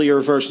the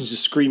earlier versions of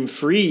Scream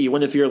 3,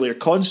 one of the earlier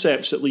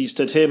concepts at least,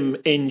 had him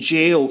in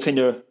jail kind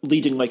of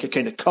leading like a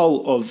kind of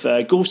cult of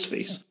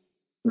Ghostface.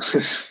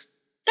 That'd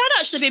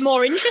actually be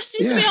more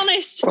interesting, to be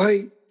honest.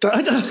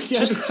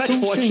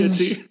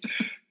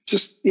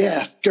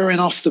 Going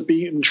off the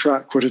beaten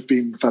track would have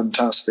been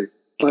fantastic.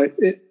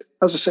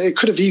 As I say, it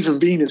could have even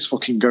been his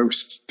fucking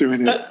ghost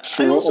doing it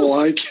for all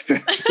I care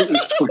at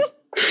this point.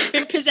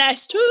 Been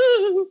possessed.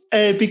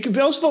 But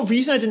also the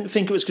reason I didn't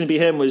think it was going to be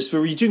him was we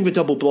were doing the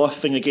double bluff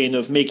thing again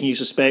of making you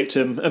suspect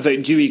him, and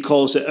then Dewey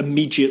calls it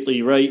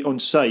immediately, right, on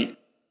sight.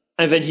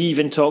 And then he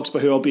even talks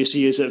about how obvious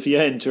he is at the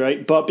end,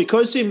 right? But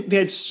because they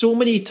had so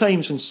many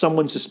times when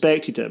someone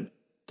suspected him,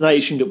 that I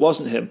assumed it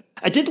wasn't him.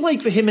 I did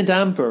like for him and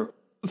Amber,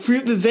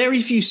 through the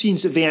very few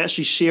scenes that they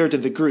actually shared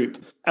in the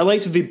group, I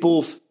liked that they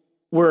both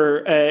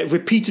were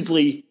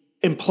repeatedly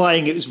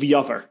implying it was the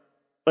other.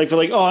 Like, they're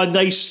like, oh,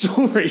 nice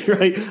story,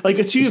 right? Like,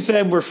 the two of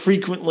them were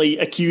frequently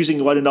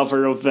accusing one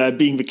another of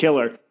being the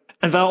killer.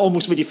 And that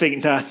almost made you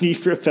think, nah,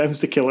 neither of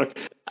them's the killer.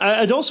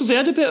 And also, they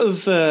had a bit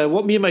of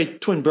what me and my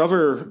twin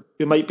brother,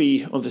 who might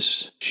be on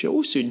this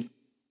show soon,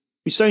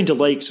 we sound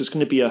alike, so it's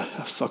going to be a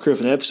fucker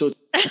of an episode.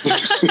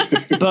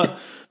 But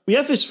we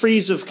have this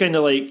phrase of kind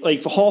of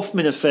like the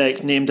Hoffman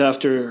effect, named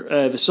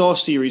after the Saw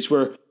series,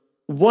 where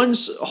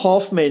once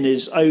Hoffman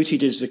is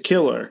outed as the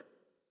killer,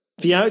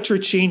 the actor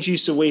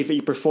changes the way that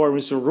he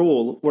performs the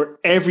role, where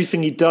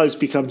everything he does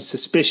becomes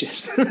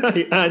suspicious.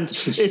 Right? And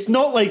it's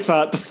not like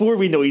that before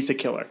we know he's a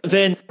killer.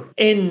 Then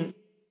in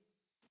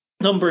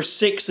number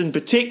 6 in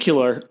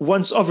particular,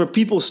 once other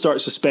people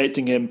start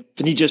suspecting him,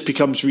 then he just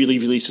becomes really,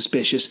 really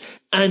suspicious.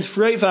 And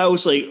throughout that, I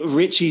was like,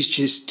 Richie's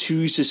just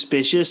too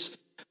suspicious.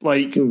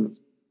 Like,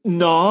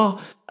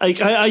 nah.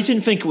 I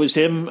didn't think it was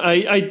him.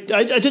 I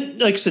didn't,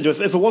 like I said, if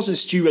it wasn't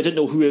Stu, I didn't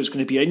know who it was going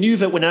to be. I knew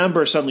that when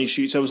Amber suddenly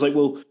shoots, I was like,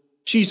 well,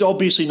 she's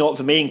obviously not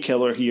the main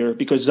killer here,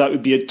 because that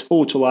would be a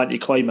total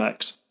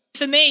anticlimax.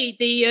 For me,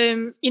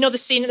 the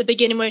scene at the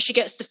beginning where she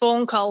gets the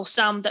phone call,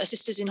 Sam, that her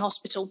sister's in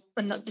hospital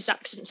and that this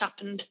accident's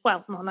happened.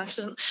 Well, not an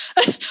accident.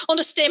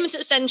 Understatement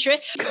at the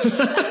century.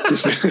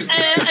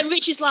 And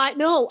Richie's like,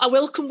 no, I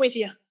will come with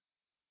you.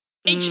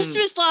 It just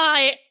was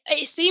like,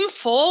 it seemed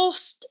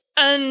forced.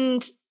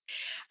 And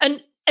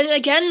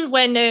again,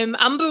 when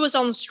Amber was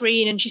on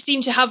screen and she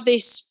seemed to have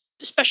this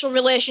special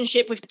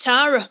relationship with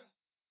Tara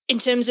in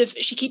terms of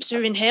she keeps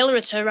her inhaler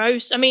at her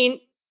house. I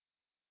mean,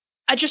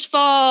 I just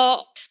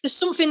thought there's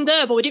something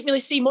there, but we didn't really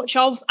see much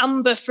of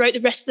Amber throughout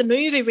the rest of the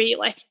movie,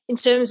 really, in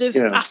terms of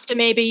after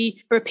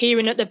maybe her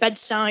appearing at the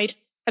bedside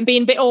and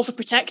being a bit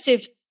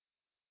overprotective.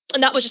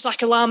 And that was just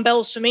like alarm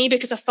bells for me,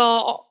 because I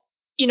thought,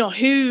 you know,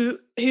 who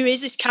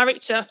is this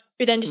character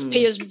who then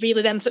disappears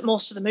really then for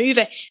most of the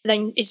movie, and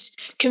then is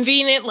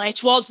conveniently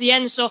towards the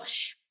end. So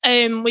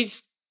with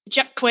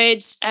Jack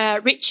Quaid's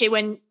Richie,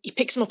 when he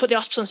picks him up at the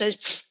hospital and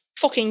says,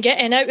 fucking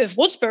getting out of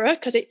Woodsboro,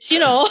 because it's, you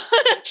know,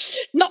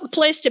 not the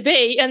place to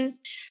be. And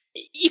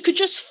you could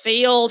just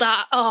feel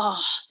that,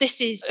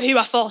 this is who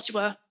I thought it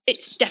were.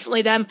 It's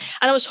definitely them.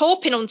 And I was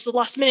hoping until the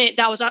last minute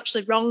that I was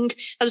actually wrong, that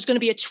there was going to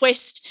be a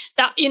twist,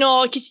 that, you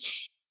know, because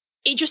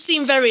it just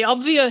seemed very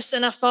obvious.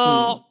 And I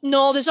thought,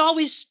 no, there's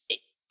always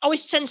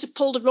tends to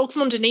pull the rug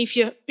from underneath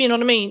you, you know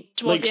what I mean?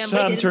 Towards like the end.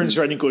 Sam turns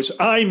around and goes,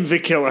 I'm the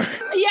killer.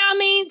 Yeah, I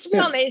mean, to be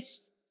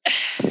honest,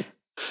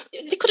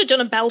 they could have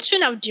done a belter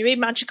and have Dewey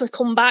magically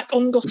come back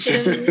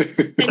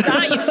ungutted and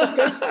die, you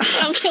fuckers.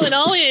 I'm killing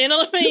all you know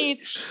what I mean?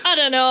 I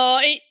don't know.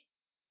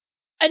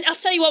 And I'll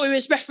tell you what, we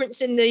was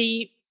referencing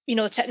the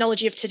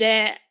technology of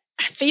today.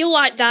 I feel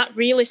like that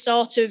really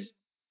sort of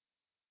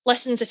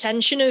lessens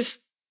attention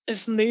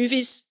of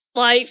movies.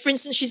 Like, for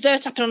instance, she's there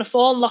tapping on a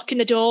phone, locking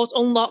the doors,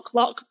 unlock,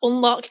 lock,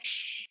 unlock.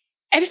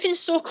 Everything's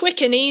so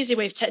quick and easy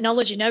with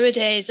technology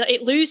nowadays that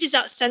it loses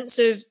that sense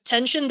of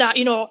tension that,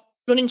 you know,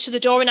 running to the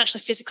door and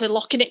actually physically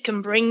locking it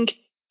can bring.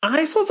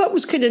 I thought that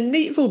was kind of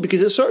neat, though,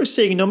 because it's sort of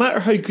saying no matter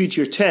how good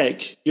your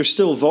tech, you're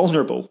still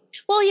vulnerable.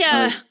 Well,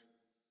 yeah.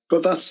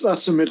 But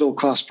that's a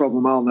middle-class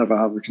problem I'll never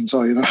have, I can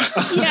tell you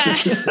that.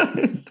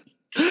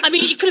 Yeah. I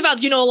mean, you could have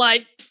had,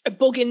 like a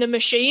bug in the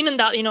machine and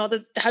that,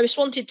 the house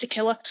wanted to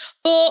kill her.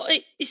 But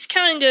it's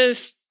kind of,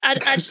 I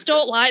just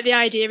don't like the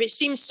idea. It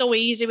seems so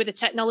easy with the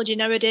technology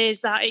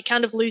nowadays that it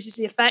kind of loses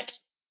the effect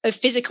of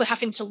physically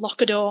having to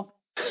lock a door.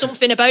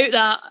 Something about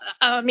that.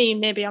 I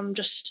mean, maybe I'm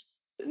just...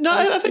 No,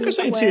 I think there's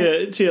something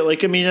to it.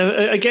 Like, I mean,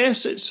 I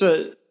guess it's...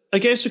 I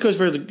guess because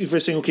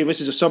we're saying, okay,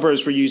 this is the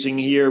suburbs we're using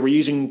here, we're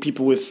using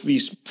people with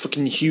these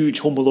fucking huge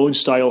Home Alone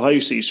style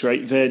houses,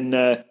 right?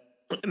 Then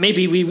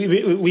maybe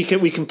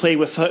we can play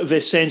with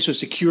this sense of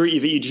security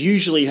that you'd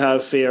usually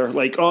have there,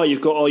 like,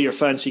 you've got all your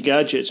fancy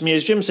gadgets. I mean,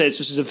 as Jim says,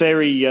 this is a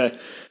very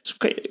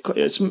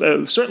it's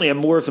certainly a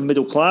more of a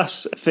middle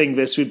class thing.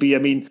 This would be, I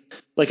mean,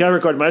 like, I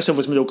regard myself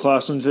as middle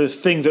class, and the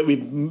thing that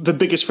the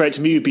biggest threat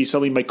to me would be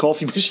suddenly my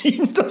coffee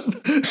machine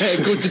doesn't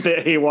goes a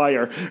bit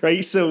haywire,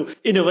 right? So,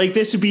 like,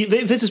 this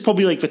is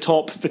probably like the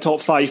top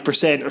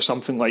 5% or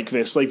something like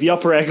this. Like, the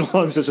upper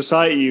echelons of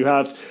society, you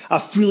have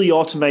a fully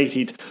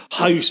automated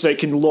house that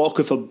can lock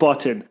with a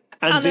button,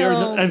 and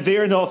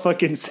they're not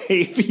fucking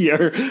safe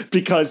here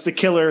because the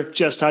killer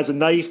just has a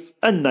knife,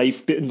 and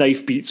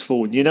knife beats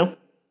phone, you know.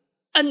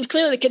 And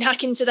clearly they can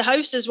hack into the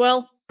house as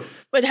well.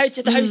 With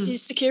the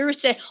house's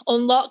security,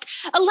 unlock.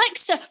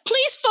 Alexa,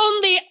 please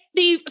phone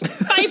the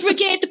fire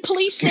brigade, the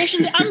police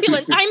station, the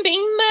ambulance. I'm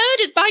being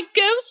murdered by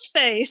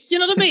Ghostface. You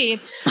know what I mean?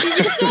 So,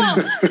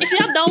 if they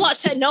had all that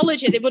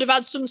technology, they would have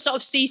had some sort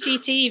of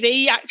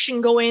CCTV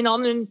action going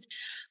on. And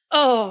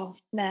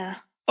nah.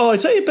 I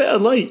tell you a bit I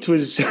liked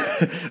was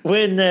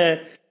when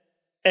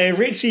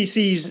Richie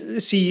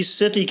sees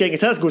Sidney getting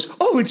attacked and goes,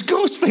 "Oh, it's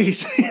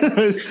Ghostface!"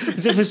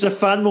 As if it's a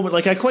fan moment.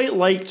 Like, I quite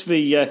liked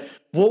the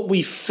what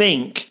we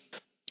think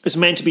is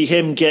meant to be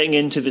him getting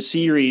into the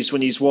series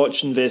when he's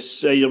watching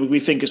this. We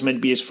think it's meant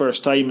to be his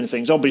first time and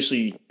things.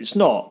 Obviously, it's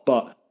not.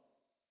 But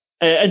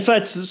in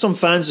fact, some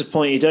fans have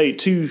pointed out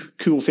two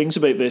cool things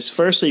about this.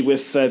 Firstly,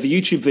 with the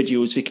YouTube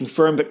videos, they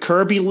confirmed that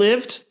Kirby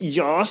lived.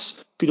 Yes,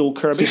 good old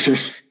Kirby.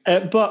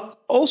 But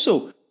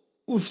also,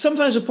 some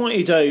fans have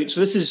pointed out,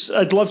 so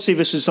I'd love to say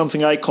this was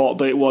something I caught,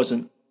 but it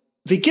wasn't.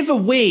 They give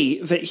away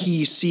that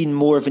he's seen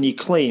more than he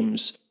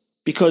claims,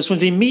 because when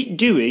they meet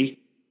Dewey,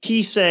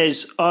 he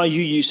says,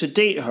 you used to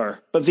date her,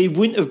 but they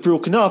wouldn't have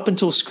broken up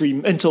until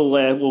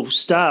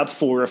Stab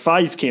 4 or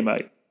 5 came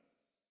out,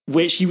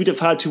 which he would have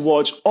had to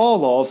watch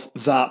all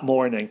of that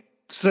morning.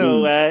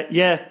 So,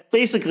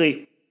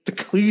 basically, the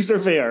clues are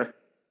there.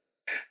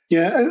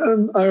 Yeah,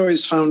 and I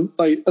always found,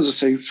 like, as I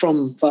say,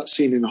 from that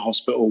scene in the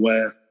hospital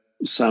where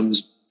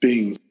Sam's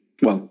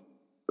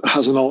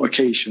has an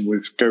altercation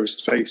with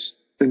Ghostface,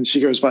 And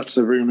she goes back to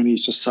the room and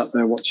he's just sat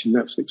there watching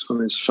Netflix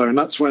on his phone.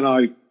 That's when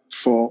I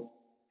thought,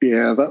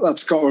 yeah,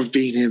 that's got to have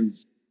been him.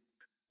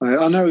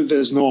 I know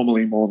there's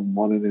normally more than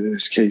one, and in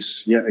this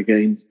case, yet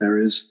again,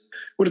 there is.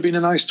 Would have been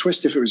a nice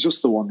twist if it was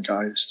just the one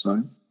guy this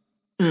time.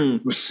 Oh,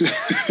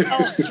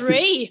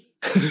 three.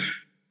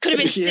 Could have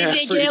been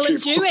Sidney, Gale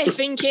and Dewey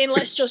thinking,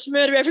 let's just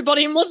murder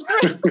everybody in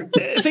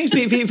Woodsboro. Things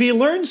they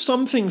learned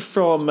something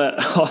from that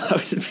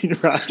would have been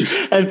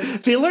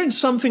rad. They learned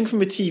something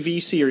from a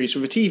TV series.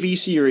 From a TV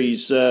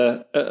series,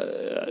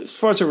 as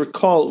far as I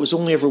recall, it was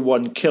only ever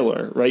one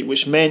killer, right?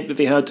 Which meant that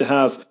they had to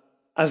have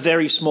a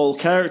very small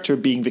character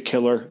being the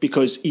killer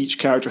because each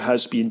character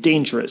has to be in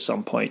danger at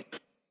some point.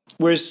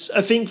 Whereas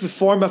I think the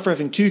format for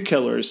having two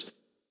killers,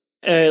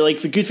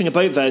 the good thing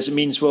about that is it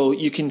means, well,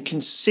 you can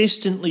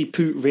consistently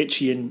put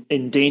Richie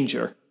in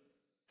danger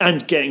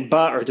and getting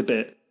battered a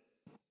bit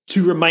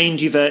to remind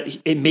you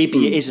that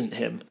maybe it isn't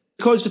him.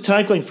 Because the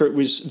tagline for it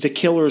was "The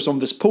Killers" on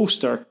this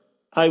poster,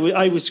 I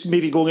was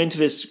maybe going into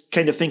this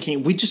kind of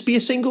thinking, would just be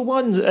a single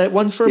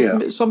one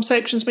for some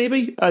sections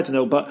maybe? I don't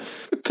know, but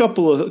a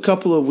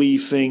couple of wee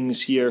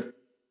things here.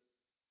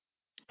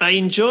 I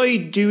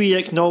enjoyed Dewey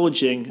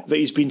acknowledging that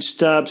he's been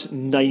stabbed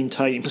 9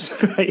 times.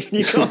 Right?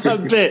 You got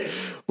that bit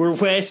where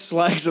Wes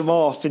slags him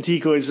off and he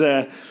goes,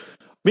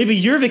 maybe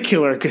you're the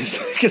killer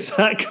because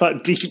that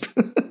got deep.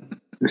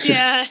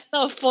 Yeah, that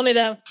was funny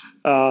though.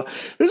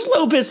 There's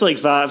little bits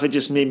like that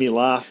just made me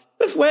laugh.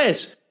 With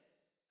Wes,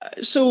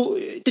 so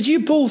did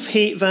you both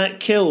hate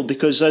that kill?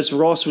 Because as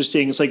Ross was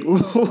saying, it's like,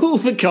 oh,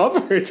 the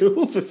cupboard,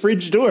 oh, the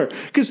fridge door.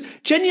 Because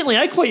genuinely,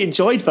 I quite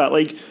enjoyed that.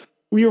 Like,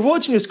 we were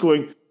watching this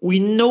going, we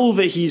know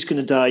that he's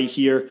going to die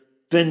here.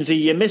 Then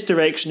the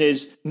misdirection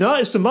is, no,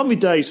 it's the mummy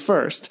dies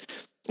first.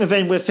 And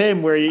then with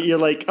him, where you're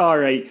like, all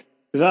right,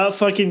 that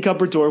fucking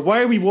cupboard door,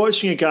 why are we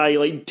watching a guy,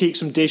 take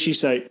some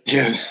dishes out?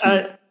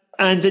 Yeah.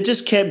 And it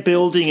just kept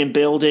building and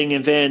building.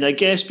 And then I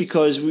guess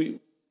because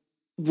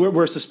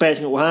we're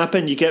suspecting it will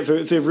happen, you get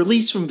the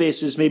release from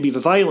this is maybe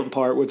the violent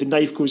part where the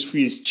knife goes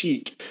through his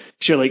cheek.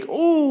 So you're like,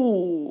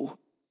 oh.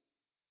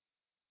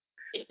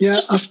 Yeah,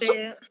 just a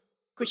bit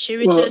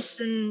gratuitous,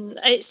 and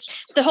it's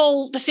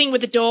the thing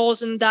with the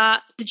doors and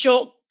that the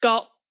joke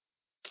got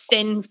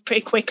thin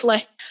pretty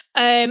quickly.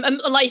 And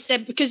like I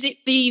said, because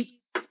the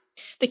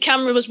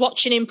camera was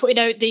watching him putting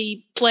out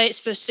the plates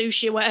for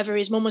sushi or whatever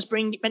his mum was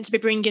meant to be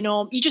bringing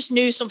home, you just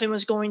knew something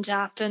was going to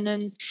happen.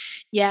 And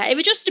yeah, it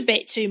was just a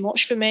bit too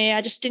much for me.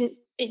 It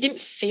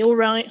didn't feel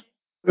right.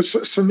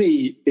 For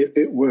me,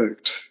 it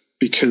worked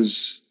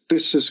because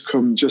this has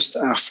come just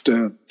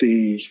after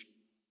the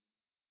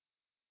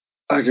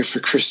Agatha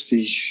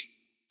Christie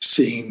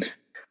scene.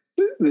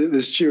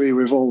 There's Dewey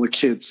with all the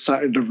kids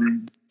sat in the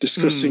room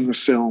discussing the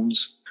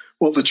films,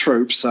 what the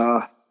tropes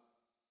are,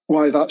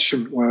 why that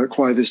shouldn't work,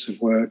 why this would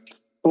work,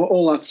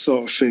 all that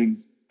sort of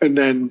thing. And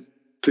then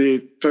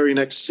the very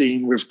next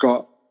scene, we've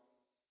got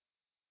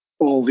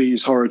all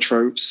these horror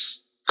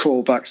tropes,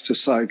 callbacks to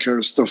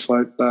Psycho, stuff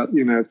like that.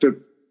 You know,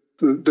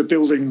 the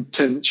building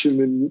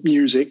tension and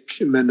music,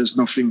 and then there's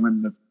nothing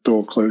when the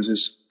door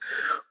closes.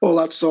 All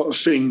that sort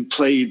of thing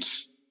played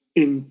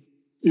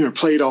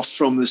off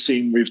from the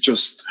scene we've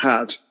just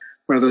had,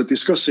 where they're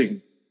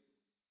discussing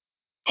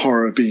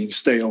horror being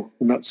stale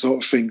and that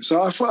sort of thing.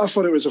 So I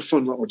thought it was a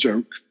fun little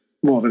joke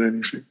more than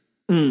anything.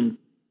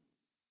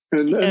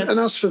 And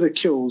as for the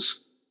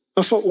kills,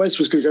 I thought Wes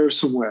was going to go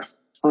somewhere.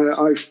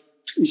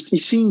 He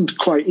seemed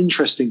quite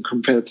interesting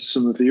compared to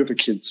some of the other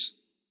kids,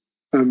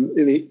 and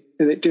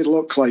it did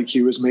look like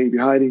he was maybe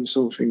hiding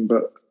something.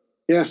 But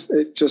yeah,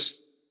 it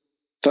just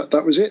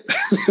that was it.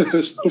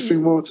 There's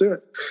nothing more to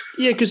it.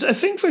 Yeah, because I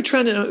think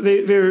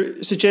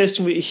they're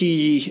suggesting that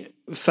he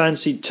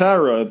fancied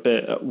Tara a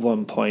bit at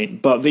one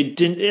point, but they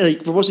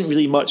didn't. There wasn't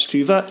really much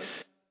to that.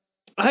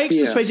 I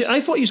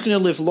thought he was going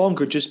to live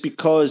longer just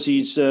because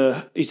he's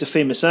a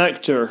famous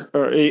actor,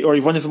 or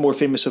one of the more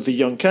famous of the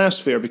young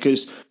cast there,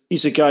 because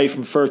he's a guy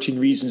from 13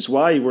 Reasons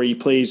Why, where he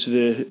plays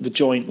the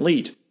joint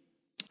lead.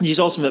 He's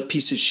also in that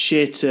piece of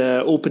shit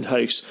Open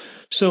House.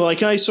 So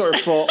I sort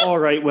of thought, all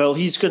right, well,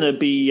 he's going to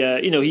be,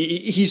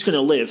 he's going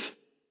to live.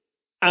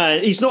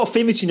 He's not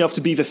famous enough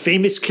to be the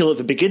famous kill at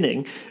the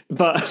beginning,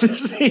 but at the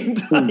same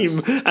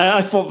time,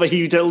 I thought that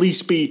he would at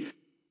least be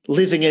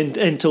living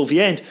until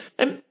the end.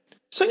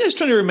 Something I was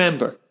trying to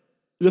remember,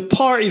 the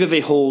party that they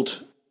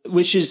hold,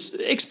 which is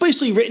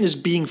explicitly written as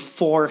being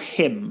for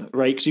him,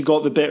 right? Because you've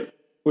got the bit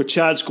where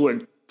Chad's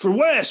going, for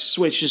Wes,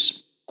 which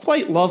is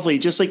quite lovely,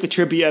 just like the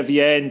tribute at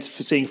the end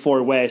for saying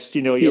for West,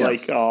 you're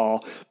like, oh.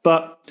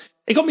 But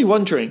it got me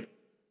wondering,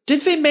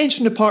 did they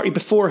mention the party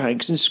beforehand?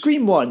 Because in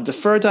Scream 1, the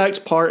third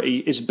act party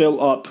is built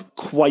up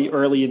quite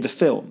early in the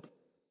film,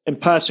 in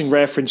passing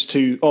reference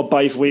to, oh,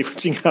 by the way, we're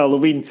seeing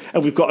Halloween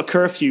and we've got a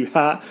curfew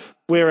hat.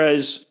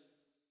 Whereas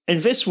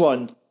in this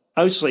one,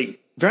 I was like,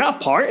 they're at a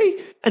party?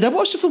 And I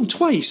watched the film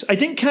twice. I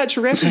didn't catch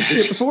a reference to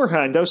it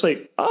beforehand. I was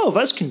like, oh,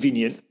 that's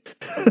convenient.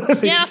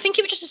 Yeah, I think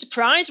it was just a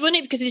surprise, wasn't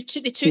it? Because they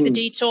took the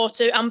detour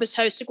to Amber's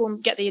house to go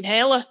and get the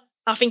inhaler.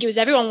 I think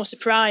everyone was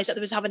surprised that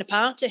they was having a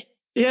party.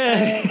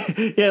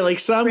 Yeah, like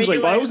Sam's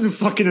like, well, I wasn't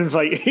fucking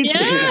invited.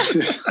 Yeah.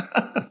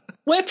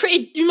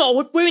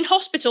 We're in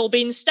hospital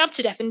being stabbed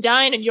to death and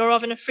dying, and you're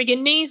having a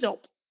friggin' knees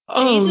up.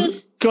 Oh,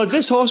 Jesus. God,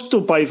 this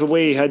hospital, by the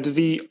way, had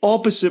the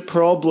opposite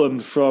problem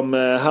from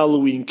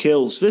Halloween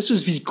Kills. This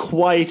was the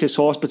quietest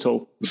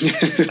hospital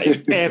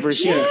I've ever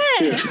seen. Yeah.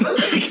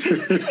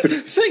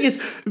 The thing is,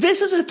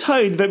 this is a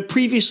town that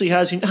previously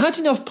had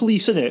enough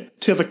police in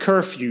it to have a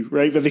curfew,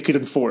 right, that they could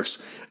enforce.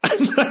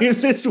 And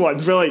this one,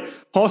 really,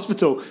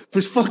 hospital,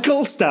 was fuck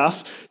all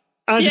staff,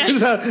 and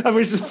it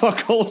was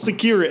fuck all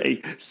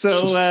security.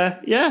 So,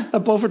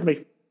 that bothered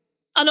me.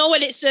 I know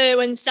when it's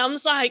when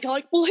Sam's like,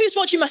 well, who's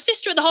watching my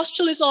sister at the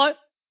hospital? He's like,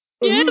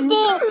 yeah,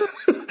 but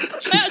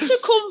I had to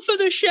come for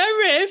the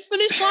sheriff.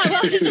 And it's like,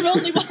 well, there's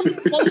only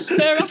one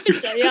spare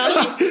officer.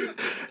 Yeah.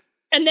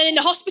 And then in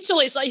the hospital,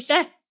 it's like you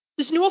said,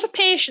 there's no other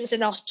patients in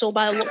the hospital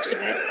by the looks of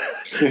it.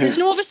 There's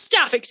no other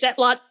staff except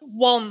like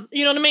one.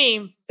 You know what I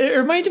mean? It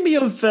reminded me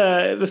of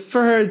the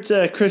third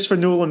Christopher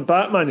Nolan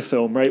Batman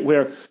film, right,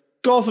 where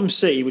Gotham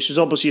City, which was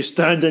obviously a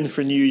stand-in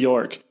for New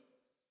York,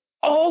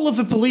 all of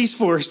the police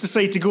force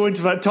decide to go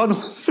into that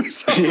tunnel for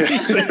some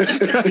reason,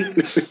 right?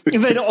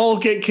 And then all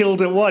get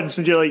killed at once,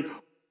 and you're like,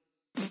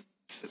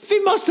 they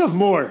must have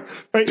more,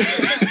 right?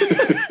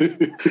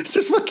 It's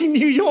just fucking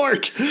New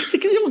York. You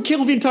don't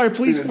kill the entire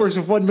police force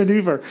with one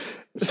maneuver.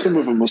 Some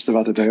of them must have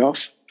had a day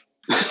off.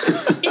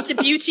 It's the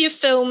beauty of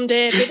film,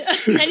 David.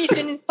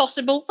 Anything is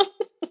possible.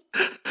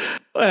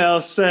 What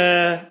else?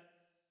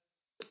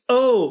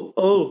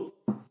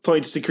 Point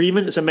of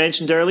disagreement, as I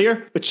mentioned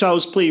earlier. The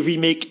Child's Play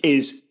remake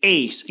is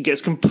ace. It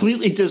gets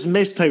completely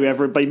dismissed,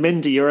 however, by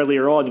Mindy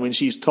earlier on when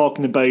she's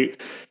talking about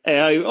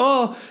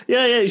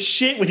it's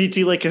shit when you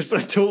do like a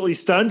totally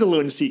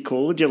standalone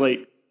sequel. And you're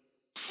like,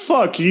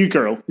 fuck you,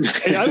 girl.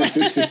 I was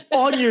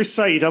on your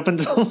side up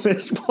until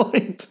this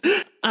point.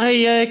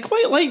 I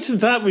quite liked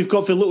that we've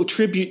got the little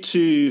tribute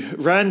to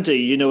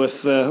Randy,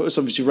 it's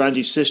obviously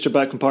Randy's sister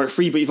back in part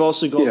 3, but you've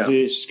also got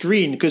the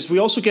screen, because we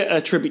also get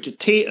a tribute to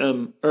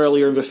Tatum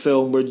earlier in the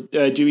film where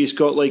Dewey's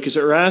got, is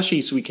it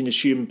Rashi, so we can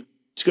assume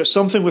it's got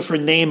something with her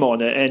name on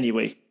it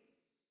anyway.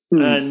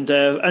 And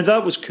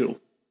that was cool.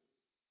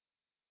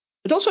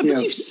 And also,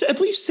 I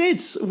believe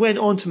Sid went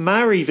on to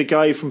marry the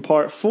guy from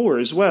part 4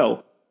 as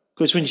well.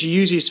 Because when she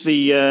uses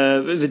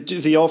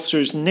the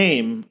officer's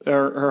name,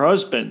 her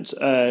husband,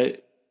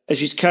 as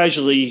she's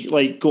casually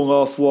going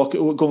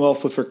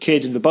off with her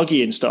kid in the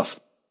buggy and stuff,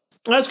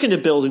 that's kind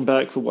of building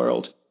back the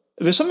world.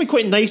 There's something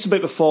quite nice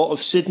about the thought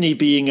of Sydney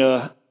being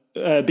a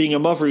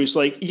mother who's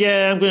like,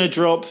 yeah, I'm going to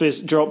drop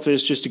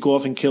this just to go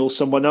off and kill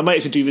someone. I might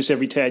have to do this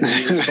every 10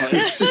 years, but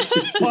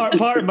it's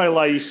part of my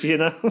life,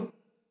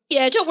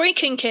 Yeah, don't worry,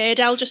 Kincaid.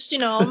 I'll just,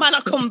 might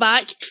not come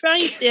back.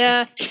 Right?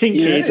 Yeah.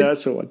 Kincaid,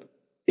 that's the one.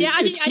 Yeah,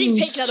 I didn't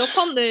pick that up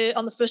on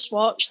the first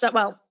watch.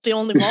 The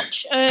only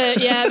watch.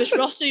 It was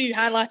Ross who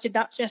highlighted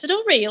that to me. I said,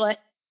 "Oh, really?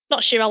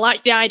 Not sure. I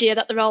like the idea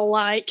that they're all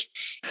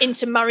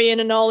into marrying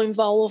and all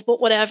involved,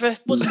 but whatever.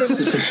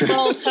 Woodsboro's a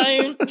small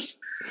town."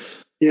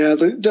 Yeah,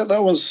 that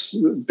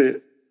was a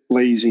bit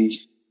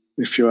lazy,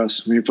 if you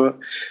ask me. But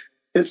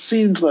it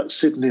seemed that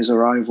Sydney's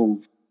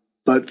arrival,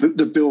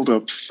 the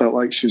build-up, felt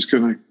like she was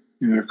going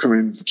to, come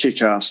in,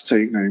 kick ass,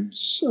 take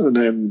names, and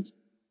then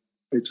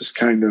it just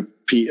kind of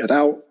petered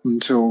out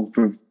until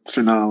the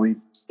finale.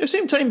 At the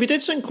same time, they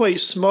did sound quite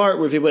smart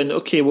where they went,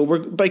 okay, well,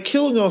 by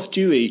killing off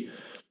Dewey,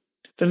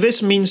 then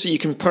this means that you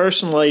can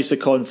personalise the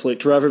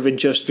conflict rather than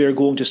just they're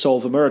going to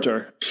solve a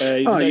murder.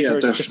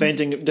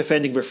 Defending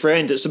their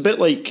friend. It's a bit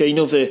like,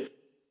 the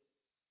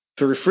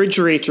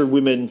refrigerator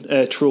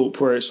woman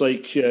trope where it's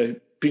like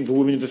being the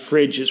woman in the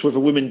fridge. It's where the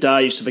woman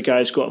dies so the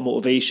guy's got a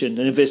motivation.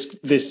 And in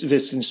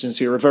this instance,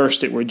 they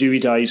reversed it where Dewey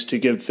dies to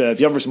give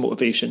the others a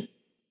motivation.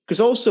 Because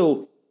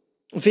also,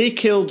 they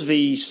killed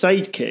the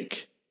sidekick,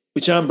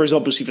 which Amber's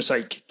obviously the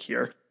sidekick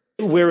here,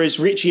 whereas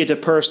Richie had a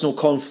personal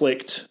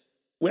conflict,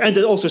 and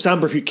also it's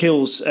Amber who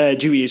kills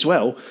Dewey as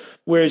well,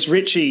 whereas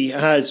Richie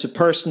has a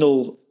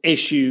personal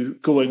issue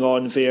going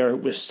on there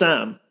with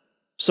Sam.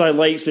 So I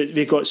like that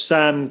they got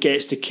Sam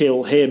gets to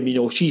kill him,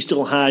 she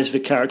still has the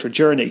character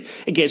journey.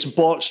 It gets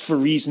botched for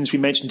reasons we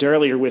mentioned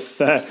earlier with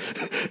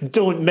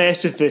don't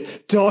mess with the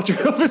daughter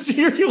of a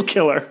serial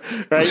killer,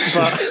 right?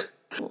 But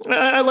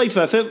I liked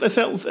that.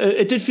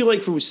 It did feel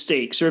like there was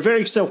stakes. They were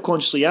very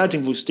self-consciously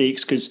adding those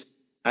stakes because,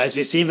 as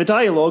they say in the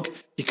dialogue,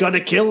 you got to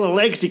kill a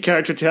legacy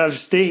character to have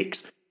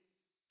stakes.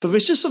 But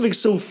there's just something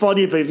so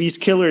funny about these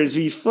killers,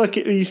 these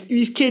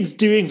kids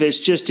doing this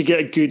just to get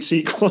a good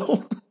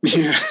sequel.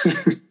 Yeah,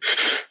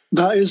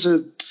 that is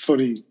a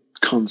funny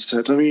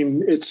concept. I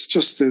mean, it's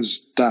just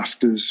as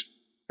daft as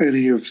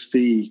any of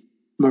the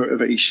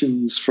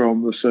motivations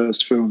from the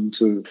first film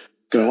to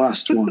the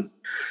last one.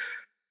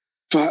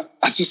 But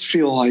I just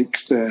feel like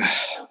the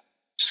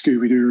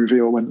Scooby-Doo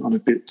reveal went on a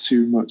bit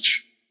too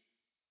much.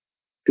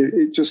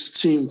 It just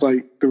seemed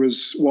like there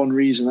was one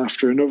reason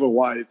after another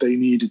why they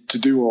needed to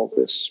do all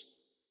this.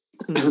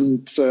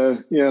 And,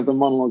 the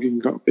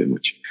monologuing got a bit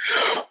much.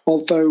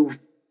 Although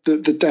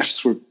the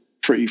deaths were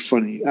pretty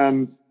funny.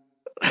 I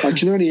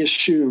can only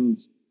assume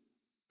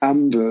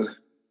Amber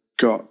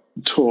got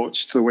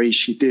torched the way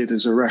she did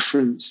as a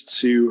reference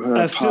to her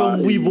a part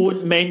film we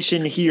won't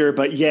mention here,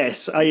 but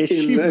yes, I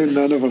assume in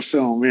another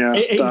film,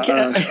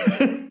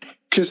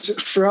 because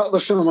throughout the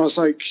film I was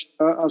like,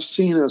 I've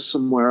seen her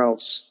somewhere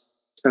else,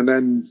 and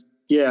then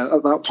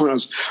at that point I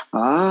was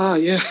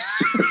yeah.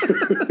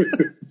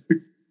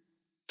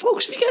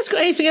 Folks, have you guys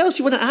got anything else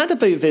you want to add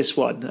about this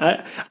one?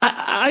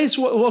 I just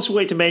also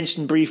like to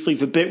mention briefly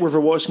the bit where we're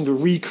watching the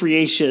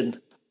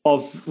recreation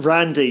of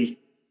Randy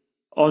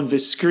on the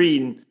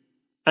screen,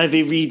 and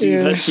they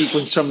redo that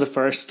sequence from the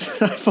first.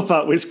 I thought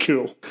that was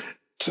cool.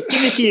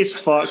 Gimmicky as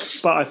fuck,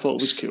 but I thought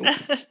it was cool.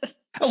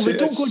 Oh, the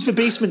don't go to the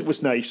basement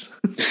was nice.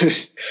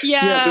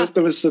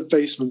 There was the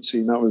basement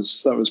scene. That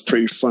was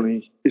pretty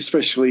funny,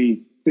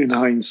 especially in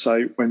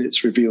hindsight when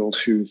it's revealed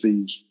who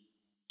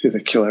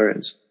the killer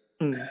is.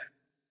 Mm.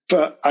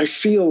 But I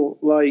feel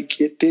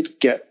like it did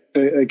get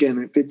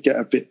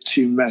a bit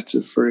too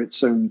meta for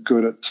its own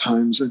good at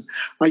times, and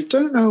I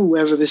don't know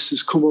whether this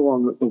has come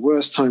along at the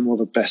worst time or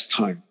the best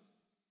time.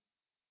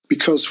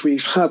 Because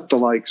we've had the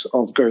likes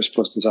of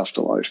Ghostbusters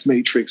Afterlife,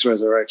 Matrix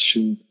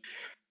Resurrection,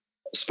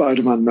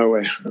 Spider-Man No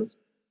Way Home.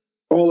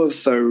 All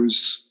of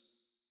those,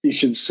 you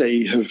can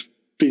say, have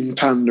been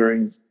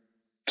pandering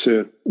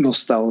to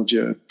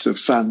nostalgia, to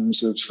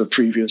fans of the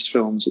previous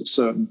films at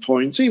certain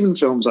points, even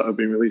films that have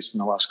been released in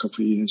the last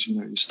couple of years,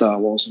 Star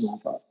Wars and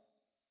all that.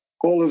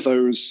 All of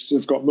those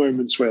have got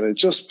moments where they're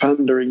just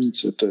pandering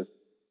to the,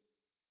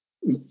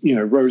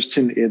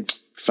 rose-tinted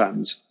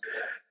fans.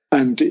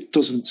 And it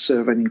doesn't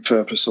serve any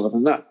purpose other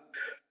than that.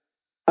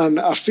 And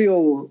I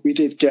feel we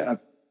did get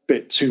a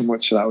bit too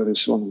much of that with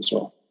this one as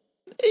well.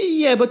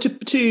 Yeah, but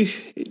to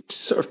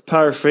sort of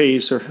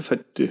paraphrase, or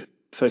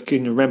if I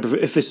can remember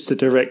if this is a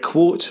direct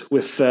quote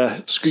with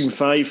Scream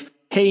 5,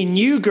 "Hey,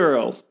 new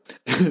girl,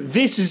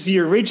 this is the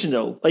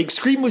original." Like,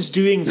 Scream was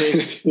doing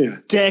this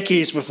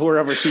decades before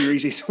other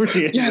series were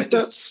doing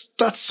this.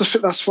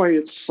 That's why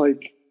it's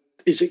like,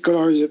 is it good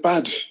or is it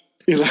bad?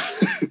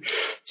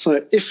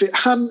 So if it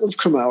hadn't have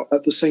come out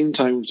at the same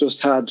time, we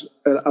just had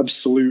an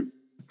absolute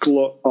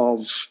glut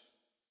of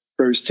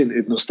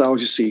rose-tinted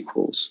nostalgia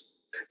sequels.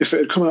 If it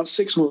had come out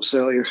 6 months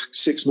earlier,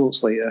 6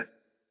 months later,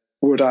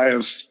 would I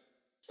have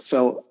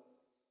felt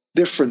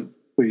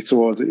differently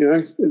towards it?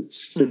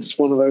 It's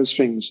one of those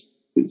things.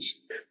 It's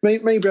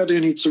maybe I do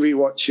need to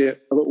rewatch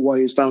it a little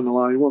ways down the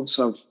line once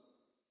I've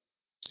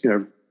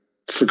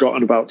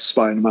forgotten about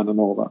Spider-Man and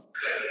all that.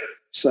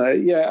 So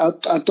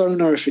I don't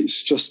know if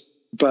it's just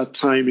bad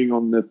timing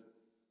on the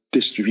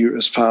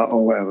distributor's part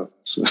or whatever.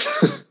 So.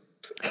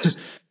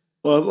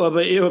 Well,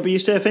 but you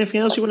Steph, anything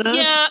else you want to add?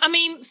 Yeah, I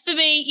mean, for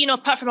me,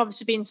 apart from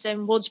obviously being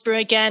in Woodsboro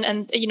again,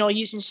 and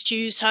using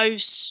Stu's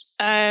house,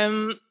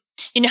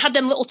 had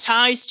them little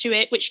ties to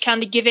it, which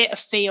kind of give it a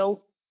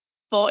feel,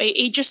 but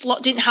it just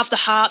didn't have the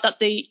heart that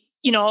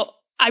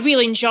I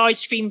really enjoyed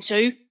Scream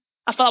 2.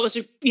 I thought it was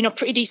a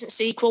pretty decent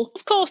sequel.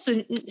 Of course,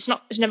 it's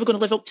never going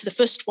to live up to the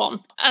first one,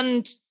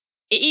 and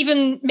it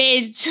even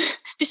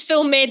this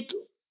film made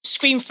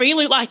Scream 3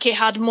 look like it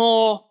had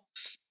more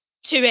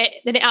to it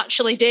than it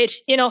actually did.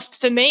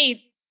 For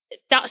me,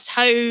 that's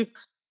how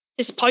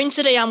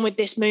disappointed I am with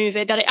this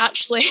movie, that it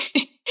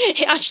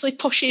actually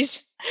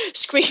pushes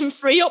Scream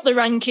 3 up the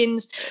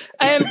rankings.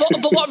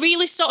 But what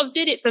really sort of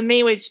did it for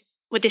me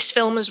with this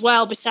film as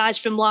well, besides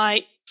from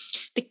like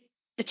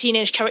the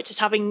teenage characters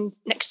having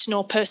next to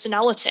no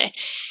personality,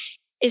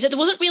 is that there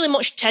wasn't really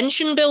much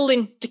tension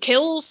building. The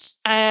kills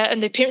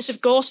and the appearance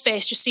of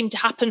Ghostface just seemed to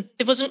happen.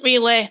 There wasn't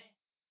really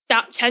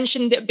that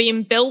tension that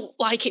being built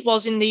like it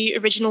was in the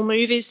original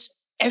movies.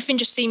 Everything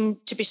just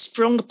seemed to be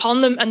sprung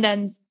upon them, and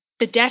then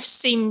the deaths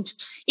seemed,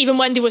 even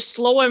when they were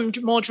slower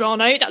and more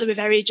drawn out, that they were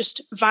very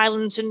just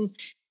violent and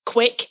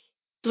quick.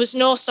 There was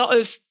no sort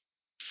of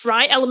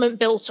fright element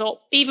built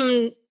up.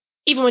 Even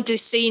with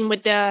this scene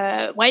with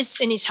Wes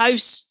in his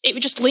house, it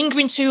was just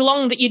lingering too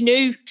long that you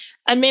knew.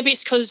 And maybe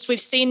it's because we've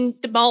seen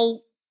them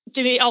all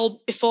do it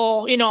all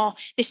before.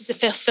 This is the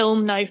fifth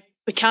film now.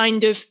 We're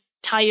kind of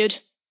tired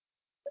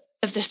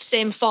of the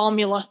same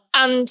formula.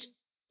 And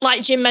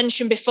like Jim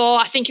mentioned before,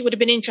 I think it would have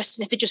been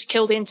interesting if they just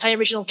killed the entire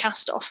original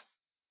cast off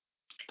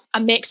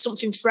and make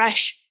something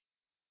fresh.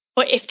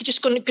 But if they're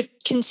just going to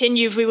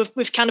continue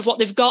with kind of what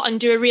they've got and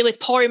do a really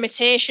poor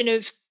imitation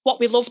of what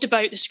we loved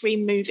about the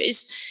Scream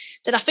movies,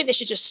 then I think they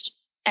should just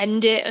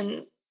end it.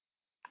 And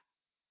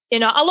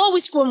I'll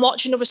always go and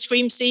watch another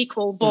Scream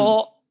sequel,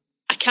 but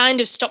I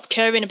kind of stopped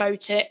caring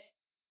about it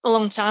a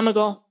long time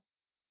ago.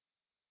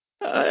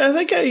 I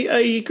think I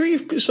agree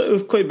with sort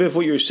of quite a bit of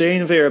what you were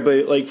saying there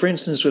about, like, for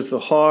instance, with The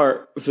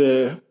Heart,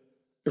 the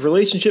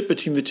relationship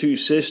between the two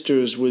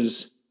sisters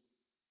was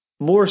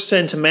more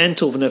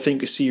sentimental than I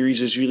think the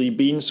series has really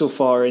been so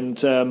far, and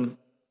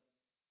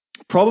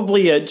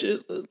probably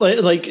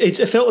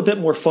it felt a bit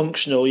more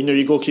functional.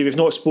 You go, okay, we've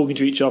not spoken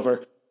to each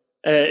other,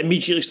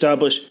 immediately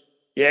established,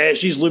 yeah,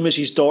 she's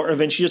Loomis's daughter, and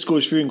then she just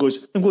goes through and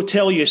goes, I'm going to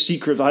tell you a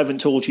secret that I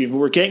haven't told you. And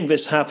we're getting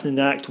this happening in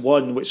Act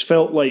 1, which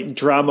felt like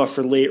drama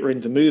for later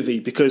in the movie,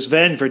 because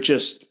then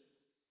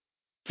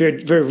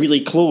they're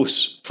really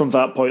close from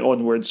that point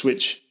onwards,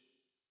 which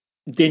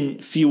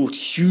didn't feel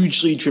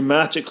hugely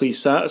dramatically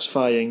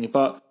satisfying.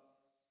 But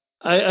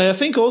I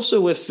think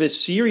also with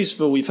this series,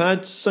 though, we've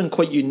had something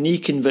quite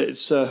unique in that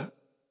it's a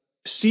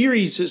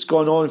series that's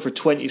gone on for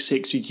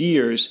 26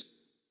 years.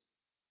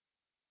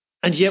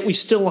 And yet we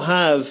still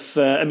have,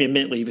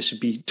 admittedly, this would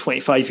be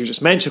 25 years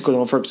it's meant to have gone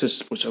on for,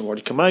 which have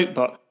already come out,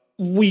 but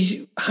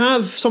we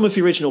have some of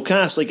the original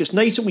cast. Like, it's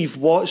nice that we've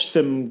watched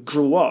them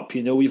grow up,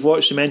 we've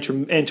watched them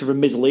enter their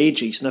middle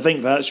ages, and I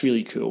think that's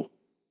really cool.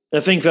 I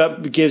think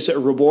that gives it a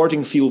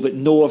rewarding feel that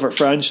no other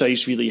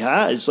franchise really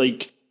has.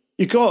 Like,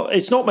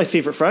 it's not my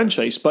favourite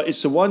franchise, but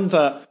it's the one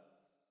that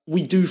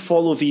we do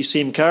follow these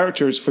same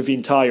characters for the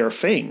entire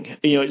thing.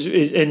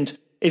 And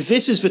if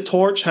this is the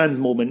torch hand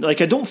moment, like,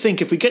 I don't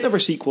think if we get another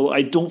sequel,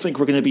 I don't think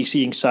we're going to be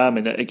seeing Sam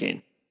in it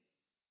again.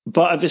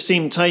 But at the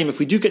same time, if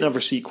we do get another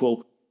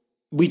sequel,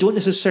 we don't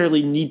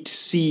necessarily need to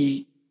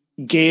see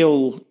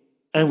Gale,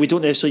 and we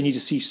don't necessarily need to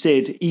see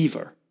Sid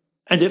either.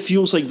 And it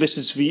feels like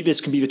this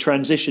can be the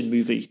transition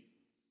movie.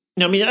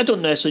 Now, I mean, I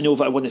don't necessarily know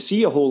that I want to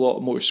see a whole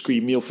lot more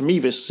Scream. For me,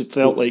 this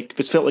felt like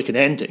an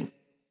ending.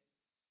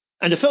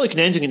 And it felt like an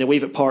ending in a way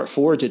that Part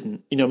 4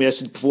 didn't. I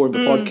said before in the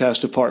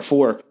podcast of Part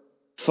 4,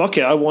 fuck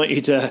it, I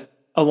wanted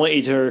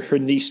her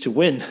niece to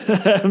win.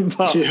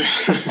 But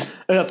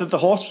the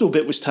hospital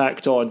bit was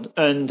tacked on.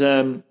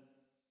 And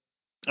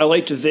I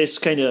liked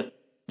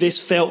this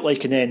felt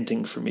like an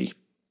ending for me.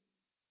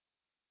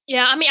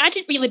 Yeah, I mean, I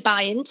didn't really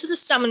buy into the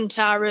Sam and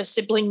Tara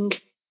sibling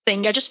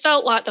thing. I just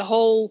felt like the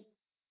whole,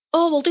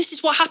 this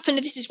is what happened,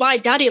 and this is why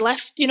Daddy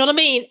left. You know what I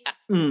mean?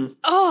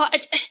 I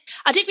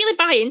didn't really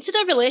buy into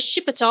their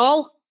relationship at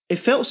all. It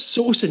felt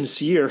so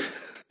sincere.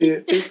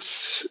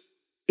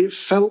 It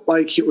felt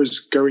like it was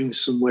going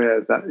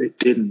somewhere that it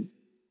didn't.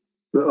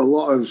 A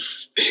lot of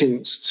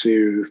hints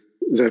to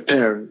their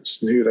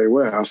parents and who they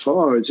were. I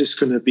thought, is this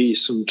going to be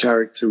some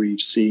character we've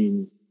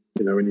seen,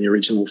 in the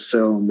original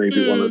film,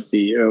 maybe one of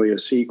the earlier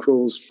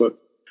sequels, but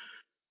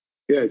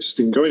yeah, it just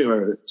didn't go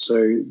anywhere. So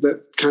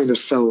that kind of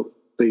felt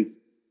they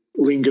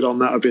lingered on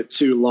that a bit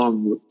too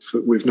long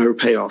with no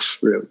payoff,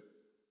 really.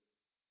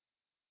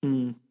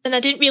 And I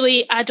don't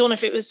know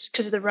if it was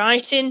because of the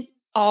writing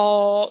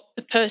or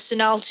the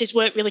personalities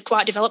weren't really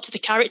quite developed to the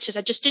characters.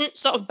 I just didn't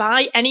sort of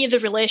buy any of the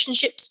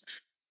relationships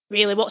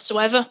really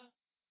whatsoever.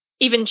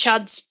 Even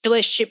Chad's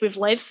relationship with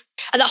Liv.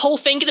 And that whole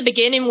thing at the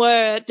beginning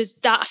where there's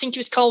that, I think he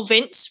was called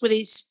Vince, with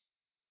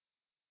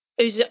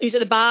who's at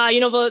the bar,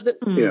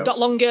 got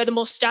longer, the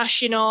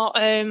moustache,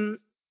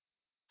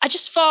 I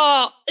just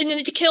thought, and then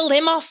they killed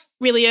him off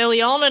really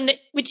early on, and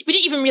we didn't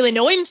even really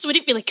know him, so we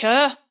didn't really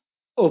care.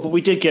 Oh, but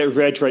we did get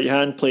Red Right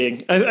Hand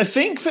playing. I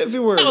think that they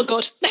were... Oh,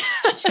 good.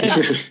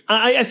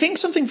 I think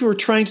something we were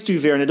trying to do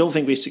there, and I don't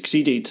think we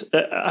succeeded.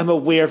 I'm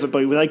aware of it,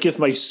 but when I give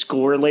my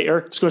score later,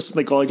 it's going to sound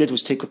like all I did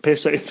was take a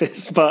piss out of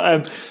this.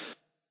 But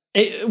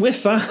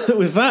with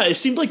that, it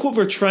seemed like what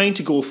we were trying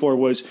to go for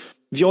was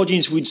the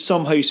audience would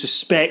somehow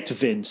suspect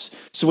Vince.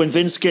 So when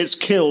Vince gets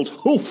killed,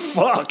 oh,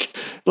 fuck.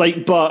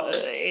 But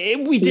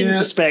we didn't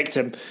suspect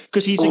him,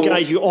 because he's a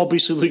guy who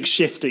obviously looks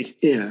shifty.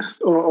 Yeah,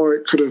 or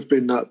it could have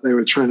been that they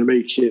were trying to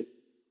make it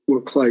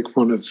look like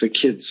one of the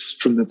kids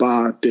from the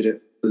bar did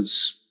it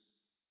as,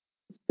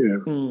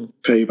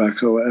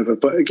 payback or whatever.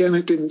 But again,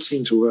 it didn't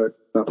seem to work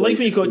that way. Like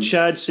when you got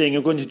Chad saying,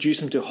 I'm going to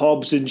introduce him to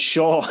Hobbs and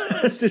Shaw.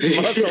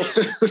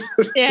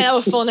 Yeah, that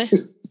was funny.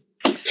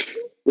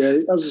 Yeah,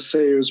 as I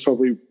say, it was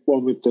probably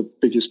one with the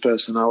biggest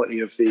personality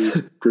of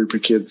the group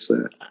of kids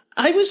there.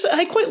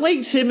 I quite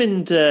liked him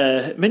and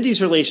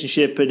Mindy's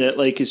relationship and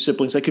like his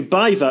siblings. I could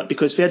buy that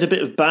because they had a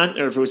bit of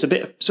banter. There was a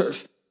bit of sort of,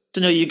 I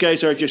don't know, you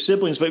guys are your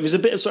siblings, but it was a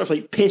bit of sort of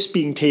like piss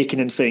being taken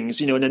and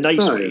things, in a nice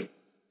way,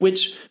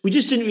 which we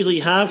just didn't really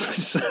have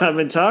with Sam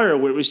and Tara,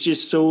 where it was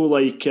just so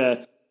like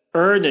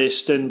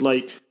earnest and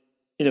like,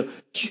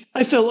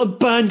 I felt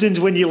abandoned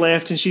when you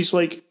left, and she's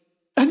like,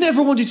 I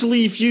never wanted to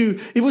leave you.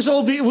 It was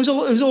all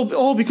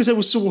because I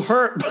was so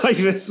hurt by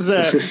this.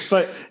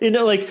 But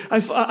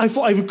I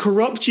thought I would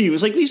corrupt you. It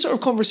was like these sort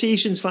of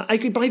conversations. I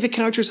could buy the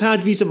characters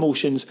had these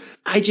emotions.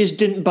 I just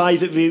didn't buy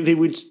that they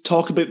would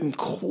talk about them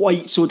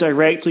quite so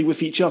directly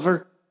with each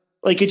other.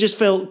 Like, it just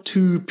felt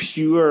too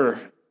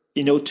pure.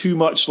 Too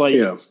much like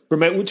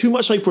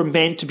we're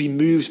meant to be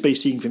moved by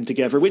seeing them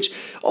together. Which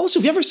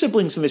also, the other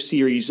siblings in this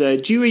series,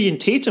 Dewey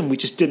and Tatum, we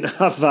just didn't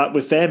have that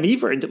with them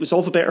either, and it was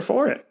all the better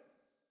for it.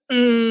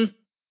 And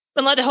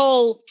like the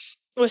whole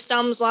where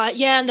Sam's like,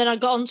 yeah, and then I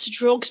got onto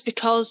drugs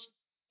because,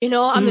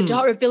 I'm the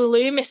daughter of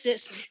Billy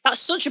Loomis. That's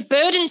such a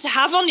burden to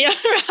have on you,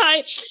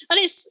 right? And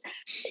it's,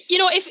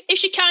 if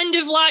she kind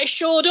of like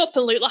showed up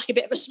and looked like a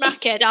bit of a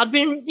smackhead, I'd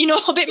been,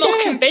 a bit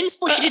more convinced,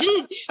 but she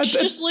didn't. She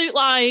just looked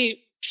like,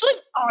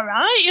 all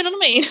right, you know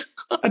what I mean?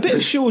 A bit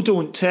of show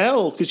don't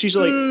tell, because she's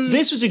like,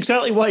 this was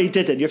exactly why he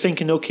did it. You're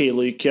thinking, okay,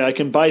 Luke, I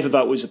can buy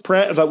that was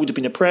that would have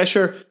been a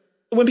pressure.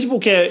 When people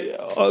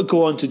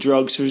go on to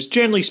drugs, there's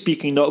generally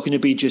speaking not going to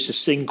be just a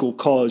single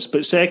cause.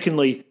 But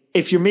secondly,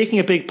 if you're making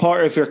a big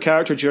part of their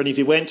character journey,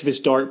 they went to this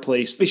dark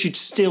place, they should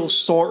still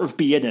sort of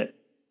be in it.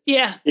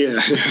 Yeah. Yeah.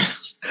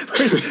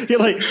 You're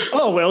like,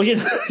 oh well,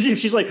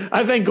 she's like,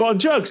 I've then got on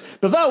drugs,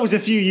 but that was a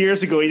few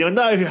years ago.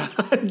 Now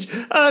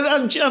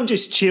I'm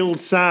just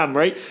chilled Sam,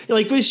 right?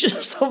 Like, there's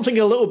just something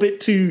a little bit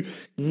too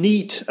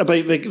neat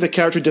about the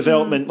character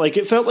development. Like,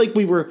 it felt like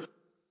we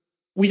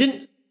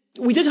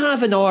did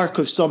have an arc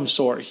of some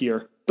sort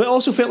here, but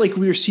also felt like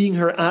we were seeing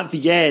her at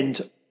the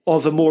end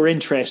of a more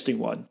interesting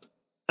one.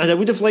 And I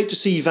would have liked to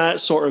see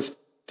that sort of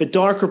the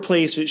darker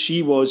place that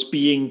she was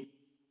being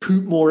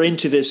put more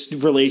into this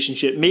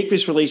relationship, make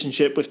this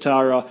relationship with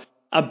Tara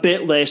a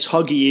bit less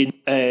huggy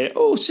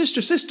and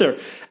sister,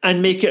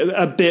 and make it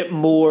a bit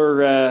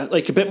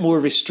more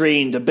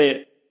restrained, a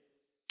bit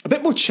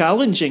more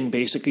challenging,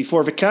 basically,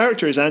 for the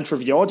characters and for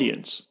the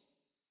audience.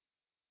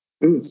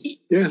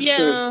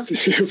 Yeah.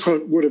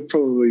 It would have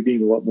probably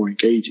been a lot more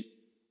engaging.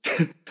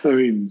 I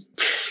mean,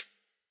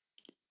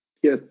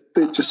 yeah,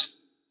 it just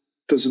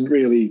doesn't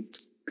really,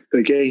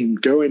 again,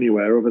 go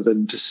anywhere other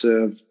than to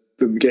serve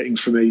them getting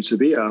from A to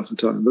B half the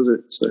time, does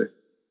it? So,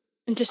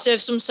 and to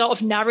serve some sort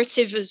of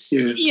narrative as,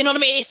 Yeah. you know what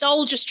I mean? It's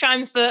all just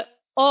trying for,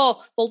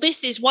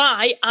 this is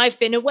why I've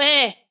been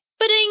away.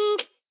 Ba-ding!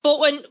 But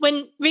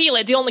when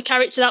really the only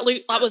character that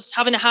looked like was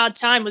having a hard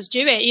time was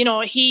Dewey. You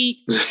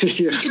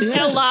could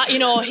tell that,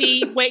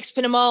 he wakes up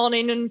in the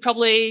morning and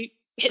probably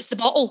hits the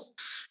bottle.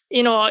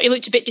 He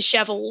looked a bit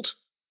dishevelled.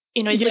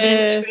 He's living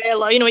in the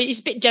trailer. He's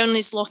a bit down on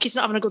his luck. He's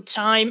not having a good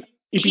time.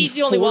 He's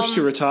the only one forced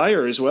to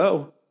retire as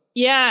well.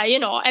 Yeah,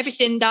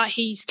 everything that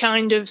he's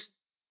kind of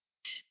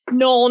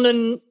known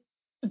and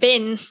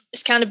been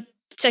is kind of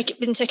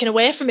been taken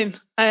away from him,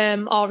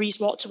 or he's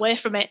walked away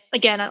from it.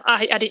 Again,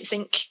 I didn't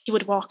think he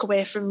would walk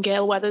away from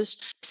Gale Weathers.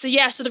 So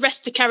the rest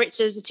of the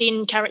characters, the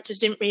teen characters,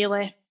 didn't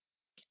really.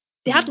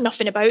 They had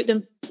nothing about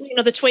them.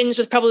 The twins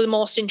were probably the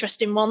most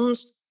interesting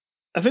ones.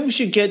 I think we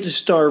should get to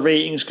star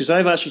ratings because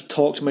I've actually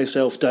talked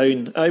myself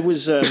down. I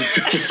was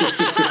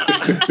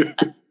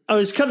I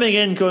was coming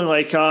in going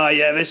like,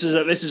 this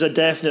is a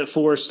definite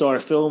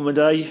 4-star film, and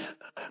I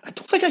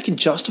don't think I can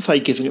justify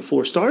giving it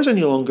 4 stars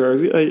any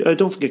longer. I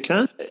don't think I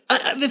can.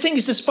 The thing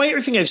is, despite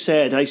everything I've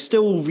said, I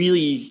still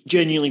really,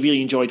 genuinely,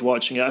 really enjoyed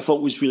watching it. I thought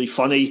it was really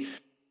funny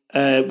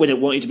when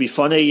it wanted to be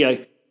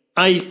funny.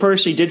 I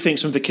personally did think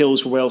some of the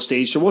kills were well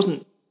staged.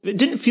 It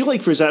didn't feel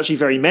like there was actually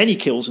very many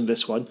kills in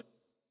this one,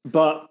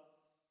 but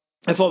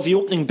I thought the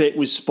opening bit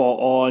was spot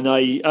on.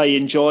 I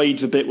enjoyed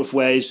the bit with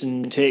Wes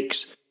and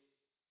Hicks.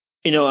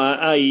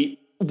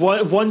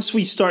 Once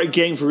we started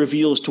getting the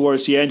reveals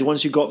towards the end,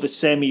 once you got the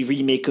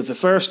semi-remake of the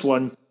first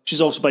one, which is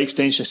also by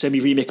extension a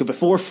semi-remake of the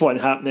fourth one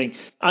happening,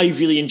 I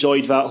really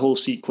enjoyed that whole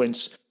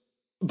sequence.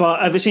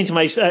 But at the same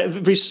time,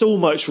 there's so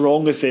much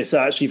wrong with this,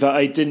 actually, that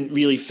I didn't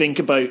really think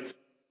about,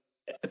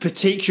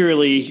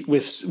 particularly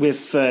with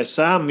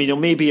Sam.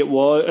 Maybe it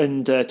was,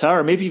 and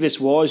Tara, maybe this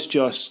was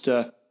just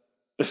the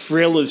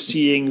thrill of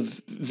seeing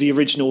the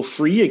original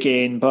 3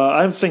 again, but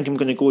I think I'm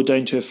going to go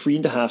down to a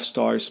 3.5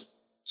 stars.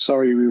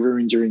 Sorry, we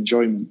ruined your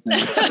enjoyment.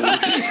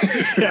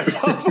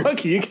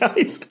 Fuck you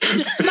guys.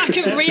 The smack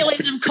of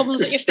realism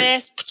comes at your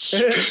face. 4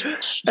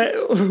 stars?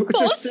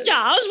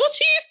 What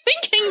are you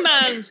thinking,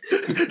 man?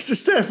 So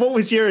Steph, what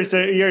was yours?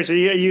 Are you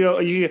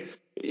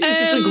is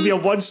this going to be a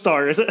 1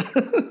 star, is it?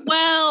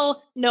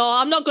 Well, no,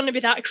 I'm not going to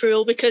be that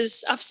cruel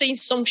because I've seen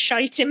some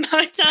shite in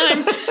my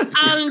time,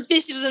 and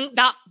this isn't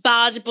that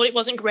bad, but it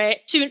wasn't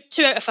great. 2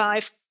 out of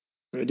 5.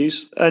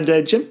 Reduce. And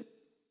Jim?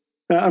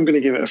 I'm going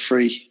to give it a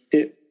 3.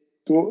 It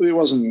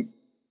wasn't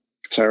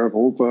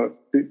terrible, but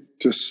it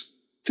just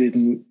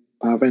didn't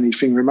have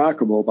anything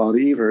remarkable about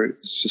it either.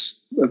 It's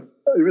just,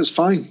 it was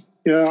fine.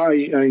 Yeah, I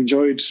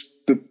enjoyed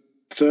the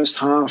first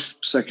half.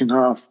 Second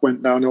half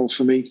went downhill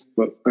for me,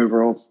 but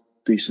overall,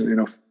 decent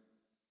enough.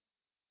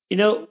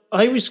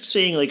 I was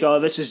saying like,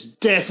 this is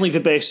definitely the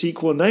best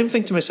sequel. And now I'm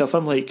thinking to myself,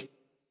 I'm like,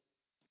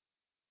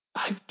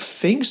 I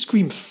think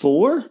Scream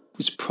 4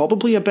 was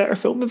probably a better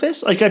film than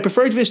this. Like, I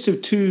preferred this to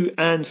 2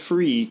 and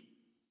 3.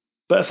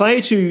 But if I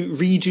had to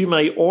redo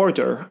my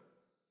order,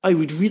 I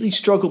would really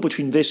struggle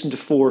between this and the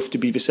 4th to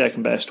be the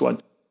second best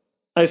one.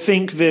 I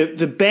think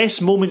the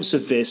best moments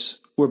of this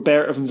were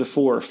better than the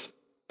 4th,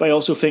 but I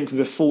also think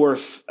the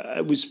 4th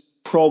was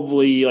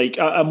probably like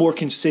a more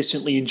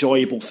consistently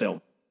enjoyable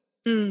film.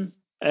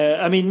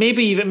 I mean,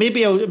 maybe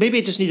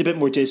I just need a bit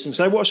more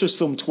distance. I watched this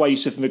film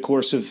twice in the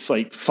course of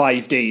like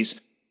 5 days,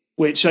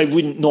 which I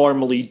wouldn't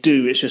normally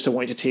do. It's just I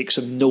wanted to take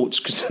some notes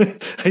because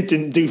I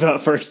didn't do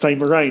that first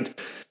time around.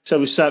 So I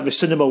was sat in the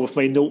cinema with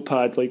my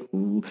notepad, like,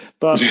 ooh.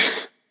 But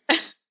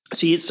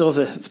see, it's all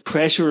the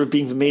pressure of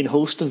being the main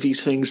host of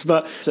these things.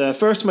 But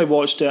first time I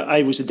watched it,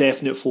 I was a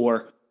definite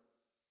 4.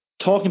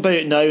 Talking about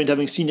it now and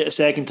having seen it a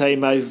second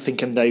time, I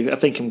think I'm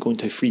going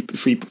to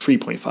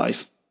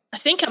 3.5. I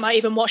think I might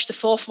even watch the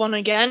 4th one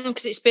again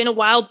because it's been a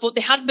while, but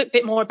they had a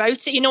bit more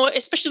about it,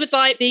 especially with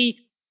like the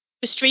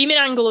streaming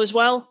angle as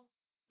well.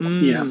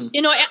 Yeah.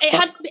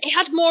 It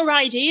had more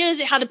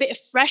ideas. It had a bit of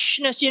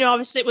freshness.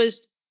 Obviously it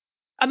was.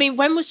 I mean,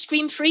 when was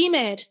Scream 3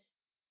 made?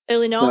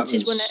 Early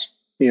 90s, wasn't it?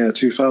 Yeah,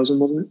 2000,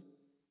 wasn't it?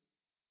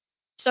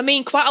 So, I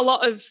mean, quite a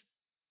lot of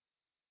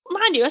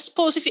mind you, I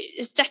suppose if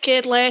it's a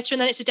decade later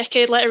and then it's a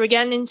decade later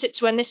again into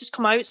to when this has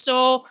come out.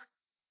 So,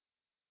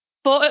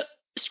 but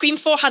Scream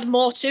 4 had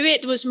more to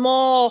it. There was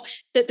more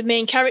that the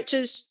main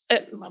characters,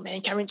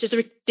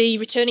 the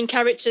returning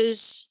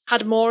characters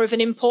had more of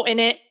an input in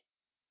it.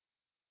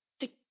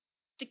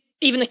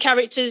 Even the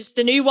characters,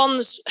 the new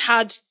ones,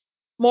 had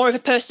more of a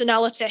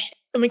personality.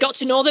 And we got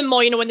to know them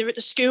more, when they were at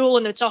the school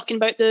and they were talking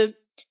about the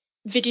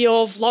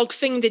video vlog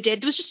thing they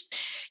did.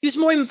 He was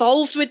more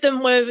involved with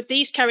them, where with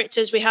these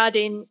characters we had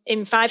in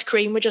 5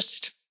 Cream were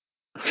just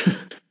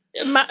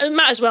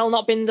might as well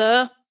not been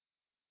there.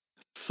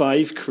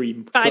 5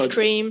 Cream. 5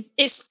 Cream.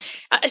 It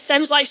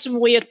sounds like some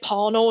weird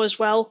porno as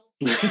well.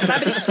 It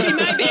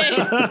might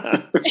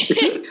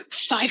be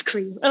 5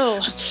 Cream.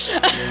 Oh.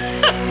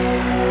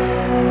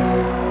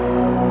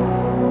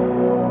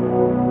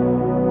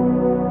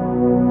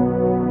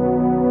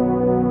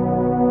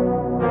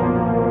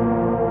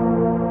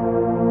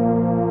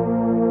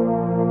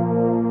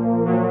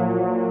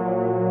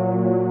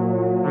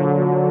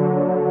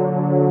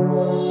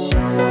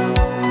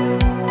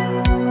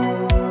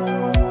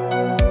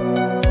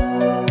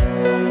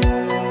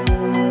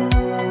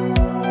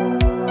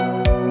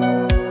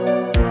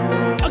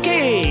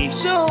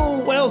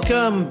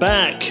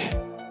 Back.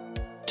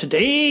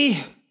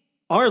 Today,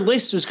 our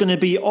list is going to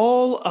be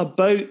all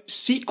about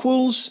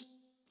sequels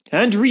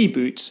and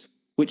reboots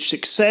which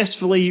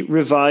successfully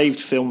revived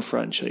film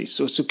franchise.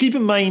 So keep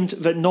in mind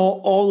that not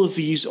all of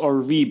these are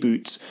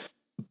reboots,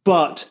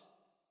 but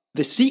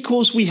the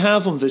sequels we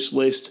have on this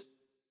list,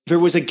 there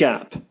was a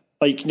gap.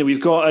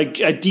 We've got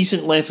a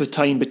decent length of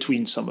time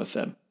between some of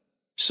them.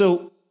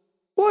 So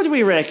what do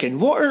we reckon?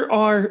 What are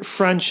our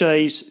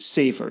franchise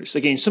savers?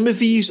 Again, some of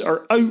these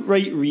are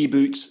outright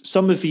reboots.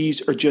 Some of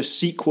these are just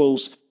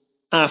sequels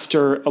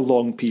after a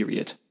long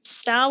period.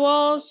 Star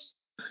Wars.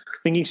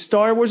 Thinking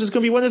Star Wars is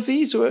going to be one of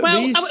these? Well,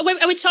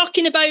 are we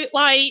talking about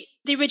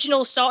the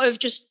original sort of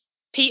just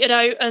petered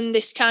out and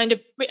this kind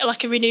of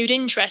like a renewed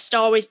interest, or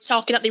are we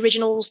talking that the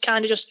originals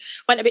kind of just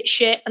went a bit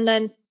shit and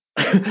then...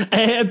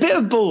 A bit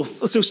of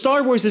both. So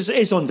Star Wars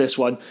is on this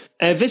one.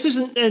 This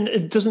isn't, and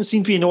it doesn't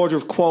seem to be in order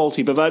of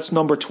quality, but that's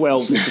number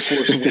 12 is The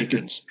Force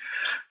Awakens.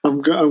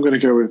 I'm going to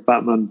go with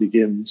Batman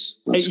Begins.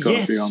 That's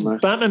got to be on there.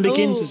 Batman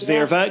Begins is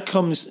there. That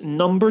comes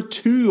number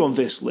 2 on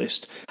this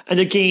list. And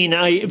again,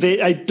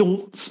 I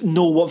don't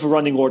know what the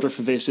running order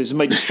for this is. It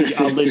might just be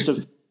a list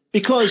of...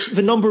 Because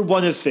the number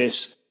 1 of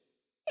this,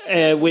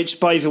 which,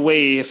 by the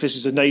way, if this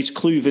is a nice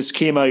clue, this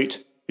came out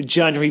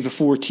January the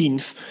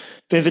 14th,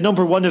 then the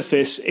number 1 of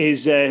this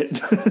is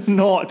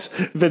not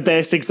the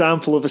best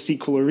example of a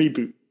sequel or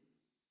reboot.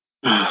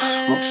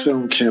 What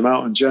film came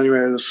out on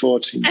January the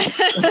 14th?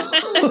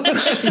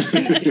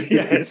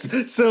 Yes.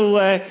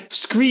 So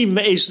Scream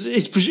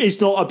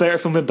is not a better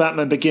film than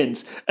Batman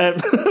Begins.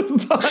 But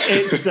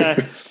it's...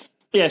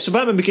 so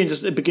Batman Begins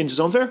is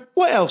on there.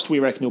 What else do we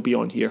reckon will be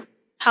on here?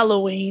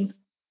 Halloween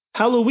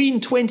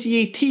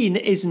 2018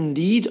 is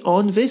indeed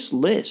on this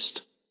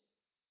list.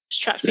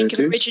 Just try to think of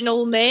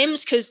original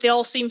names because they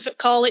all seem to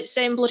call it the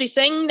same bloody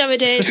thing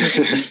nowadays.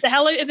 It's the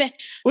hell out of me.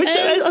 Which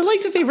I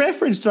like that they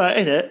referenced that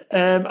in it.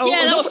 That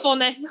was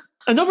funny.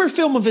 Another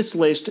film on this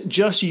list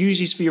just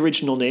uses the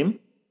original name.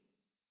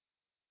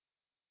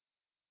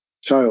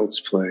 Child's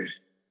Play.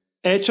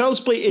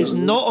 Child's Play is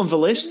not on the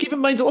list. Keep in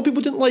mind, a lot of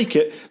people didn't like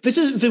it. This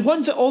is the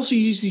one that also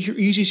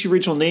uses the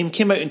original name.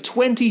 Came out in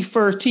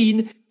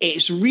 2013.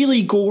 It's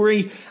really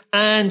gory,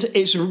 and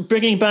it's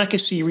bringing back a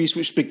series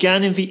which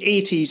began in the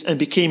 80s and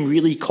became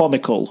really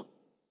comical.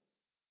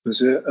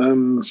 Was it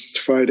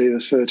Friday the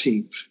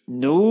 13th?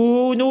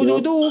 No.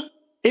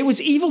 It was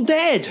Evil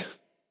Dead.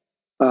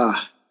 Oh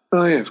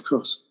yeah, of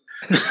course.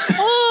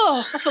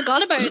 Oh, I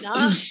forgot about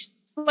that.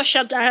 I wish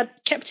I had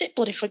kept it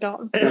bloody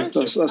forgotten.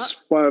 That's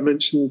why I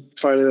mentioned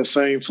Friday the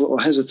 13th a little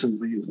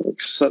hesitantly,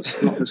 because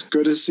that's not as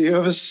good as the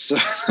others. So.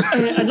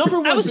 Another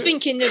one. I was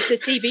thinking of the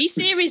TV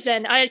series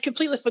then. I had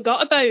completely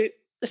forgot about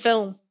the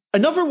film.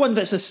 Another one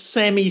that's a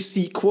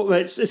semi-sequel.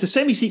 It's a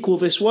semi-sequel,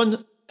 this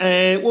one.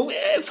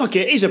 Fuck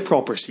it is a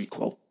proper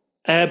sequel.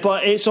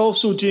 But it's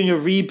also doing a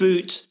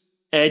reboot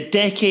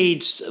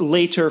decades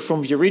later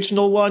from the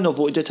original one,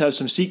 although it did have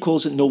some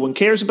sequels that no one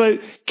cares about.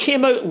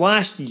 Came out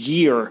last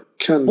year.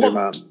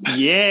 Candyman.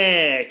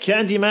 Yeah,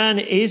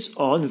 Candyman is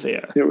on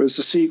there. It was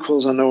the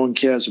sequels that no one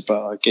cares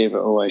about. I gave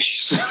it away.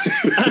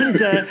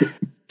 And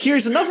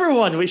here's another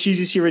one which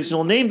uses the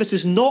original name. This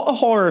is not a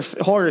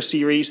horror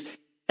series.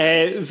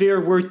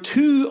 There were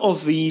 2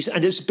 of these,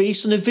 and it's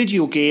based on a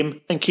video game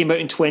and came out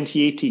in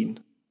 2018.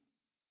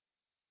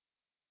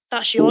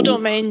 That's your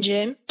domain,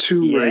 Jim.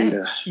 Tomb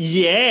Raider.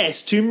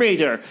 Yes, Tomb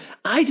Raider.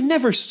 I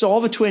never saw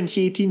the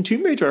 2018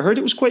 Tomb Raider. I heard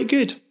it was quite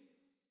good.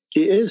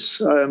 It is.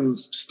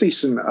 It's a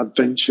decent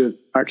adventure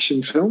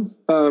action film,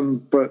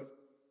 but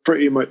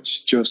pretty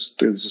much just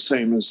the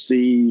same as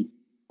the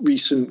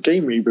recent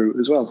game reboot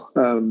as well.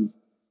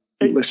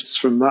 It lifts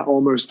from that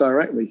almost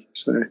directly.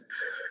 So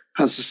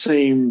has the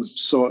same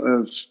sort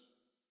of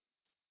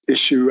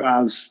issue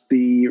as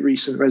the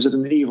recent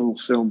Resident Evil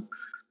film,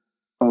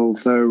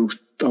 although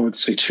I would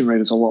say Tomb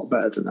Raider is a lot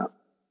better than that.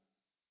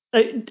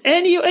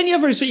 Any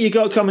others that you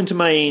got coming to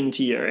mind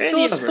here?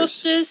 Any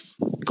Ghostbusters.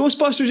 Others?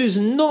 Ghostbusters is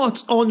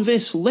not on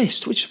this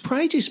list, which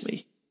surprises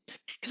me.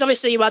 Because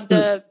obviously you had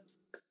the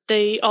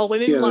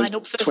all-women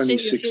lineup for the a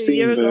few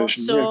years ago,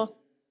 so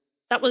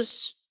that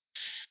was...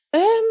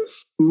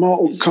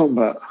 Mortal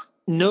Kombat.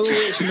 No,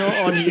 it's not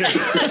on here.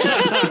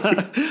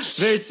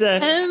 There's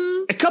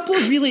a couple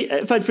of really...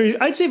 In fact,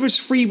 I'd say there's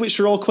 3 which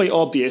are all quite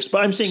obvious,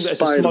 but I'm saying that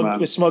it's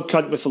a smug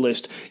cunt with the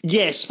list.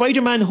 Yes,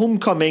 Spider-Man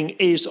Homecoming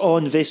is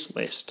on this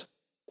list.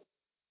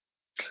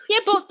 Yeah,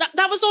 but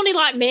that was only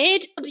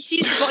made. You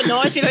see, what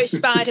annoys me about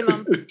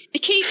Spider-Man. They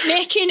keep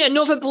making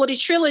another bloody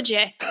trilogy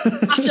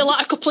after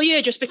a couple of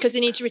years just because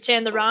they need to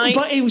retain the rights.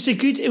 But it was a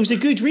good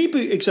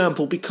reboot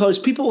example because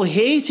people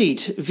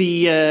hated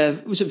the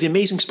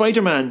Amazing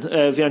Spider-Man,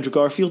 the Andrew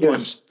Garfield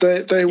ones.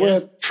 They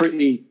were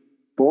pretty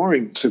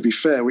boring, to be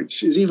fair,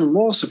 which is even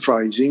more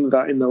surprising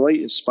that in the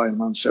latest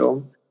Spider-Man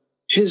film,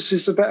 his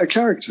is the better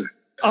character.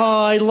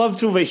 Oh, I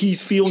loved the way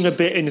he's feeling a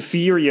bit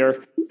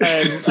inferior.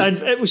 And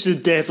it was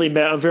definitely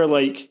met him. They're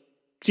cause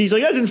he's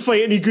like, I didn't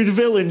fight any good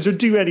villains or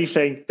do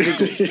anything.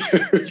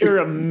 You're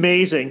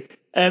amazing.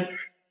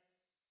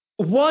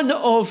 One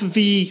of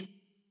the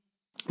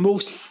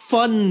most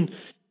fun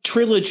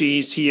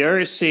trilogies here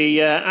is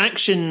a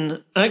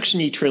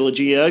action-y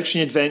trilogy,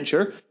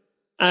 action-adventure.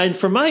 And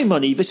for my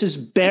money, this is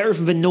better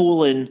than the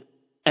Nolan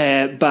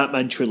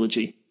Batman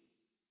trilogy.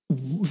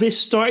 This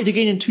started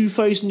again in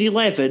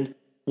 2011.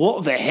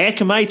 What the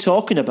heck am I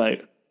talking about?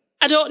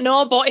 I don't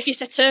know, but if you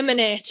say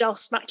Terminator, I'll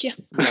smack you.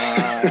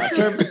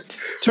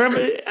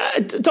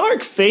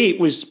 Dark Fate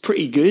was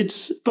pretty good,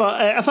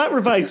 but if that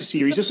revived the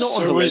series, it's not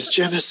on the list.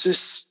 So was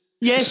Genesis.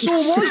 Yeah, so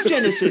was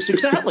Genesis,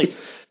 exactly.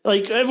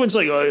 Everyone's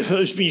like, oh,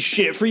 it's been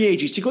shit for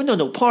ages. You go,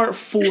 no, part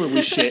 4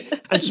 was shit,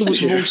 and so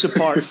was most of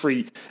part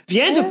 3.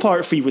 The end of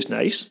part 3 was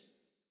nice.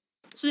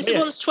 So this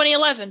one's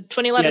 2011.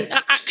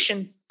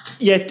 Action.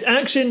 Yeah,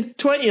 action,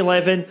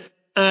 2011.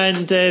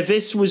 And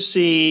this was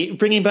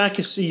bringing back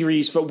a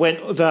series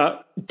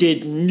that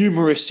did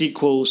numerous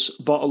sequels,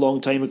 but a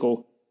long time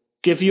ago.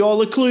 Give you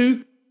all a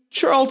clue: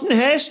 Charlton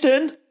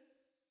Heston.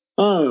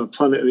 Oh,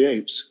 Planet of the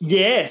Apes.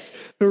 Yes,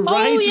 the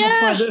Rise of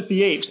Planet of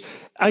the Apes.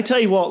 I tell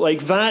you what,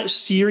 that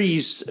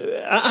series,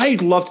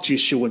 I'd love to do a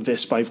show on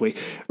this, by the way.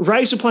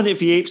 Rise of Planet of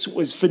the Apes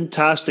was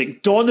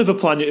fantastic. Dawn of the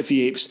Planet of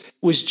the Apes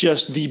was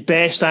just the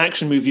best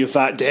action movie of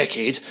that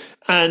decade.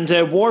 And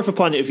War of the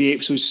Planet of the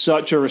Apes was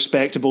such a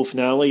respectable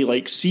finale.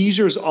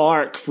 Caesar's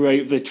arc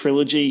throughout the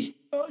trilogy,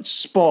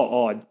 spot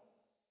on.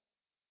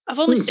 I've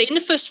only seen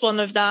the first one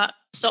of that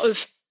sort of.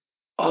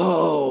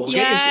 Oh.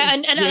 Yeah,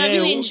 and I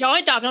really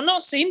enjoyed that. I've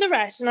not seen the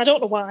rest, and I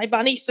don't know why, but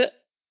I need to...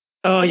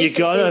 Oh, you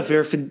gotta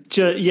verify.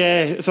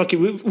 Yeah, fuck it.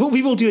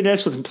 We will do an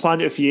episode on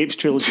Planet of the Apes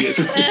trilogy.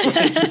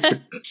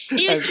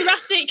 Here's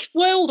Jurassic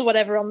World or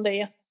whatever on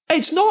there.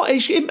 It's not.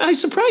 I'm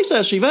surprised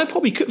actually. That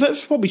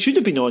probably should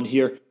have been on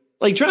here.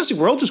 Jurassic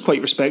World is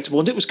quite respectable,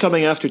 and it was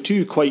coming after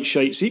 2 quite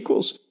shite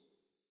sequels.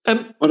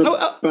 What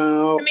about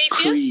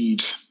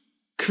Creed?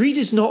 Creed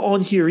is not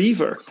on here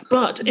either.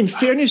 But in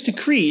fairness to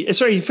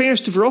in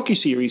fairness to the Rocky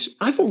series,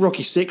 I thought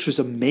Rocky 6 was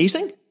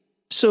amazing.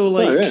 So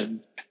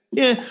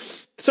yeah.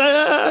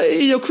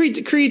 So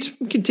Creed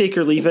can take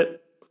or leave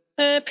it.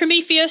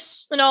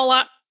 Prometheus and all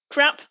that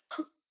crap.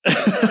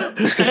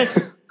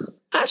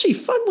 Actually,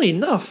 funnily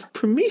enough,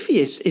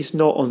 Prometheus is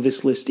not on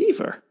this list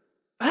either.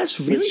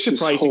 That's really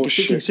surprising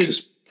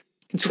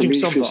considering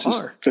some that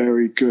are. Is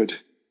very good.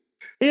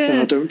 Yeah. And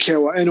I don't care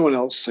what anyone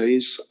else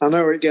says. I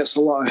know it gets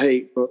a lot of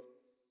hate, but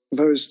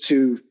those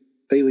 2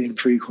 Alien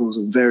prequels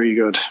are very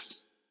good.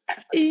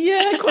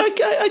 Yeah,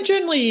 I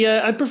generally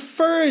I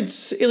preferred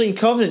Alien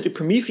Covenant to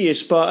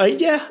Prometheus, but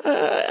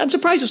I'm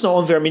surprised it's not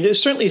on there. I mean,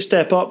 it's certainly a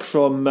step up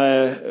from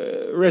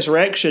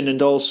Resurrection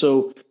and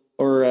also,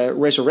 or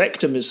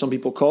Resurrectum as some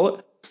people call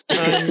it,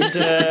 and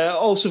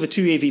also the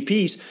 2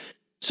 AVPs.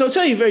 So I'll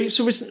tell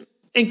you,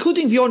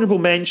 including the honourable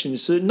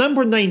mentions, so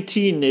number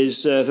 19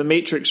 is The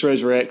Matrix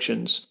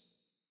Resurrections,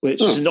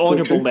 which is an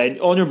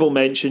honourable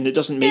mention. It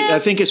doesn't make... I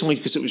think it's only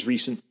because it was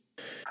recent.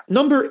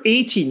 Number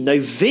 18,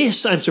 now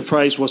this I'm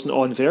surprised wasn't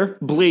on there,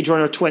 Blade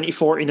Runner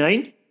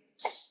 2049.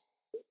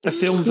 A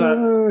film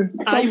that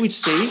I would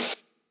say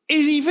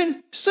is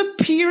even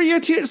superior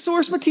to its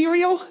source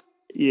material.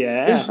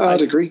 Yeah,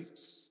 I'd agree.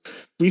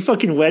 We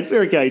fucking went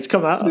there, guys.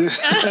 Come at us.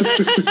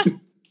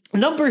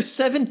 Number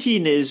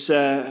 17 is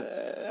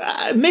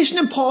Mission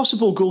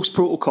Impossible Ghost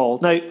Protocol.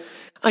 Now,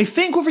 I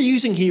think what we're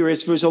using here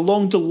is there's a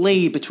long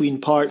delay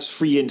between parts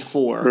 3 and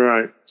 4.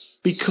 Right.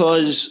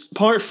 Because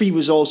part 3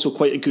 was also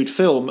quite a good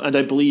film, and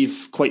I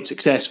believe quite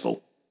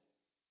successful.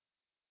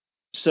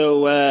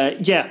 So,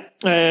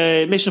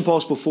 Mission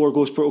Impossible 4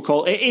 Ghost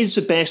Protocol. It is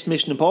the best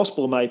Mission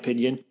Impossible, in my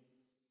opinion.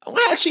 Well,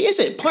 actually, is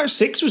it? Part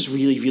 6 was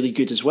really, really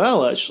good as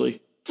well,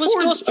 actually. Was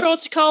Ghost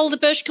Protocol the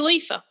Burj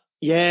Khalifa?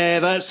 Yeah,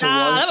 that's the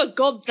one. That was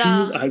good,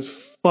 that. Cool as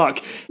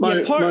fuck.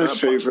 My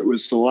favourite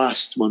was the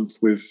last one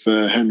with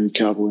Henry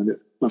Cavill in it.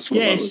 I thought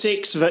Yeah, that was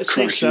six. That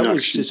cracking was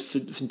action. just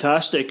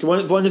fantastic.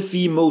 One of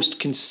the most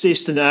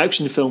consistent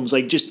action films,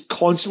 like just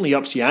constantly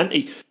ups the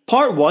ante.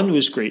 Part 1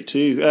 was great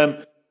too.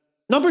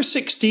 Number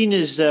 16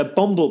 is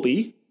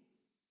Bumblebee.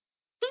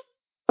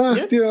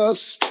 Yeah,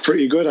 that's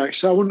pretty good,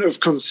 actually. I wouldn't have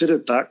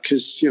considered that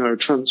because,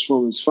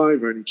 Transformers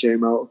 5 only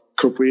came out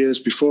a couple of years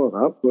before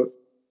that. But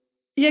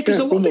yeah, because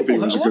a lot of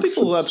Bumblebee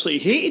people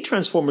absolutely hated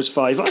Transformers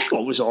 5. I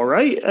thought it was all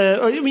right.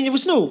 I mean, it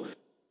was no...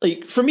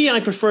 Like, for me,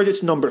 I preferred it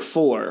to number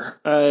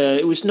 4.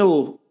 It was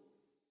no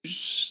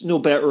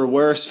better or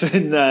worse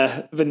than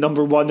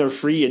number 1 or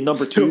 3, and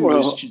number 2 well,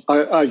 was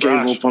I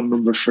gave up on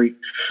number 3.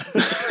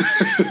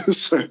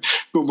 So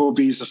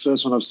Bumblebee's the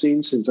first one I've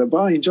seen since then. But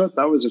I enjoyed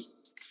that. Was a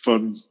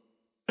fun,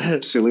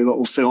 silly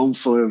little film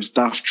full of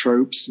daft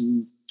tropes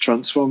and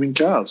transforming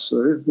cars.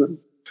 So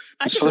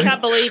I just can't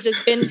believe there's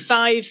been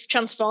 5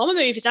 Transformer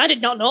movies. I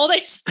did not know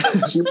this.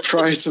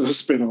 Prior to the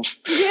spin-off.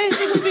 Yeah,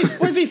 it's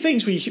one of the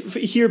things we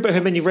hear about how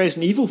many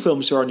Resident Evil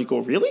films there are, and you go,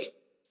 really?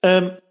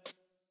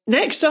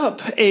 Next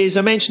up is,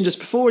 I mentioned this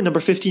before,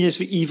 number 15 is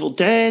The Evil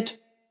Dead.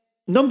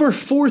 Number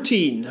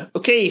 14.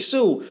 Okay,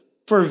 so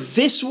for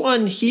this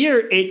one here,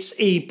 it's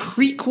a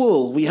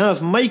prequel. We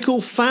have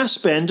Michael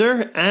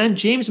Fassbender and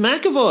James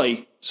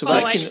McAvoy. So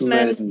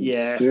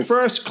X-Men.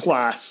 First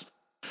class.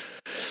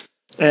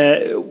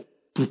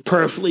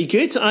 Perfectly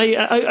good. I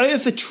out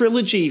of the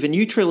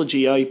new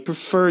trilogy, I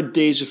preferred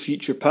Days of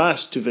Future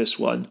Past to this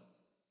one.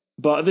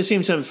 But at the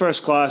same time,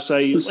 First Class, I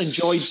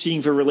enjoyed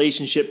seeing the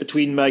relationship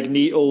between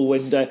Magneto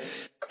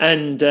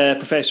and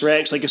Professor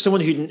X. Like, as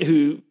someone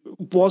who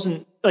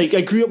wasn't... Like,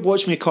 I grew up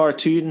watching a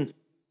cartoon.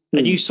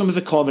 I knew some of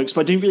the comics,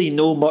 but I didn't really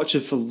know much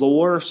of the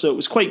lore, so it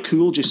was quite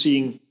cool just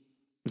seeing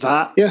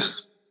that. Yeah,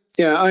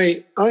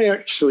 I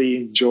actually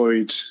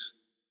enjoyed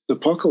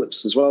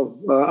Apocalypse as well.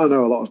 I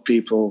know a lot of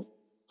people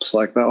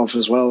slag that off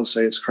as well,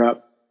 say it's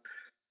crap.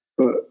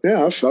 But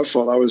yeah, I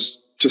thought that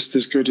was just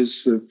as good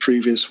as the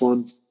previous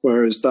one,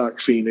 whereas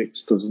Dark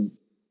Phoenix doesn't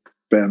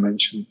bear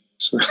mention.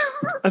 So.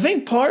 I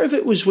think part of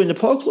it was when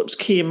Apocalypse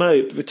came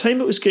out, by the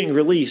time it was getting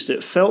released,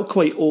 it felt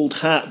quite old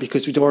hat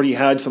because we'd already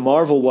had the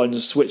Marvel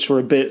ones, which were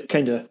a bit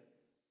kind of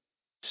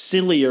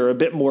sillier, a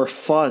bit more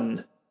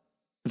fun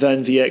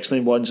than the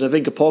X-Men ones. And I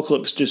think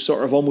Apocalypse just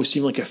sort of almost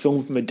seemed like a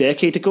film from a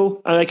decade ago.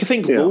 And I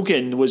think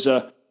Logan was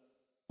a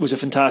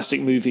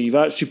fantastic movie.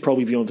 That should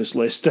probably be on this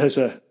list as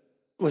a...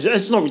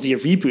 It's not really a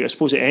reboot. I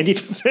suppose it ended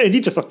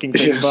the fucking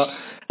thing. But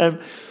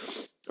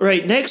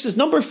right, next is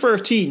number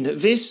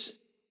 13. This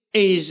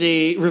is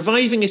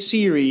reviving a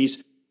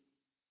series,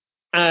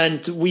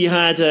 and we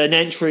had an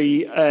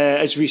entry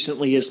as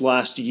recently as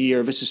last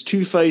year. This is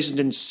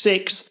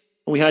 2006,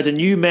 and we had a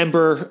new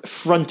member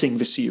fronting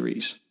the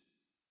series.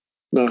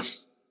 No.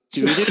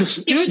 Give us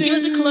a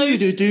clue.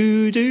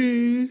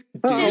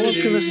 I was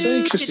going to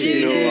say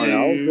Casino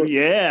Royale.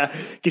 Yeah,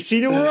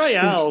 Casino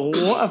Royale.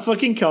 What a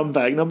fucking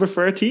comeback. Number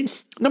 13.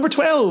 Number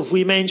 12,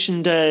 we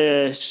mentioned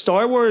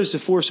Star Wars The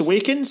Force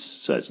Awakens.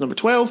 So that's number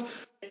 12.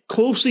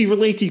 Closely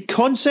related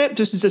concept.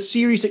 This is a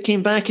series that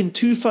came back in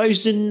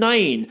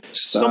 2009.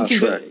 Star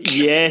Trek.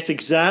 Yes,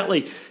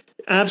 exactly.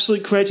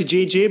 Absolute credit to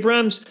J.J.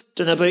 Abrams.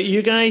 Don't know about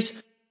you guys.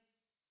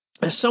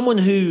 As someone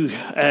who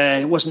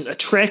wasn't a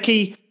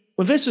Trekkie,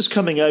 when this was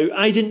coming out,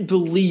 I didn't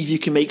believe you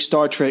can make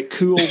Star Trek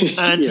cool,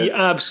 and he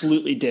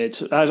absolutely did.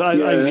 I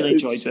really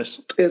enjoyed this.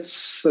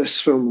 It's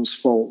this film's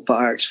fault that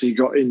I actually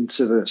got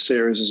into the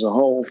series as a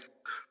whole.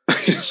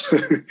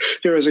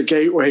 It was a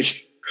gateway.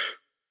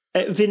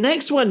 The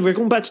next one, we're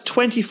going back to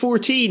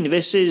 2014.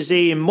 This is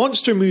a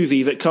monster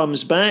movie that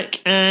comes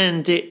back,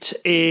 and it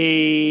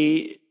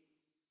a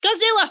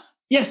Godzilla.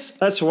 Yes,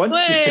 that's the one.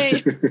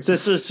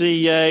 This is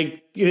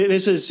the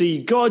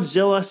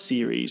Godzilla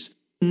series.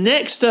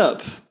 Next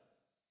up,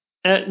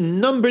 at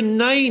number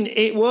 9,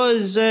 it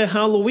was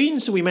Halloween,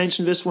 so we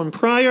mentioned this one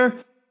prior.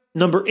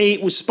 Number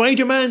 8 was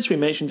Spider-Man, so we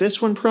mentioned this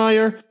one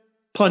prior.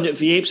 Planet of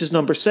the Apes is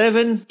number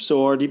 7, so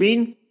already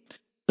been.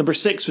 Number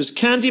 6 was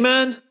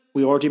Candyman,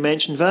 we already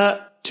mentioned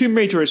that. Tomb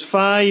Raider is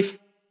 5.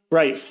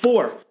 Right,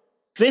 4.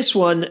 This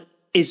one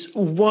is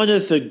one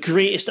of the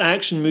greatest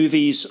action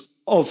movies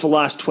of the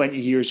last 20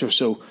 years or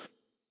so.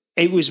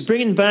 It was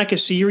bringing back a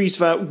series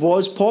that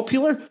was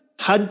popular,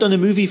 hadn't done a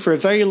movie for a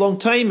very long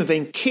time, and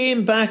then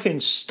came back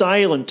in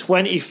style in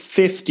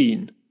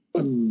 2015.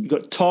 You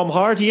got Tom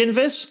Hardy in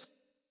this.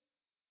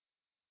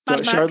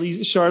 Mad Max.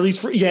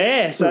 Charlize.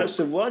 Yes, that's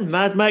the one.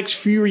 Mad Max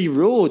Fury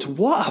Road.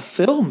 What a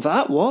film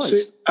that was.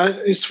 See,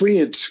 it's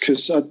weird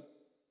because I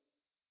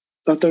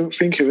don't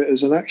think of it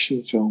as an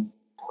action film.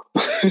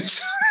 It's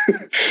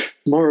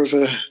more of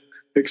a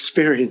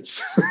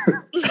experience.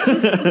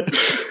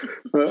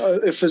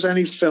 If there's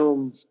any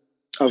film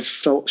I've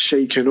felt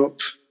shaken up,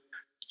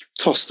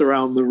 tossed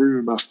around the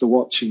room after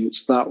watching,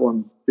 it's that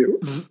one.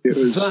 It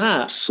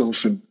was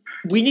something.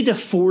 We need a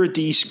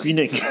 4D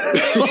screening of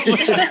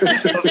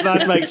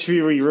Mad Max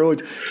Fury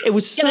Road. It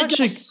was such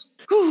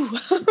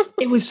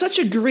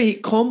a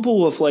great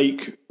combo of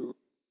like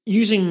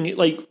using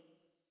like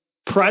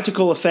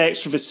practical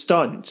effects for the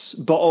stunts,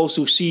 but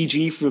also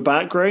CG for the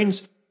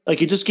backgrounds.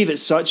 Like, it just gave it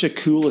such a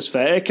cool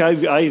aesthetic.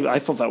 I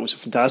thought that was a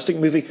fantastic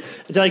movie.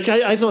 Like,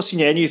 I've not seen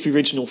any of the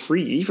original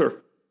three either.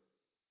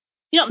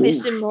 You're not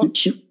missing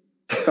much.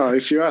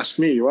 If you ask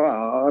me,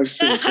 wow, I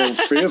think all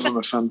three of them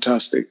are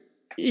fantastic.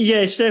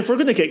 Yeah, Steph, we're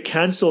going to get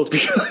cancelled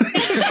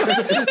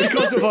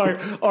because of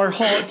our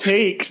hot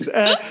takes.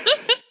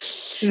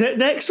 The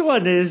next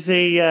one is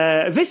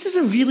this is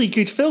a really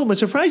good film. I'm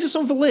surprised it's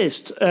on the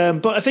list,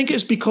 but I think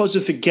it's because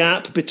of the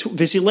gap between.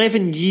 There's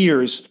 11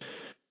 years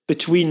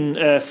between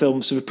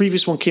films. So the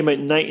previous one came out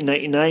in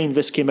 1999.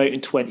 This came out in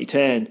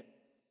 2010.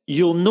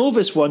 You'll know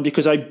this one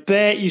because I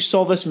bet you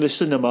saw this in the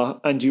cinema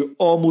and you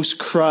almost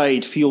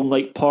cried, feeling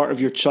like part of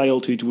your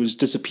childhood was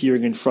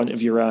disappearing in front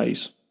of your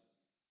eyes.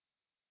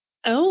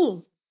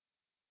 Oh.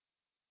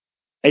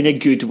 In a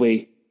good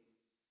way.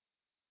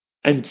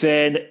 And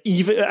then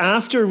even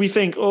after we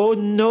think, oh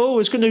no,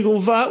 it's going to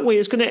go that way,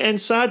 it's going to end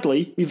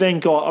sadly, we then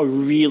got a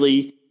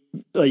really,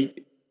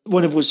 like,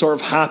 one of those sort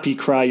of happy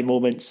cry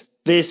moments.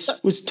 This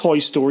was Toy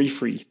Story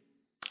 3.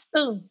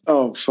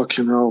 Oh,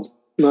 fucking hell.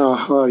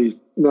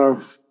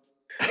 No.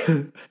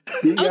 You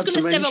I was going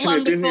to say the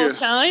land before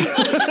time.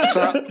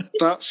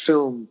 that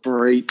film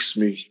breaks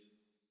me.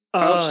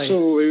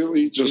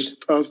 Absolutely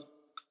just...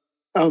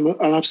 I'm an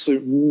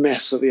absolute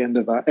mess at the end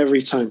of that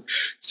every time.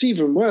 It's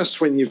even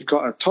worse when you've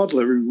got a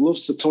toddler who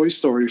loves the Toy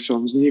Story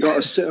films and you've got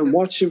to sit and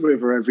watch it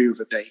with her every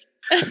other day.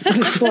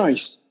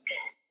 Christ.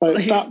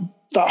 Like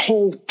that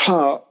whole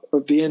part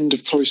at the end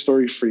of Toy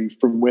Story 3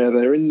 from where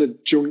they're in the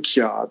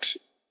junkyard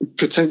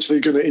potentially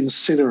going to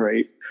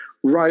incinerate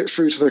right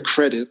through to the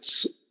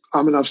credits,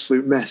 I'm an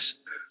absolute mess.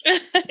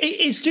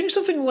 It's doing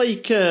something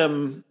like...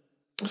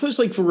 I suppose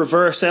like for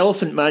Reverse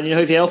Elephant Man, you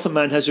know how the Elephant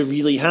Man has a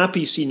really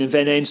happy scene and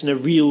then ends in a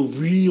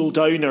real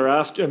downer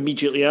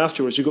immediately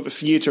afterwards. You've got the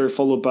theatre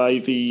followed by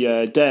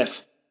the death.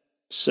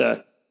 It's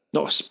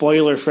not a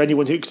spoiler for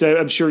anyone who, because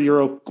I'm sure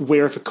you're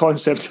aware of the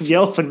concept of the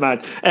Elephant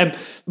Man.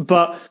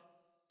 But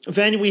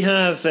then we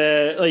have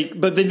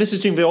but then this is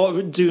doing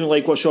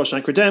like what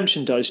Shawshank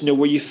Redemption does, you know,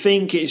 where you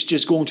think it's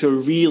just going to a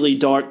really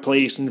dark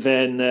place and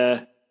then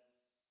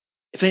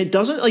if it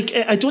doesn't, like,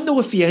 I don't know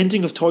if the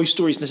ending of Toy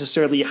Story is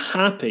necessarily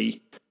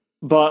happy,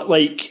 but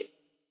like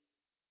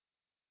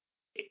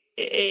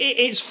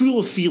it's full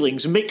of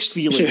feelings, mixed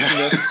feelings.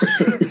 Yeah.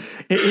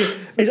 You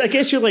know? I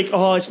guess you're like,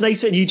 oh, it's nice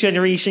that a new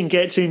generation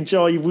get to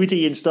enjoy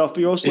Woody and stuff,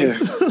 but you're also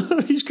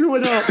like, he's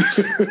growing up.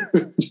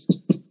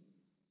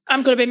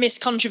 I'm going to be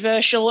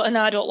miscontroversial, and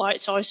I don't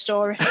like Toy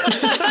Story.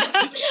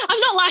 I'm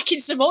not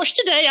liking so much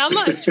today, am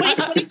I? It's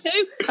 2022.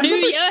 New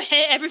year,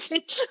 hate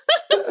everything.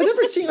 I've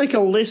never seen like a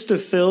list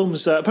of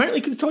films that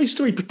apparently Toy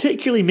Story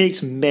particularly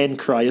makes men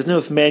cry. I don't know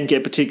if men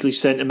get particularly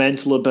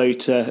sentimental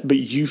about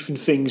youth and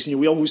things. You know,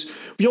 we always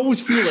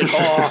feel like,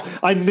 oh,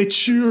 I'm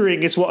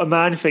maturing is what a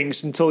man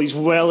thinks until he's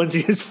well into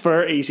his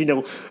 30s. You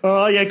know,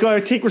 oh yeah, gotta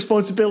take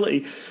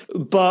responsibility.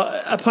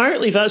 But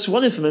apparently that's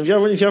one of them. And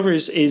the other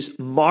is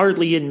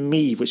Marley and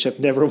Me, which I've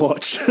never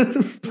watched.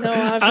 No,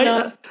 I've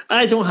not.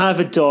 I don't have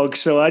a dog,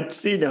 so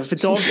if a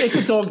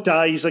dog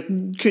dies, I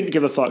couldn't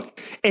give a fuck.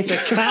 If a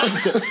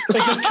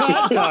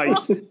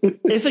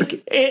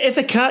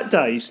cat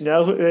dies,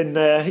 and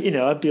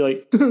I'd be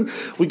like,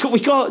 we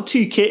got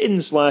two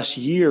kittens last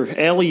year,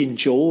 Ellie and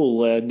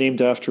Joel,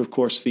 named after, of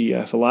course,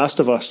 the Last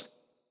of Us,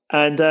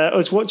 and I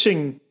was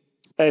watching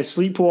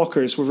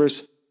Sleepwalkers, where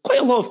there's quite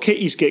a lot of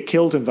kitties get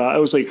killed in that. I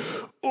was like,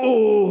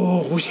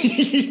 oh,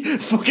 we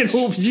fucking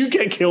hope you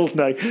get killed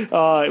now.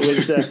 It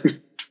was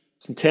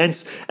it's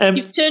intense.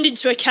 You've turned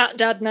into a cat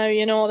dad now,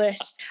 you know this.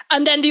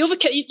 And then the other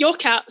your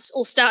cats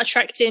will start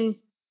attracting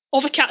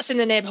other cats in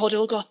the neighbourhood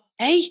who'll go,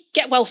 hey,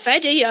 get well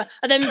fed here.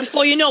 And then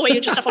before you know it,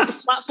 you'll just have like a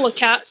flat full of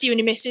cats, you and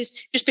your missus,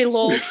 just be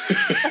loads.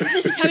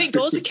 This is how it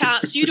goes with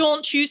cats. You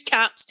don't choose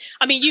cats.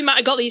 I mean, you might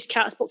have got these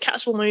cats, but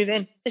cats will move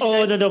in.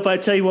 No, but I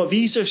tell you what,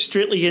 these are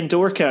strictly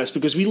indoor cats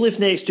because we live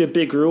next to a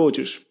big road,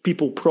 which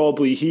people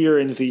probably hear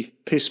in the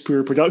piss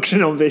poor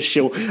production on this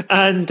show.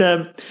 And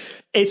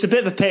it's a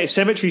bit of a Pet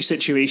Cemetery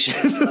situation.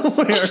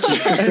 Because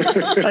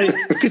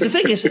the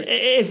thing is,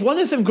 if one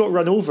of them got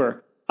run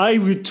over, I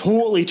would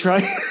totally try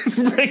and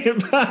bring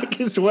it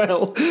back as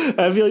well.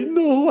 I'd be like,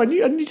 no, I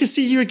need to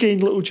see you again,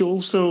 little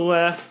Joel. So,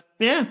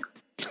 yeah.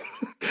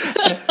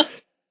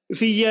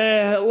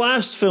 The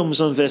last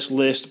films on this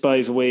list,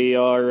 by the way,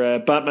 are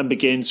Batman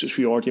Begins, which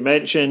we already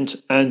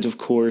mentioned, and, of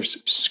course,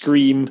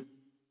 Scream,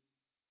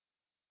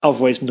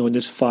 otherwise known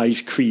as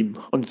 5 Cream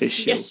on this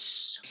show.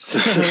 Yes.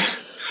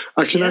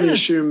 I can only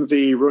assume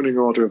the running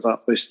order of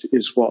that list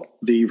is what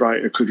the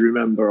writer could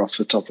remember off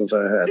the top of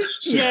their head.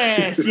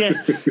 Yes.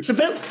 It's a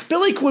bit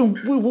like when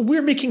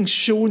we're making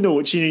show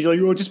notes, you know, you're like,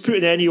 oh, just put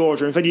in any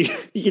order. And then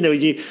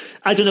you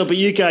I don't know about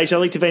you guys, I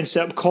like to then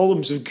set up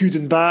columns of good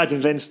and bad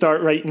and then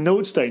start writing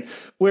notes down.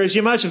 Whereas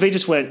you imagine if they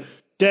just went,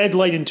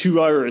 deadline in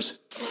 2 hours.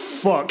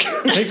 Fuck.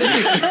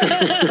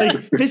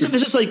 This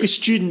is like a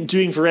student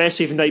doing their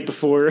essay the night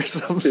before or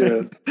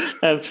something.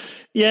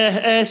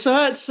 Yeah. So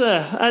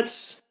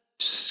that's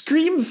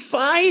Scream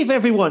 5,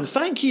 everyone.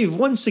 Thank you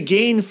once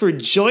again for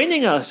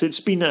joining us. It's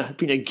been a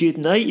good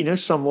night,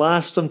 some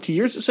laughs, some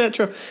tears,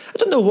 etc. I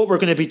don't know what we're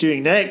going to be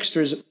doing next.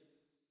 There's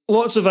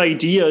lots of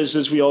ideas,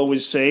 as we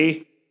always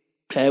say.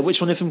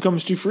 Which one of them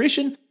comes to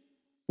fruition?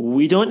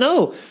 We don't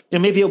know.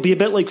 Maybe it'll be a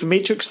bit like the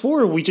Matrix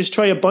 4. We just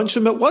try a bunch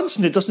of them at once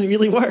and it doesn't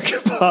really work.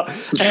 But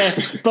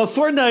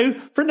for now,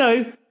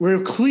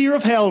 we're clear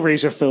of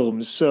Hellraiser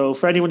films. So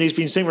for anyone who's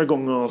been saying we're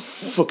going, oh,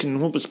 fucking,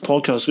 hope this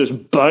podcast goes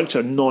back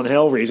to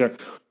non-Hellraiser,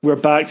 we're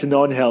back to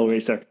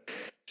non-Hellraiser.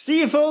 See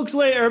you folks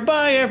later.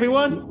 Bye,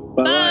 everyone.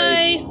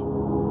 Bye.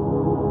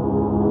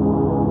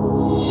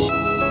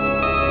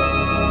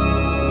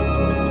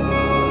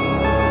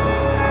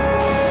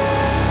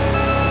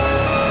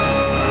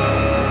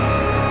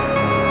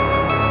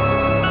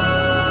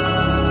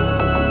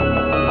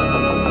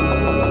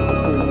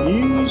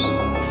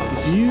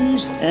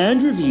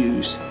 And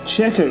reviews,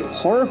 check out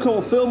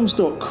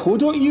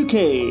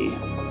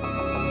HorrorCultFilms.co.uk.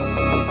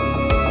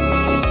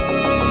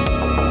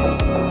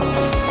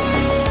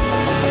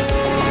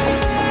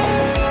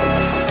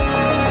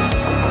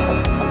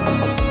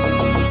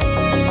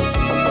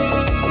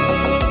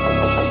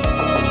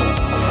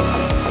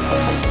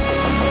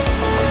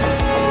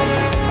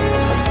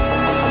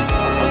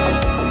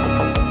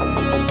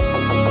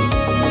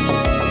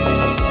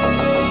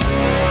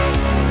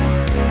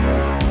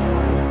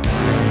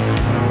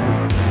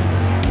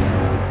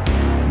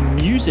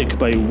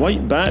 By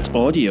White Bat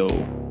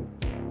Audio.